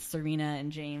that Serena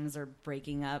and James are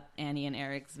breaking up Annie and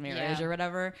Eric's marriage or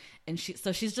whatever. And she's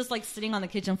just like sitting on the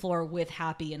kitchen floor with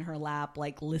Happy in her lap,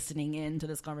 like listening in to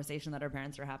this conversation that her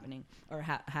parents are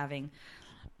having.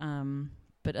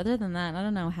 But other than that, I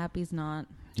don't know. Happy's not.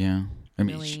 Yeah. I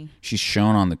mean, Really? she's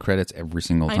shown on the credits every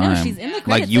single time. I know she's in the credits.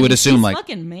 Like you would and assume, she's like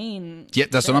fucking main. yeah,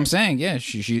 that's what I'm saying. Yeah,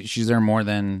 she's there more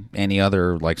than any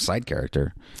other like side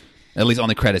character. At least on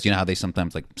the credits, you know how they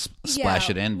sometimes like splash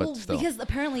it in, but well, still. because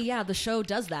apparently, the show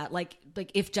does that. Like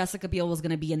if Jessica Biel was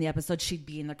going to be in the episode, she'd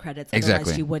be in the credits. Exactly.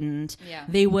 Otherwise, she wouldn't. Yeah.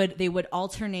 They would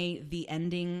alternate the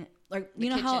ending. Like you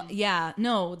know how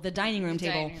kitchen. the dining room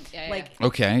table. dining room. Yeah, like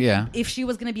Okay, yeah. if she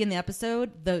was going to be in the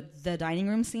episode, the dining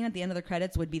room scene at the end of the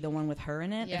credits would be the one with her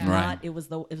in it. Yeah. If not, Right. it was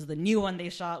the new one they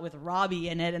shot with Robbie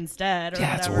in it instead. Or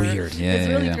Yeah, it's whatever. weird. Yeah, it's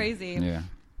yeah, really yeah. crazy.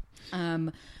 Yeah.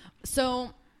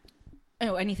 So,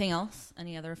 anything else?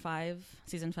 Any other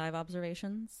season 5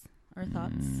 observations or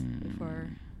thoughts before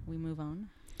we move on?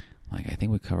 Like I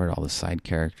think we covered all the side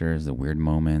characters, the weird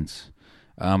moments.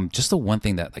 Just the one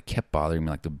thing that like kept bothering me,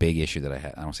 like the big issue that I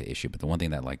had, I don't say issue, but the one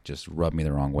thing that like just rubbed me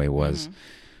the wrong way was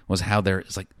how there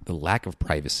is like the lack of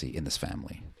privacy in this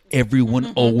family.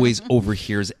 Everyone always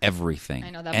overhears everything. I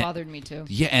know that And- bothered me too.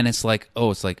 Yeah, and it's like,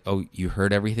 oh, you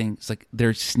heard everything? It's like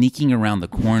they're sneaking around the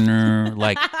corner.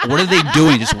 Like, what are they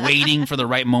doing? Just waiting for the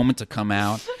right moment to come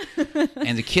out.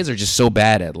 And the kids are just so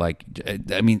bad at, like,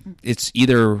 I mean, it's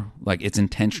either, like, it's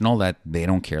intentional that they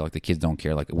don't care. Like, the kids don't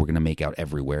care. Like, we're going to make out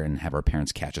everywhere and have our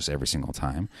parents catch us every single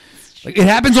time. Like, it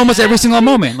happens almost every single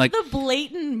moment. Like, The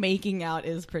blatant making out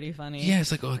is pretty funny. yeah,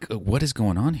 it's like, what is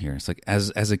going on here? It's like, as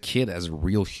a kid, as a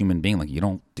real human being, like, you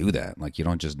don't do that. Like, you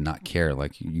don't just not care.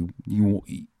 Like, you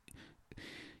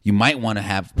might want to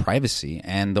have privacy.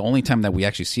 And the only time that we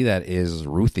actually see that is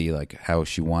Ruthie, like, how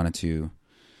she wanted to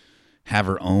have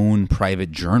her own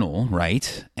private journal,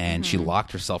 right? And she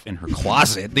locked herself in her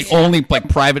closet, the only, like,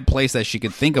 private place that she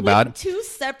could think about. 2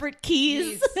 separate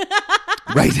keys.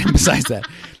 Right. And besides that,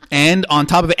 and on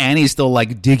top of it, Annie's still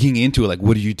like digging into it. Like,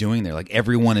 what are you doing there? Like,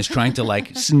 everyone is trying to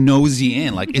like nosy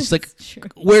in. Like, it's like,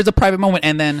 where's the private moment?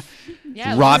 And then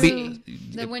Yeah, Robbie,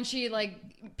 then when she like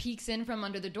peeks in from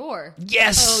under the door.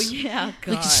 yes. Oh yeah,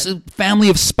 God. Like it's a family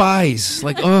of spies.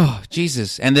 Like, oh,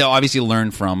 Jesus. And they obviously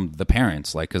learn from the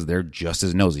parents, like, because they're just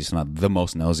as nosy. So not the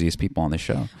most nosiest people on the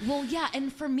show. Well, yeah,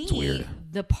 and for me, weird.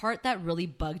 the part that really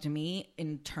bugged me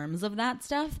in terms of that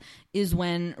stuff is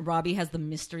when Robbie has the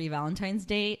mystery Valentine's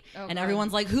date, and God.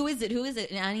 everyone's like, "Who is it? Who is it?"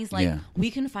 And Annie's like, Yeah. "We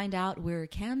can find out. We're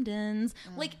Camdens."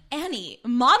 Like, Annie,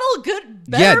 model good.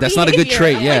 Yeah, that's not a good behavior.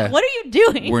 trait, I'm yeah. like, what are you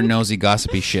doing? We're nosy,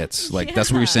 gossipy shits. Like,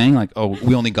 that's what you're saying? Like, oh,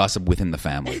 we only gossip within the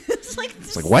family. It's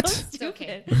like what? So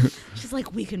okay. stupid. She's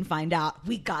like, "We can find out.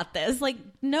 We got this." Like,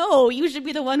 no, you should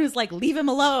be the one who's like, "Leave him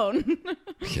alone."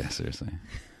 Yeah, seriously.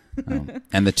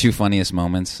 And the 2 funniest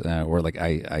moments were like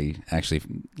I actually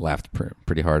laughed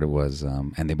pretty hard. It was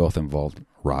and they both involved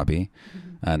Robbie.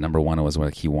 Number one was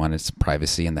like he wanted some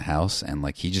privacy in the house, and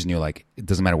like he just knew like it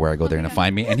doesn't matter where I go, they're gonna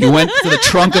find me. And he went to the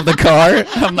trunk of the car.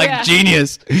 I'm like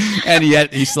genius, and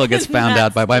yet he still gets found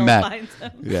out by Matt.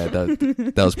 Yeah,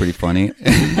 that was pretty funny.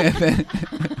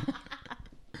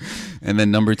 And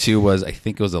then number two was, I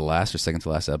think it was the last or second to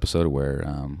last episode where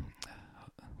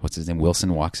what's his name,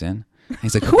 Wilson walks in.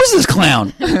 He's like, "Who is this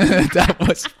clown?" That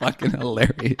was fucking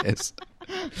hilarious.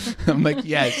 I'm like,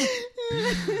 yes,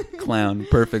 clown,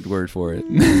 perfect word for it.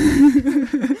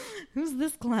 Who's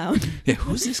this clown? Yeah,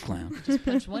 who's this clown? Just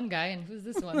punch one guy, and who's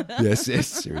this one? Yes,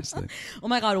 seriously. Oh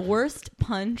my god, worst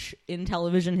punch in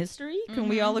television history. Can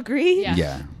we all agree?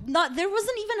 Yeah. Not there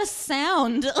wasn't even a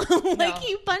sound. Like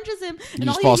he punches him, and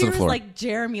all just you falls to hear the is floor. like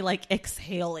Jeremy like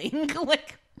exhaling.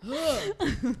 Like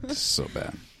So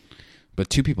bad. But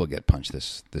two people get punched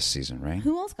this season, right?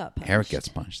 who else got punched? Eric gets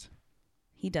punched.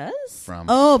 He does? From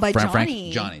by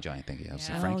Johnny. Johnny. Johnny, thank you. I was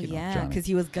Yeah. Frankie, oh no, yeah, Johnny. because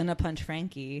he was gonna punch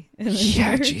Frankie.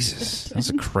 Yeah, Jesus. That was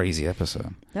a crazy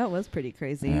episode. That was pretty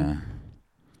crazy. Yeah.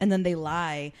 And then they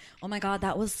lie. Oh my god,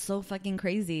 that was so fucking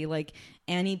crazy. Like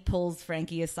Annie pulls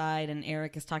Frankie aside, and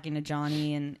Eric is talking to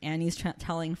Johnny, and Annie's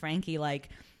telling Frankie like,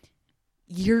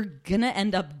 "You're gonna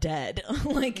end up dead.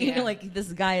 You're like,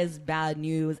 this guy is bad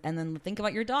news. And then think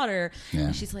about your daughter." Yeah.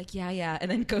 And she's like, yeah. And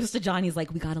then goes to Johnny's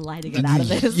like, "We gotta lie to get out of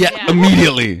this." Yeah,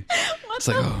 immediately. What It's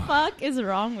the like, oh. fuck is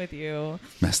wrong with you?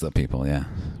 Messed up people, yeah.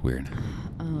 Weird.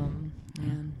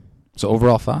 Man. So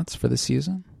overall thoughts for this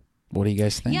season? What do you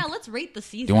guys think? Yeah, let's rate the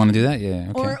season. Do you want to do that?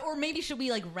 Yeah. Okay. Or maybe should we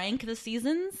like rank the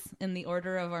seasons in the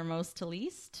order of our most to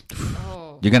least?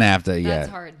 Oh, You're gonna have to. Yeah. that's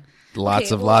hard.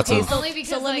 Lots of. So- Only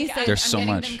because let me like, say- There's I'm so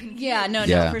getting much. them confused. Yeah, no,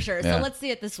 Yeah, for sure. yeah. So let's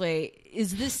say it this way: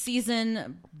 is this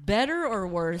season better or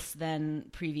worse than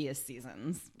previous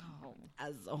seasons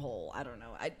as a whole? I don't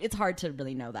know. It's hard to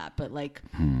really know that, but like,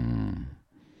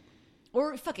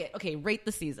 or fuck it. Okay, rate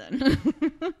the season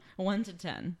 1 to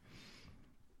 10.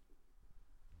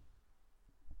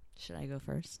 Should I go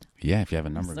first? Yeah, if you have a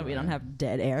number. So go we don't ahead. have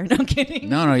dead air. No, I'm kidding.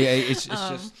 No, yeah. It's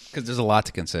just because there's a lot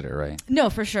to consider, right? No,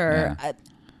 for sure. Yeah.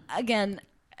 Again,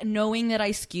 knowing that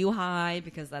I skew high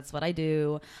because that's what I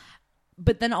do,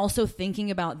 but then also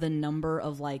thinking about the number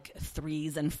of like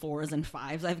 3s and 4s and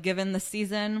 5s I've given this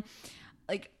season,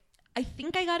 like I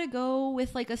think I gotta go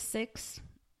with like a 6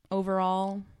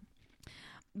 overall,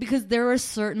 because there were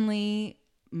certainly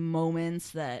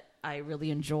moments that I really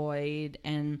enjoyed,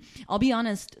 and I'll be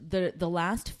honest, the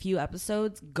last few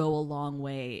episodes go a long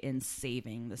way in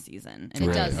saving the season. And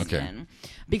It does. Okay.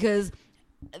 Because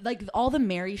like all the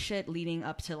Mary shit leading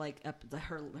up to like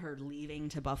her leaving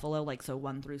to Buffalo, like so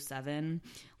 1 through 7,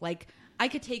 like I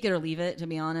could take it or leave it, to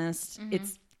be honest.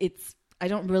 It's I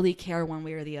don't really care one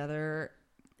way or the other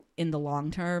in the long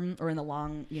term or in the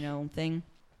long thing,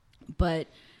 but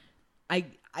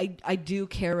I do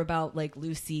care about like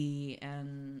Lucy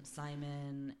and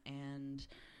Simon and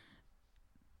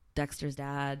Dexter's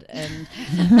dad and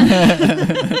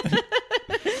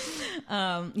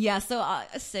yeah, so a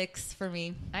 6 for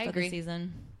me. I for agree. the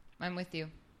season. I'm with you.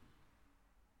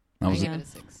 I was, give it a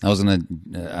 6. I was gonna.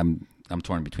 I'm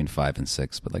torn between 5 and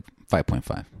 6, but like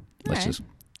 5.5. Let's right.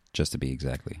 just to be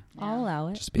exactly. I'll allow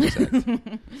it. Just to be exact.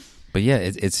 But yeah,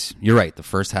 it's you're right. The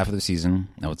first half of the season,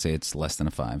 I would say it's less than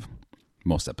a 5.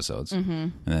 Most episodes,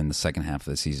 and then the second half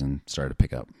of the season started to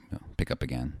pick up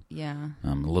again. Yeah.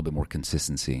 A little bit more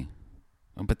consistency,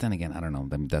 but then again, I don't know.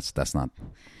 I mean, that's not.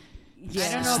 Yeah.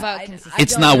 I don't know about consistency.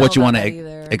 It's don't not know what you about want that to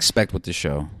either. expect with the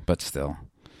show, but still,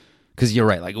 because you're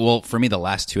right. Like, well, for me, the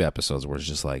last 2 episodes were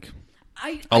just like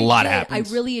a lot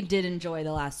happens. I really did enjoy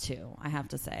the last 2, I have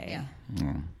to say.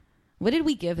 Yeah. What did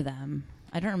we give them?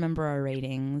 I don't remember our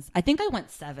ratings. I think I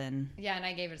went 7. Yeah, and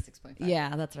I gave it a 6.5.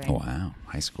 Yeah, that's right. Oh, wow,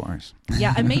 high scores.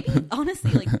 Yeah, and maybe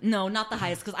honestly, like no, not the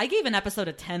highest, because I gave an episode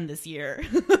a 10 this year.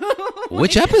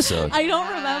 Which episode? I don't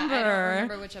remember. I don't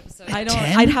remember which episode. I don't.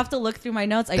 10? I'd have to look through my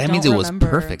notes. I That don't means it was remember.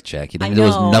 perfect, Jackie. That I means there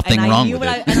was know, nothing and I wrong knew with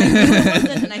what it. and I knew it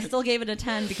wasn't, and I still gave it a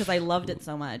 10 because I loved it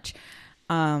so much.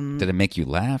 Did it make you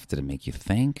laugh? Did it make you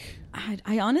think?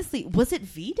 I honestly, was it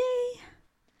V-Day?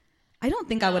 I don't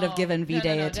think I would have given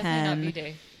V-Day a 10.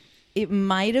 V-Day. It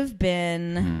might have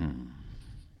been.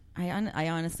 I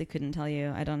honestly couldn't tell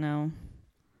you. I don't know.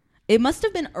 It must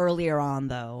have been earlier on,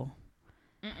 though.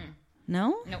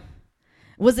 No? No.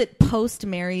 Was it post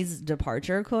Mary's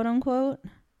departure, quote unquote?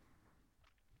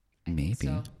 Maybe.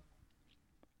 So,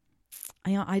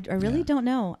 I really don't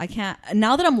know. I can't.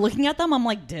 Now that I'm looking at them, I'm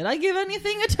like, did I give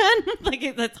anything a 10? Like,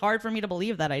 it's hard for me to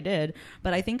believe that I did.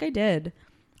 But I think I did.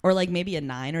 Or like maybe a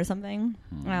 9 or something.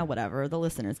 Whatever. The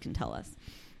listeners can tell us.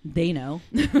 They know.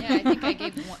 yeah, I think I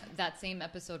gave that same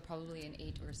episode probably an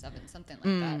 8 or 7, something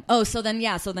like that. Oh, so then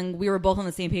we were both on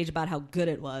the same page about how good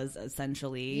it was,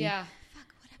 essentially. Yeah.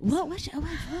 What was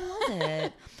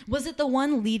it? Was it the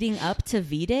one leading up to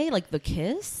V-Day, like the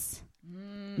kiss?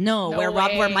 No, where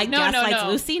Mike gaslights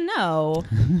Lucy? No.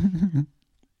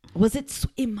 Was it?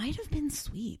 It might have been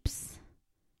Sweeps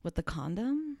with the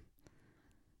condom.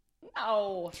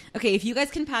 No. Okay, if you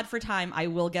guys can pad for time, I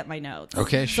will get my notes.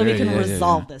 Okay, sure. So we can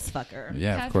resolve this fucker.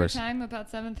 Yeah, Pad of course. for time about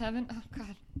Seventh Heaven. Oh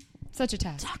God, such a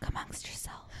task. Talk amongst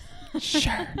yourself.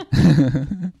 Sure.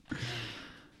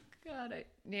 God,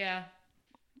 yeah.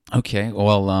 Okay.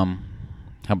 Well, how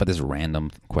about this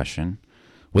random question?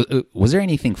 Was there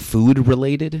anything food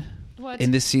related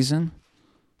in this season?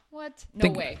 What? No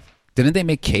way. Didn't they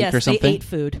make cake or something? They ate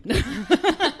food.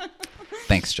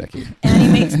 Thanks, Jackie. And he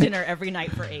makes dinner every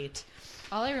night for 8.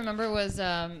 All I remember was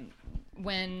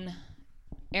when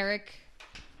Eric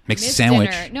Makes a missed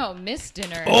sandwich. missed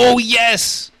dinner. Oh,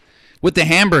 yes. With the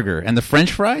hamburger and the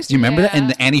French fries. Do you remember that? Yeah.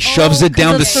 And Annie shoves it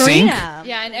down the sink.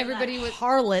 Yeah, and everybody was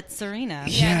harlot Serena.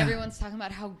 Yeah, and everyone's talking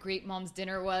about how great Mom's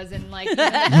dinner was, and like,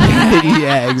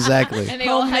 Yeah, exactly. and they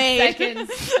all had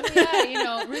seconds.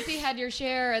 Yeah, Ruthie had your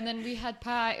share, and then we had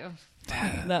pie.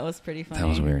 That was pretty funny. That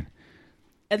was weird.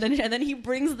 And then he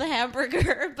brings the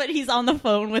hamburger, but he's on the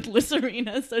phone with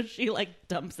Serena, so she like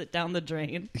dumps it down the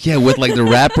drain. Yeah, with like the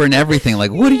wrapper and everything.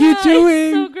 Like, what are you doing?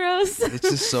 It's so gross. It's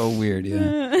just so weird.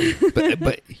 Yeah.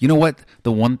 But you know what?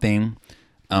 The one thing,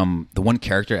 the one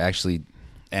character actually,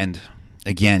 and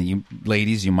again, you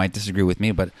ladies, you might disagree with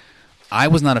me, but I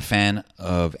was not a fan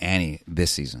of Annie this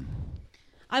season.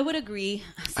 I would agree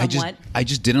somewhat. I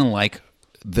just didn't like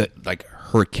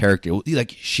her character.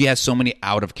 Like, she has so many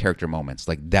out of character moments.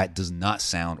 Like, that does not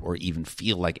sound or even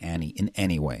feel like Annie in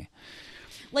any way.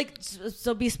 Like,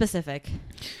 so be specific.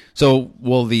 So,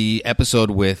 well, the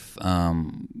episode with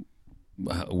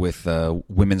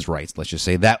women's rights, let's just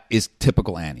say, that is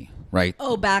typical Annie, right?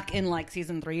 Oh, back in like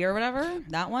season 3 or whatever,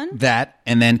 that one. That,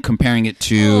 and then comparing it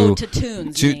to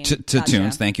Toons. to Gotcha.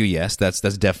 Toons. Thank you. Yes, that's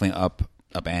definitely up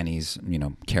Annie's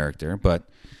character, but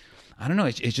I don't know.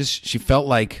 It just, she felt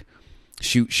like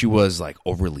she was like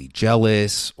overly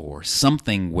jealous or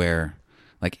something. Where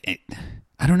like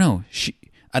I don't know.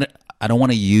 I don't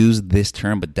want to use this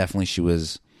term, but definitely she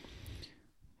was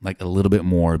like a little bit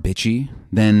more bitchy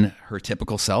than her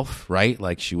typical self, right?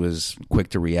 Like, she was quick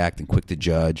to react and quick to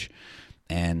judge,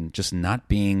 and just not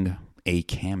being a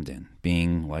Camden,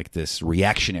 being like this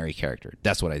reactionary character.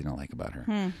 That's what I didn't like about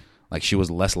her. Like, she was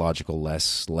less logical,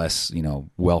 less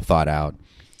well thought out,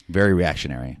 very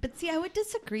reactionary. But see, I would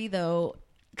disagree though,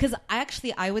 because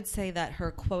I would say that her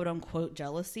quote unquote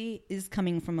jealousy is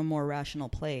coming from a more rational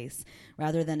place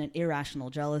rather than an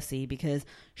irrational jealousy, because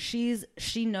she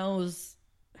knows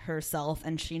herself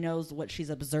and she knows what she's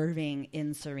observing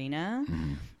in Serena,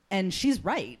 and she's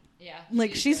right. Yeah,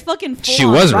 like she's fucking full she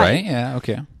on was right. Yeah,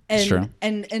 okay, that's true.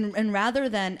 And rather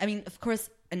than, I mean, of course,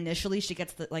 initially she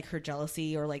gets her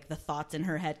jealousy or like the thoughts in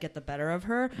her head get the better of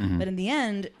her, but in the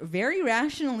end, very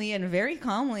rationally and very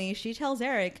calmly, she tells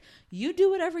Eric, "You do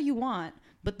whatever you want,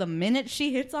 but the minute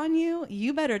she hits on you,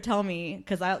 you better tell me,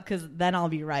 because then I'll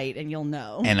be right and you'll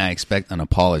know." And I expect an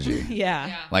apology.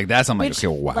 Yeah. Like, that's, I'm like, Which, okay,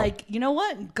 wow. like, you know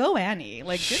what? Go Annie.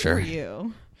 Like, good Sure. for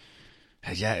you.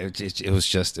 Yeah, it was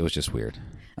just weird.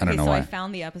 I don't know so why. I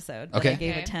found the episode. Okay. I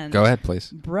gave a 10. Go ahead,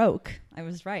 please. Broke. I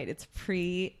was right. It's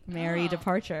pre-Mary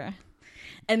departure.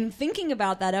 And thinking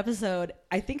about that episode,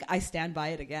 I think I stand by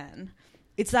it again.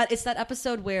 It's that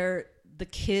episode where the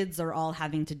kids are all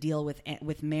having to deal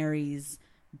with Mary's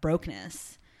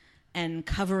brokenness and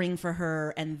covering for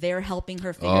her, and they're helping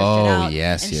her figure shit out.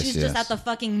 Yes, and yes, she's yes. just at the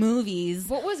fucking movies.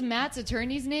 What was Matt's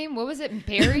attorney's name? What was it?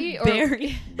 Barry? Or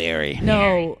Barry.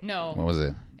 No. No. What was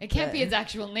it? It can't be his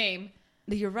actual name.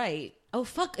 You're right. Oh,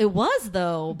 fuck. It was,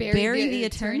 though. Barry the the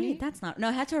attorney? attorney? That's not... No,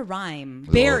 it had to rhyme.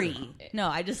 Barry. No,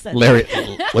 I just said... Larry.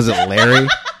 Was it Larry?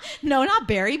 No, not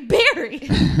Barry. Barry.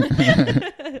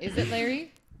 Is it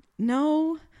Larry?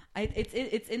 No.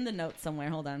 It's in the notes somewhere.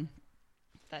 Hold on.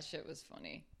 That shit was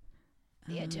funny.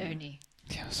 The attorney.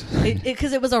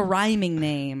 Because it was a rhyming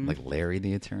name. Like Larry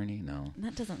the attorney? No.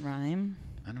 That doesn't rhyme.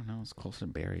 I don't know. It's closer to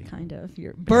Barry. Kind of.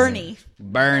 You're Bernie.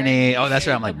 Bernie. Oh, that's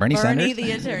right. I'm like, Bernie Bernie Sanders?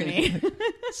 the attorney.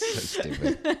 So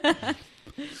stupid.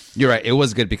 You're right. It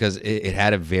was good because it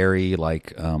had a very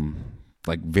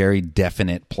very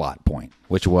definite plot point,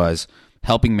 which was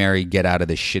helping Mary get out of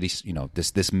this shitty,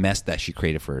 this mess that she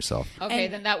created for herself. Okay,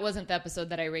 then that wasn't the episode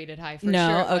that I rated high for sure.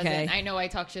 No, It wasn't. okay. I know I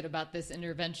talk shit about this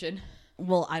intervention.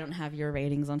 Well, I don't have your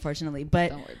ratings, unfortunately. But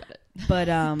Don't worry about it. But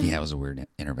Yeah, it was a weird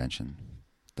intervention.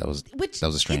 That was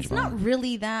a strange it's moment. not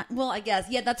really that. Well, I guess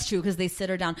that's true because they sit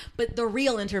her down. But the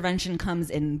real intervention comes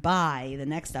in by the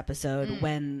next episode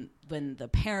when the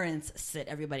parents sit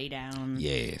everybody down.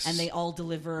 Yes, and they all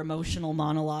deliver emotional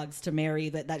monologues to Mary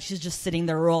that she's just sitting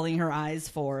there rolling her eyes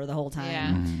for the whole time. Yeah.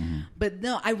 Mm-hmm. But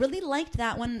no, I really liked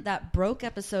that one, that Broke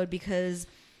episode, because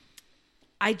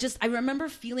I remember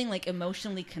feeling like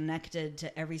emotionally connected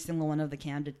to every single one of the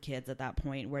Candid kids at that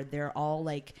point, where they're all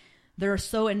like, they're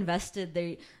so invested.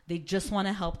 They just want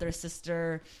to help their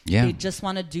sister. Yeah. They just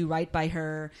want to do right by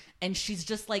her. And she's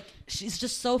just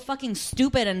so fucking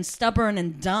stupid and stubborn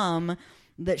and dumb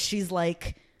that she's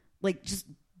like just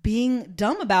being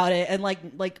dumb about it and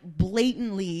like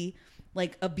blatantly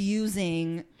like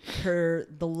abusing the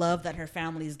love that her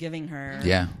family is giving her.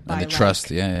 Yeah. And the trust.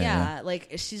 Yeah.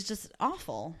 Like she's just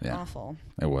awful. Yeah. Awful.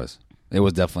 It was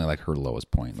definitely like her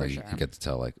lowest point. Like sure. you get to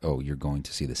tell like, oh, you're going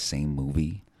to see the same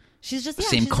movie. She's just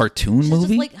Same cartoon she's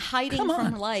movie? just like hiding Come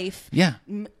from on. life. Yeah.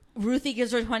 Ruthie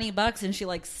gives her $20 and she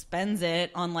like spends it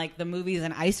on like the movies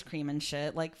and ice cream and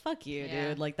shit. Like fuck you, Yeah.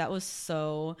 dude. Like that was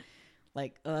so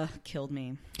like killed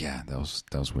me. Yeah, that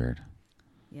was weird.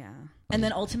 Yeah. And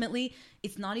then ultimately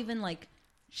it's not even like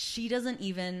she doesn't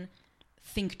even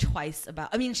think twice about,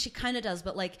 I mean she kind of does,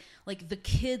 but like the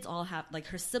kids all have, like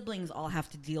her siblings all have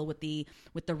to deal with the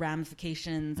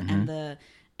ramifications and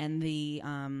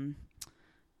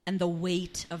the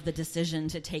weight of the decision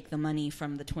to take the money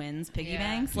from the twins' piggy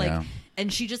banks. Like, Yeah.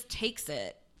 and she just takes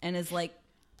it and is like,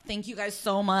 thank you guys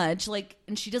so much. Like,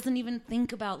 and she doesn't even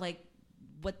think about like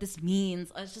what this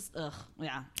means. It's just,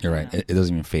 yeah. You're right. It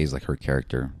doesn't even phase like her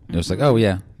character. It was like, oh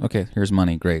yeah, okay, here's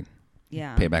money, great.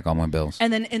 Yeah. Pay back all my bills.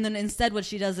 And then instead what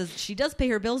she does is she does pay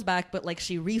her bills back, but like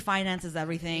she refinances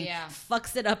everything,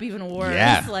 fucks it up even worse.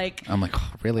 Yeah. Like, I'm like,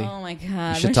 oh, really? oh my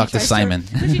God. You should When talk she to tries Simon.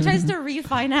 when she tries to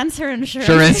refinance her insurance.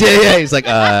 Insurance, yeah. He's like,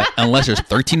 unless there's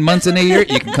 13 months in a year,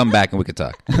 you can come back and we could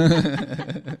talk.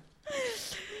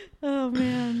 Oh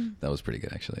man. That was pretty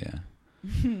good, actually. Yeah.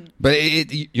 But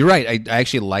you're right. I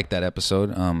actually liked that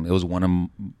episode. It was one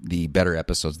of the better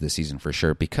episodes this season for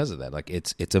sure because of that. Like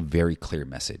it's a very clear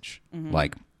message.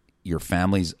 Like your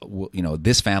family's,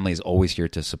 this family is always here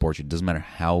to support you. It doesn't matter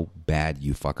how bad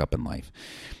you fuck up in life,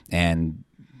 and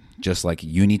just like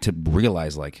you need to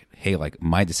realize, like, hey, like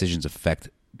my decisions affect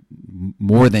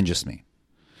more than just me.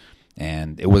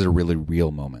 And it was a really real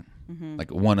moment,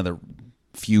 like one of the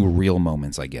few real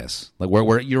moments, I guess, like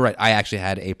where you're right. I actually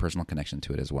had a personal connection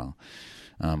to it as well,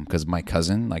 because my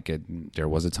cousin, like, there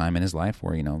was a time in his life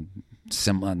where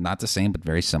similar, not the same, but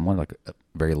very similar, like a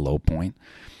very low point,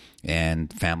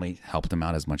 and family helped him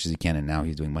out as much as he can, and now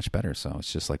he's doing much better. So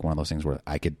it's just like one of those things where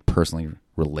I could personally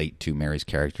relate to Mary's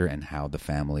character and how the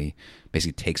family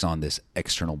basically takes on this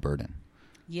external burden.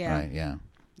 Yeah. Right. Yeah.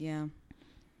 Yeah.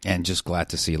 And just glad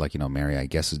to see, like, Mary, I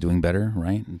guess, is doing better,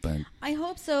 right? But I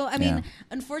hope so. I mean,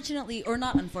 unfortunately, or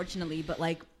not unfortunately, but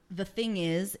like the thing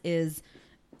is,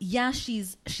 yeah, she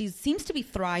seems to be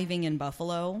thriving in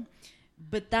Buffalo,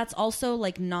 but that's also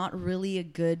like not really a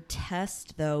good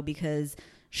test though, because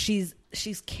she's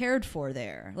cared for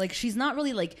there. Like she's not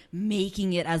really like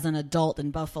making it as an adult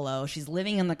in Buffalo. She's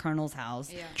living in the Colonel's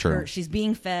house. Yeah. True. She's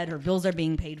being fed. Her bills are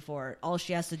being paid for. All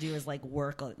she has to do is like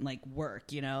work,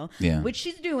 Yeah. which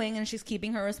she's doing, and she's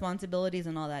keeping her responsibilities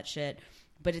and all that shit.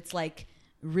 But it's like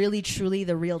really, truly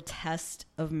the real test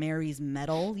of Mary's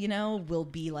mettle, will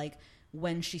be like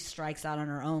when she strikes out on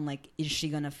her own. Like, is she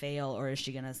going to fail or is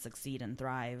she going to succeed and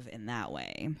thrive in that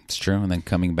way? it's true. And then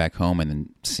coming back home and then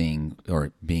seeing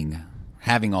or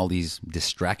having all these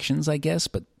distractions, I guess.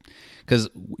 But because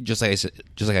just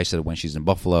like I said, when she's in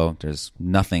Buffalo, there's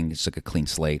nothing. It's like a clean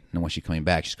slate. And when she's coming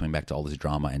back to all this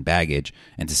drama and baggage,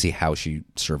 and to see how she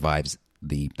survives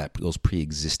those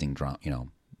pre-existing drama,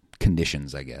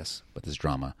 conditions, I guess. But this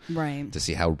drama, Right. To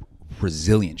see how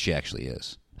resilient she actually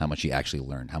is, how much she actually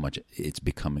learned, how much it's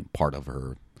becoming part of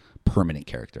her permanent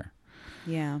character.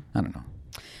 Yeah. I don't know.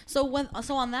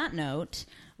 So on that note,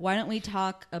 why don't we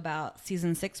talk about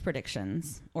season 6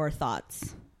 predictions or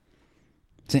thoughts?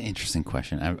 It's an interesting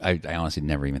question. I honestly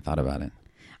never even thought about it.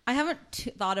 I haven't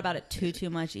thought about it too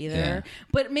much either. Yeah.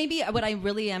 But maybe what I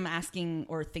really am asking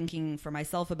or thinking for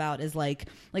myself about is like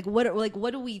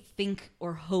what do we think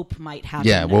or hope might happen?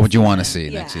 Yeah, what next would you want to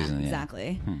season? see next season? Yeah.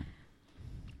 Exactly.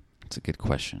 It's a good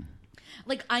question.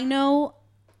 Like I know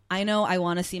I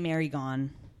want to see Mary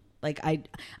gone. Like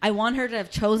I want her to have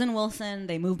chosen Wilson.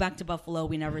 They move back to Buffalo.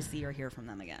 We never see or hear from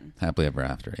them again. Happily ever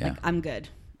after. Yeah. Like, I'm good.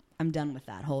 I'm done with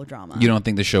that whole drama. You don't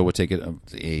think the show would take it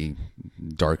a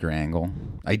darker angle?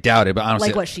 I doubt it, but I don't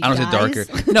Like say what, she I don't dies?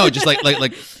 say darker. No, just like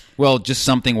well, just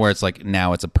something where it's like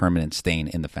now it's a permanent stain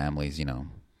in the family's,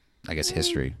 I guess,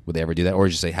 history. Would they ever do that, or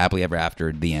just say happily ever after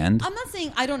at the end? I'm not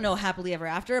saying I don't know happily ever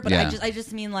after, but Yeah. I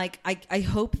just mean like I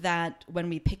hope that when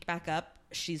we pick back up,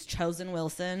 she's chosen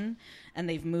Wilson and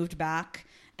they've moved back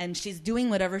and she's doing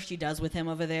whatever she does with him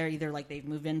over there. Either like they've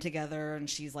moved in together and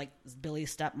she's like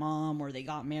Billy's stepmom, or they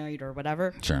got married or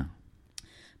whatever. Sure.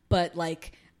 But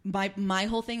like my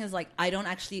whole thing is like I don't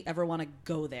actually ever want to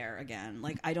go there again.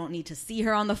 Like I don't need to see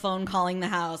her on the phone calling the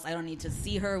house. I don't need to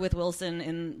see her with Wilson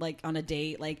in like on a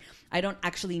date. Like I don't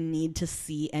actually need to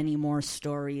see any more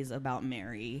stories about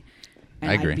Mary. And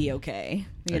I agree. I'd be okay.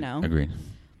 You know. Agreed.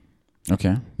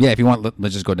 Okay. Yeah. If you want,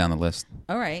 let's just go down the list.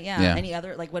 All right. Yeah. Yeah. Any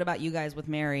other like? What about you guys with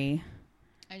Mary?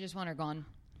 I just want her gone.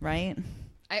 Right.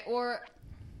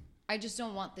 I just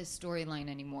don't want this storyline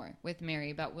anymore with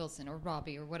Mary about Wilson or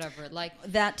Robbie or whatever. Like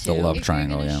That too. The love if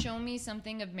triangle. you're gonna Yeah. show me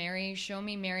something of Mary, show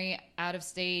me Mary out of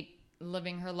state,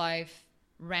 living her life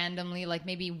randomly, like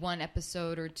maybe one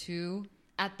episode or two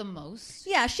at the most.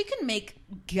 Yeah, she can make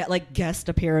like guest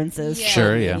appearances. Yeah.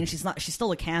 Sure, I yeah. mean, she's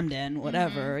still a Camden,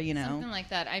 whatever. You know. Something like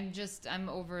that. I'm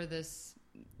over this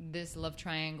love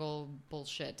triangle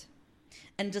bullshit.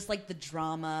 And just like the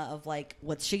drama of like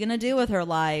what's she gonna do with her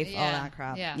life, all Yeah, that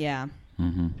crap. yeah. Yeah.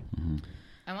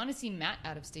 I want to see Matt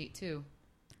out of state too.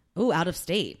 Ooh, out of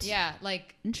state. Yeah,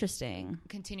 like Interesting.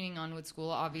 continuing on with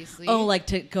school, obviously. Oh, like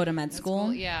to go to med Med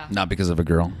school? Yeah, Not because of a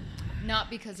girl.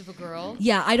 not because of a girl.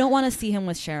 Yeah, I don't want to see him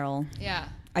with Cheryl. Yeah,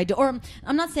 I do, or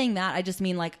I'm not saying that. I just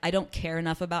mean like I don't care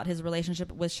enough about his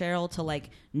relationship with Cheryl to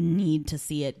like need to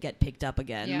see it get picked up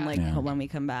again. Yeah. Like Yeah. when we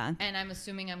come back, and I'm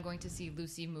assuming I'm going to see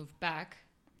Lucy move back.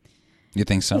 You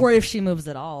think so? or if she moves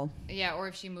at all. Yeah, or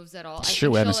if she moves at all, Sure,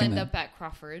 we I haven't think seen she'll end that. up at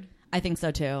Crawford. I think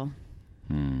so too.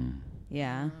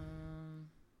 Yeah.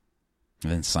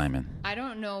 And then Simon. I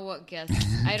don't know what guess.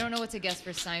 I don't know what to guess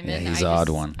for Simon. Yeah, he's I the odd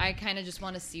just- one. I kind of just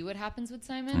want to see what happens with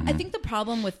Simon. I think the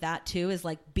problem with that too is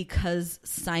like because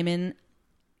Simon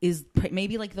is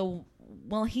maybe like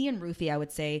he and Ruthie, I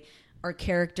would say, are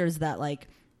characters that like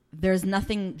there's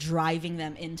nothing driving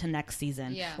them into next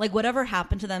season. Yeah. Like whatever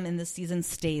happened to them in this season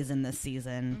stays in this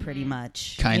season pretty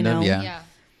much. Kind you of, know? yeah. Yeah.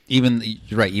 Even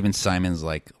you're right. Even Simon's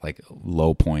like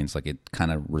low points, like it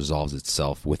kind of resolves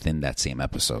itself within that same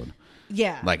episode.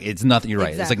 Yeah. Like it's nothing. You're right.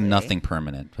 It's Exactly. like nothing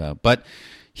permanent. But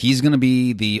he's gonna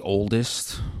be the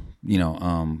oldest,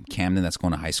 Camden that's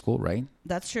going to high school, right?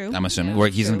 That's true. I'm assuming. Yeah, Or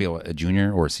he's true. gonna be a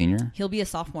junior or a senior. He'll be a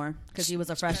sophomore because he was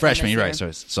a freshman. Freshman. this You're year. right. So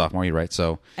it's sophomore. You're right.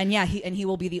 So And yeah, he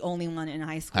will be the only one in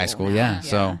high school. high school. Yeah.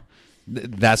 So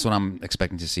that's what I'm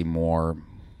expecting to see more,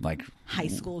 like high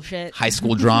school shit. high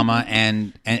school drama,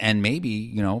 and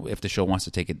maybe if the show wants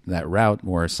to take it that route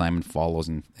where Simon follows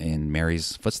in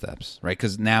Mary's footsteps, right?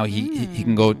 Because now he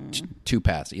can go two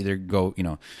paths: either go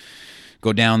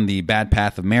go down the bad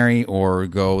path of Mary, or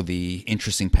go the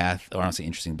interesting path, or I don't say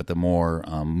interesting, but the more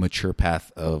mature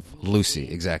path of Lucy.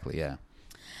 Exactly. Yeah.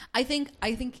 I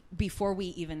think before we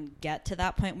even get to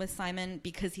that point with Simon,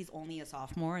 because he's only a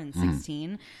sophomore and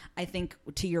 16, I think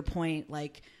to your point,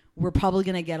 like we're probably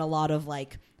gonna get a lot of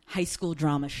like high school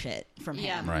drama shit from him,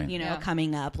 Yeah. Right. Yeah.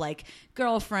 coming up, like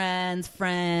girlfriends,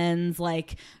 friends,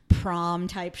 like prom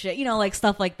type shit, like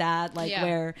stuff like that, like Yeah.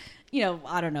 where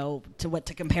I don't know what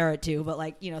to compare it to, but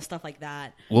like stuff like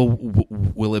that. Well,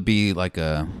 will it be like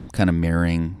a kind of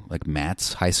mirroring like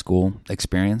Matt's high school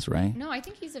experience, right? No, I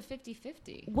think he's a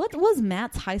 50-50. What was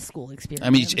Matt's high school experience? I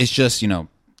mean, it's just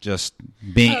just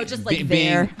being just like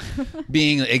being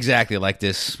being exactly like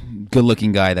this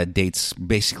good-looking guy that dates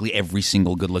basically every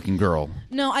single good-looking girl.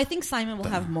 No, I think Simon will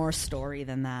have more story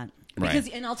than that. Right. Because,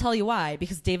 and I'll tell you why.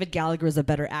 Because David Gallagher is a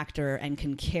better actor and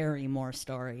can carry more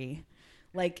story.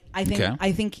 Like I think, Okay.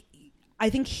 I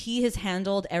think he has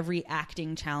handled every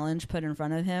acting challenge put in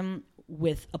front of him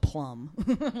with aplomb.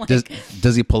 Like,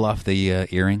 Does he pull off the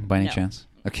earring by any No. chance?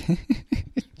 Okay,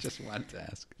 just wanted to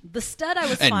ask. the stud I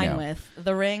was And fine no. with.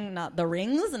 The ring, not the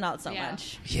rings, not so Yeah.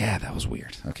 much. Yeah, that was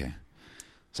weird. Okay,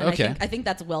 so And okay, I think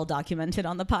that's well documented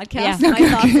on the podcast. Yeah. My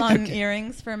thoughts on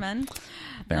earrings for men.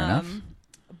 fair enough.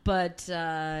 But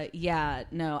yeah,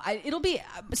 no, it'll be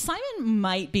Simon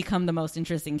might become the most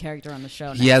interesting character on the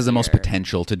show. He has the most next year.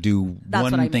 potential to do That's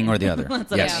one what I thing mean. or the other. That's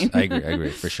what I yes, mean. I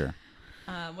agree for sure.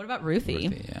 What about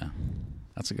Ruthie? Yeah,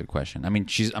 that's a good question. I mean,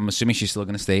 I'm assuming she's still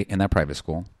going to stay in that private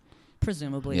school.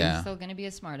 Presumably, Yeah. Still going to be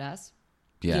a smartass.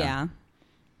 yeah,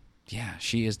 Yeah,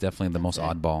 she is definitely the most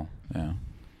oddball. Yeah.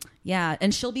 yeah.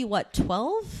 And she'll be what,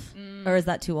 12? Or is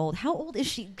that too old? How old is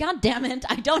she? God damn it!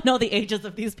 I don't know the ages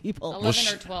of these people.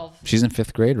 11 or 12. She's in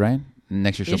 5th grade, right?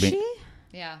 Next year she'll Is be she?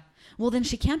 Yeah. Well, then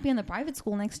she can't be in the private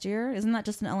school next year. Isn't that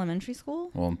just an elementary school?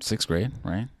 6th grade,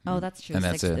 right? Oh, that's true. And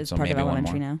that's Sixth it. is So part of maybe one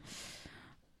elementary more.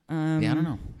 now. Yeah, I don't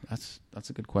know. That's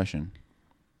a good question.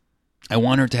 I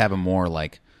want her to have a more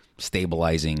like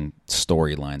stabilizing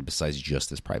storyline besides just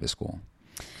this private school.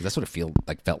 'Cause that's what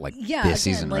it felt like this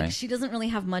season, like, right? She doesn't really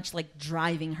have much like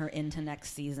driving her into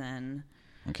next season.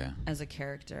 Okay. As a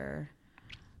character.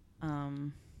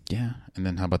 Yeah, and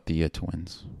then how about the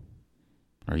twins?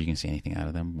 Are you gonna see anything out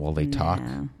of them while they talk?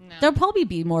 No. They'll probably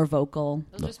be more vocal.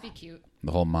 They'll just be cute.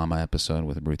 The whole mama episode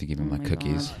with Ruthie giving them my like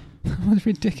cookies. God. That was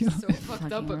ridiculous. So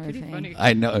fucked up, but pretty horrifying. funny.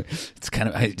 I know. It's kind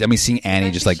of. I mean, seeing Annie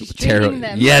like just that like she's terror. training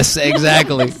them. Yes,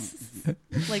 exactly.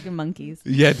 Like monkeys.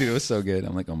 Yeah, dude, it was so good.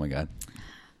 I'm like, oh my god.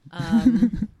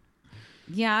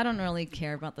 Yeah, I don't really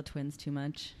care about the twins too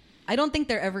much. I don't think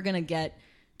they're ever going to get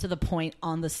to the point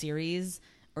on the series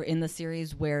or in the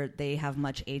series where they have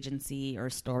much agency or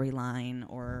storyline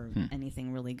or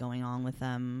anything really going on with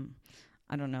them.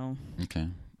 I don't know. Okay.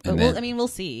 But And we'll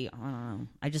see. I don't know.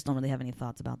 I just don't really have any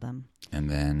thoughts about them. and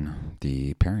then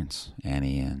the parents,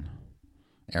 Annie and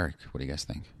Eric. What do you guys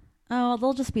think? Oh,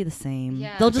 they'll just be the same.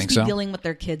 Yeah. They'll just Think be so? dealing with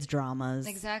their kids' dramas.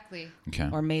 Exactly. Okay.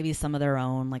 Or maybe some of their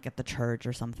own, like at the church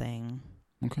or something.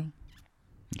 Okay.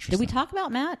 Did we talk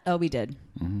about Matt? Oh, we did.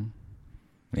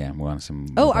 Yeah, we want some.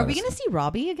 Oh, are we going to see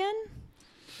Robbie again?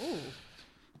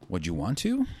 Would you want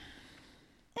to?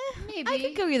 Maybe. I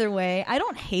could go either way. I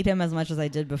don't hate him as much as I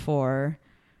did before.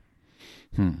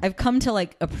 I've come to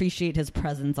like appreciate his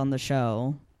presence on the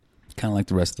show. Kind of like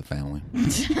the rest of the family,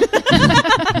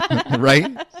 right?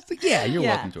 It's like, yeah, you're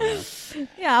Yeah. welcome to a house.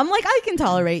 Yeah, I'm like, I can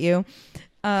tolerate you.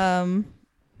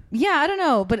 Yeah, I don't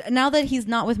know. But now that he's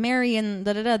not with Mary and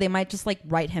they might just like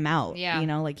write him out. Yeah. You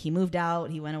know, like he moved out,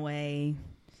 he went away.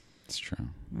 It's true.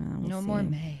 We'll No see. more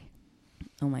May.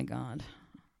 Oh my God.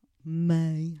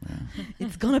 May.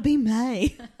 It's gonna be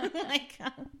May. Oh my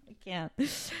God. I can't.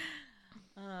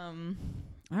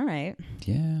 All right.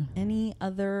 Yeah. Any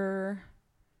other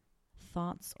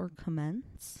thoughts or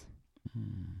comments?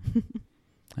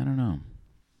 I don't know.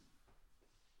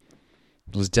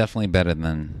 It was definitely better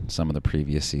than some of the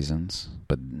previous seasons,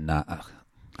 but not.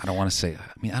 I don't want to say.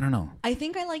 I mean, I don't know. I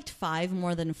think I liked 5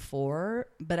 more than 4,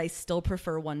 but I still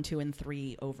prefer 1, 2, and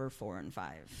 3 over 4 and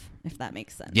 5. If that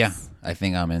makes sense. Yeah, I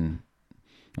think I'm in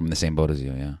the same boat as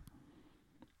you. Yeah.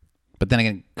 But then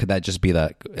again, could that just be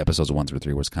that episodes 1 through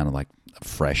 3 was kind of like a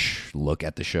fresh look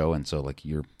at the show, and so like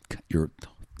you're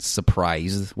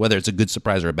surprised, whether it's a good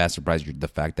surprise or a bad surprise, the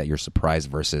fact that you're surprised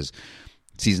versus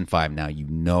season 5 now you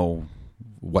know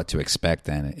what to expect,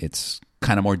 and it's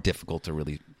kind of more difficult to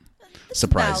really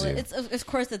surprise valid. you. Of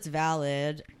course, it's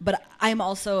valid, but I'm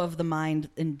also of the mind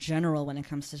in general when it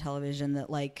comes to television that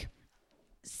like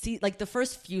the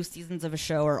first few seasons of a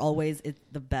show are always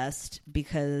the best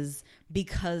because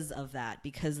of that,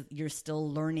 because you're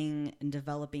still learning and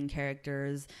developing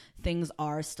characters. Things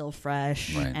are still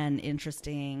fresh Right. and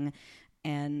interesting,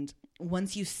 and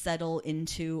once you settle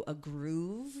into a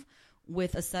groove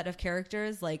with a set of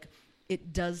characters, like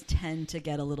it does tend to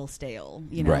get a little stale,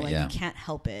 you know, Right, like yeah. you can't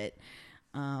help it.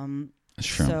 That's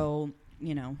true. So,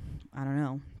 you know, I don't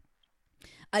know.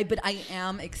 But I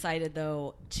am excited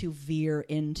though to veer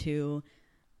into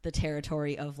the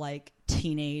territory of like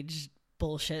teenage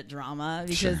bullshit drama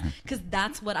because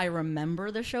that's what I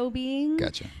remember the show being.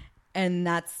 Gotcha. And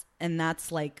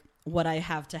that's like what I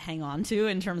have to hang on to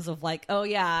in terms of like, oh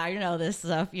yeah, I know this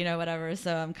stuff, you know, whatever.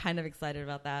 So I'm kind of excited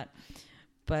about that.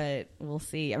 But we'll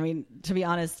see. I mean, to be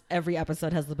honest, every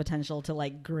episode has the potential to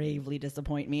like gravely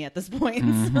disappoint me at this point.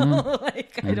 So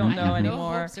like, I don't know No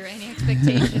anymore. hopes or any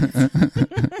expectations.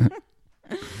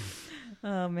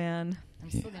 Oh man. I'm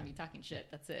still gonna be talking shit.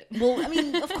 That's it. Well, I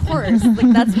mean, of course,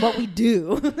 like that's what we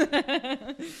do.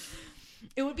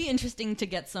 It would be interesting to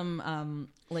get some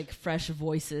like fresh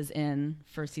voices in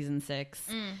for season 6,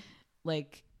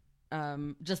 like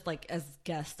just like as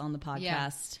guests on the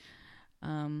podcast.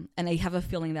 And I have a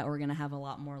feeling that we're gonna have a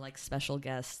lot more like special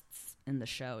guests in the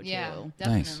show too. Yeah,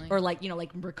 Nice. definitely. Or like, you know,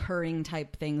 like recurring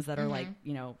type things that are like,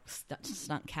 you know,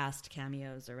 stunt cast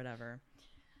cameos or whatever.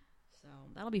 So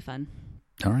that'll be fun.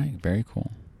 All right. Very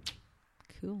cool.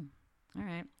 Cool. All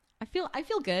right. I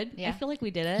feel good. Yeah. I feel like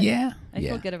we did it. Yeah. I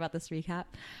feel good about this recap.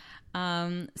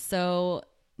 So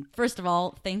first of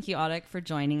all, thank you, Audic, for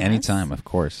joining Anytime, of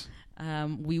course. us.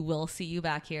 We will see you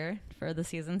back here for the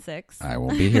season 6. I will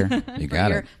be here. You for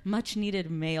got your it. much needed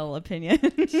male opinion.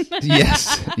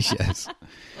 Yes. Yes.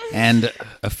 And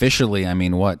officially, I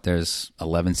mean, what? There's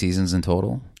 11 seasons in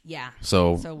total. Yeah.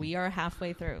 So we are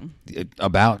halfway through.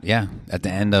 at the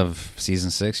end of season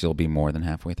 6, you'll be more than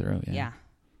halfway through. Yeah.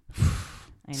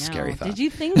 I know. Scary thought. Did you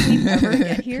think we'd ever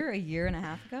get here a year and a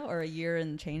half ago or a year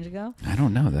and change ago? I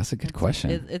don't know. That's a good question.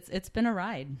 It's been a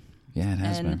ride. Yeah, it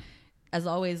has And been. as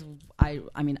always, I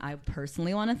mean, I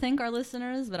personally want to thank our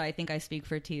listeners, but I think I speak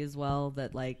for T as well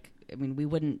that like I mean, we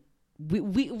wouldn't.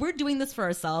 We're doing this for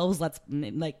ourselves.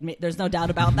 There's no doubt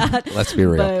about that. Let's be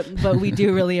real. But we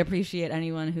do really appreciate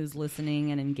anyone who's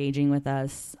listening and engaging with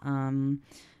us.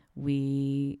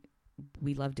 We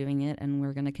love doing it, and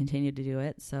we're going to continue to do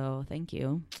it. So thank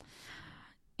you.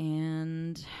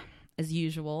 And as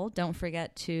usual, don't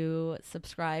forget to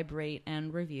subscribe, rate,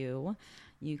 and review.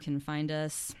 You can find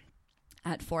us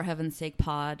at For Heaven's Sake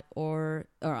Pod or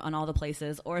on all the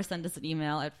places, or send us an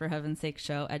email at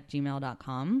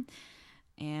forheavensakeshow@gmail.com.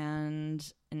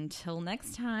 And until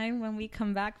next time, when we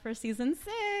come back for season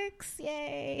 6,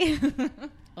 yay!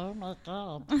 Oh my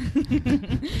God.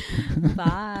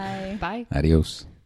 Bye. Bye. Adios.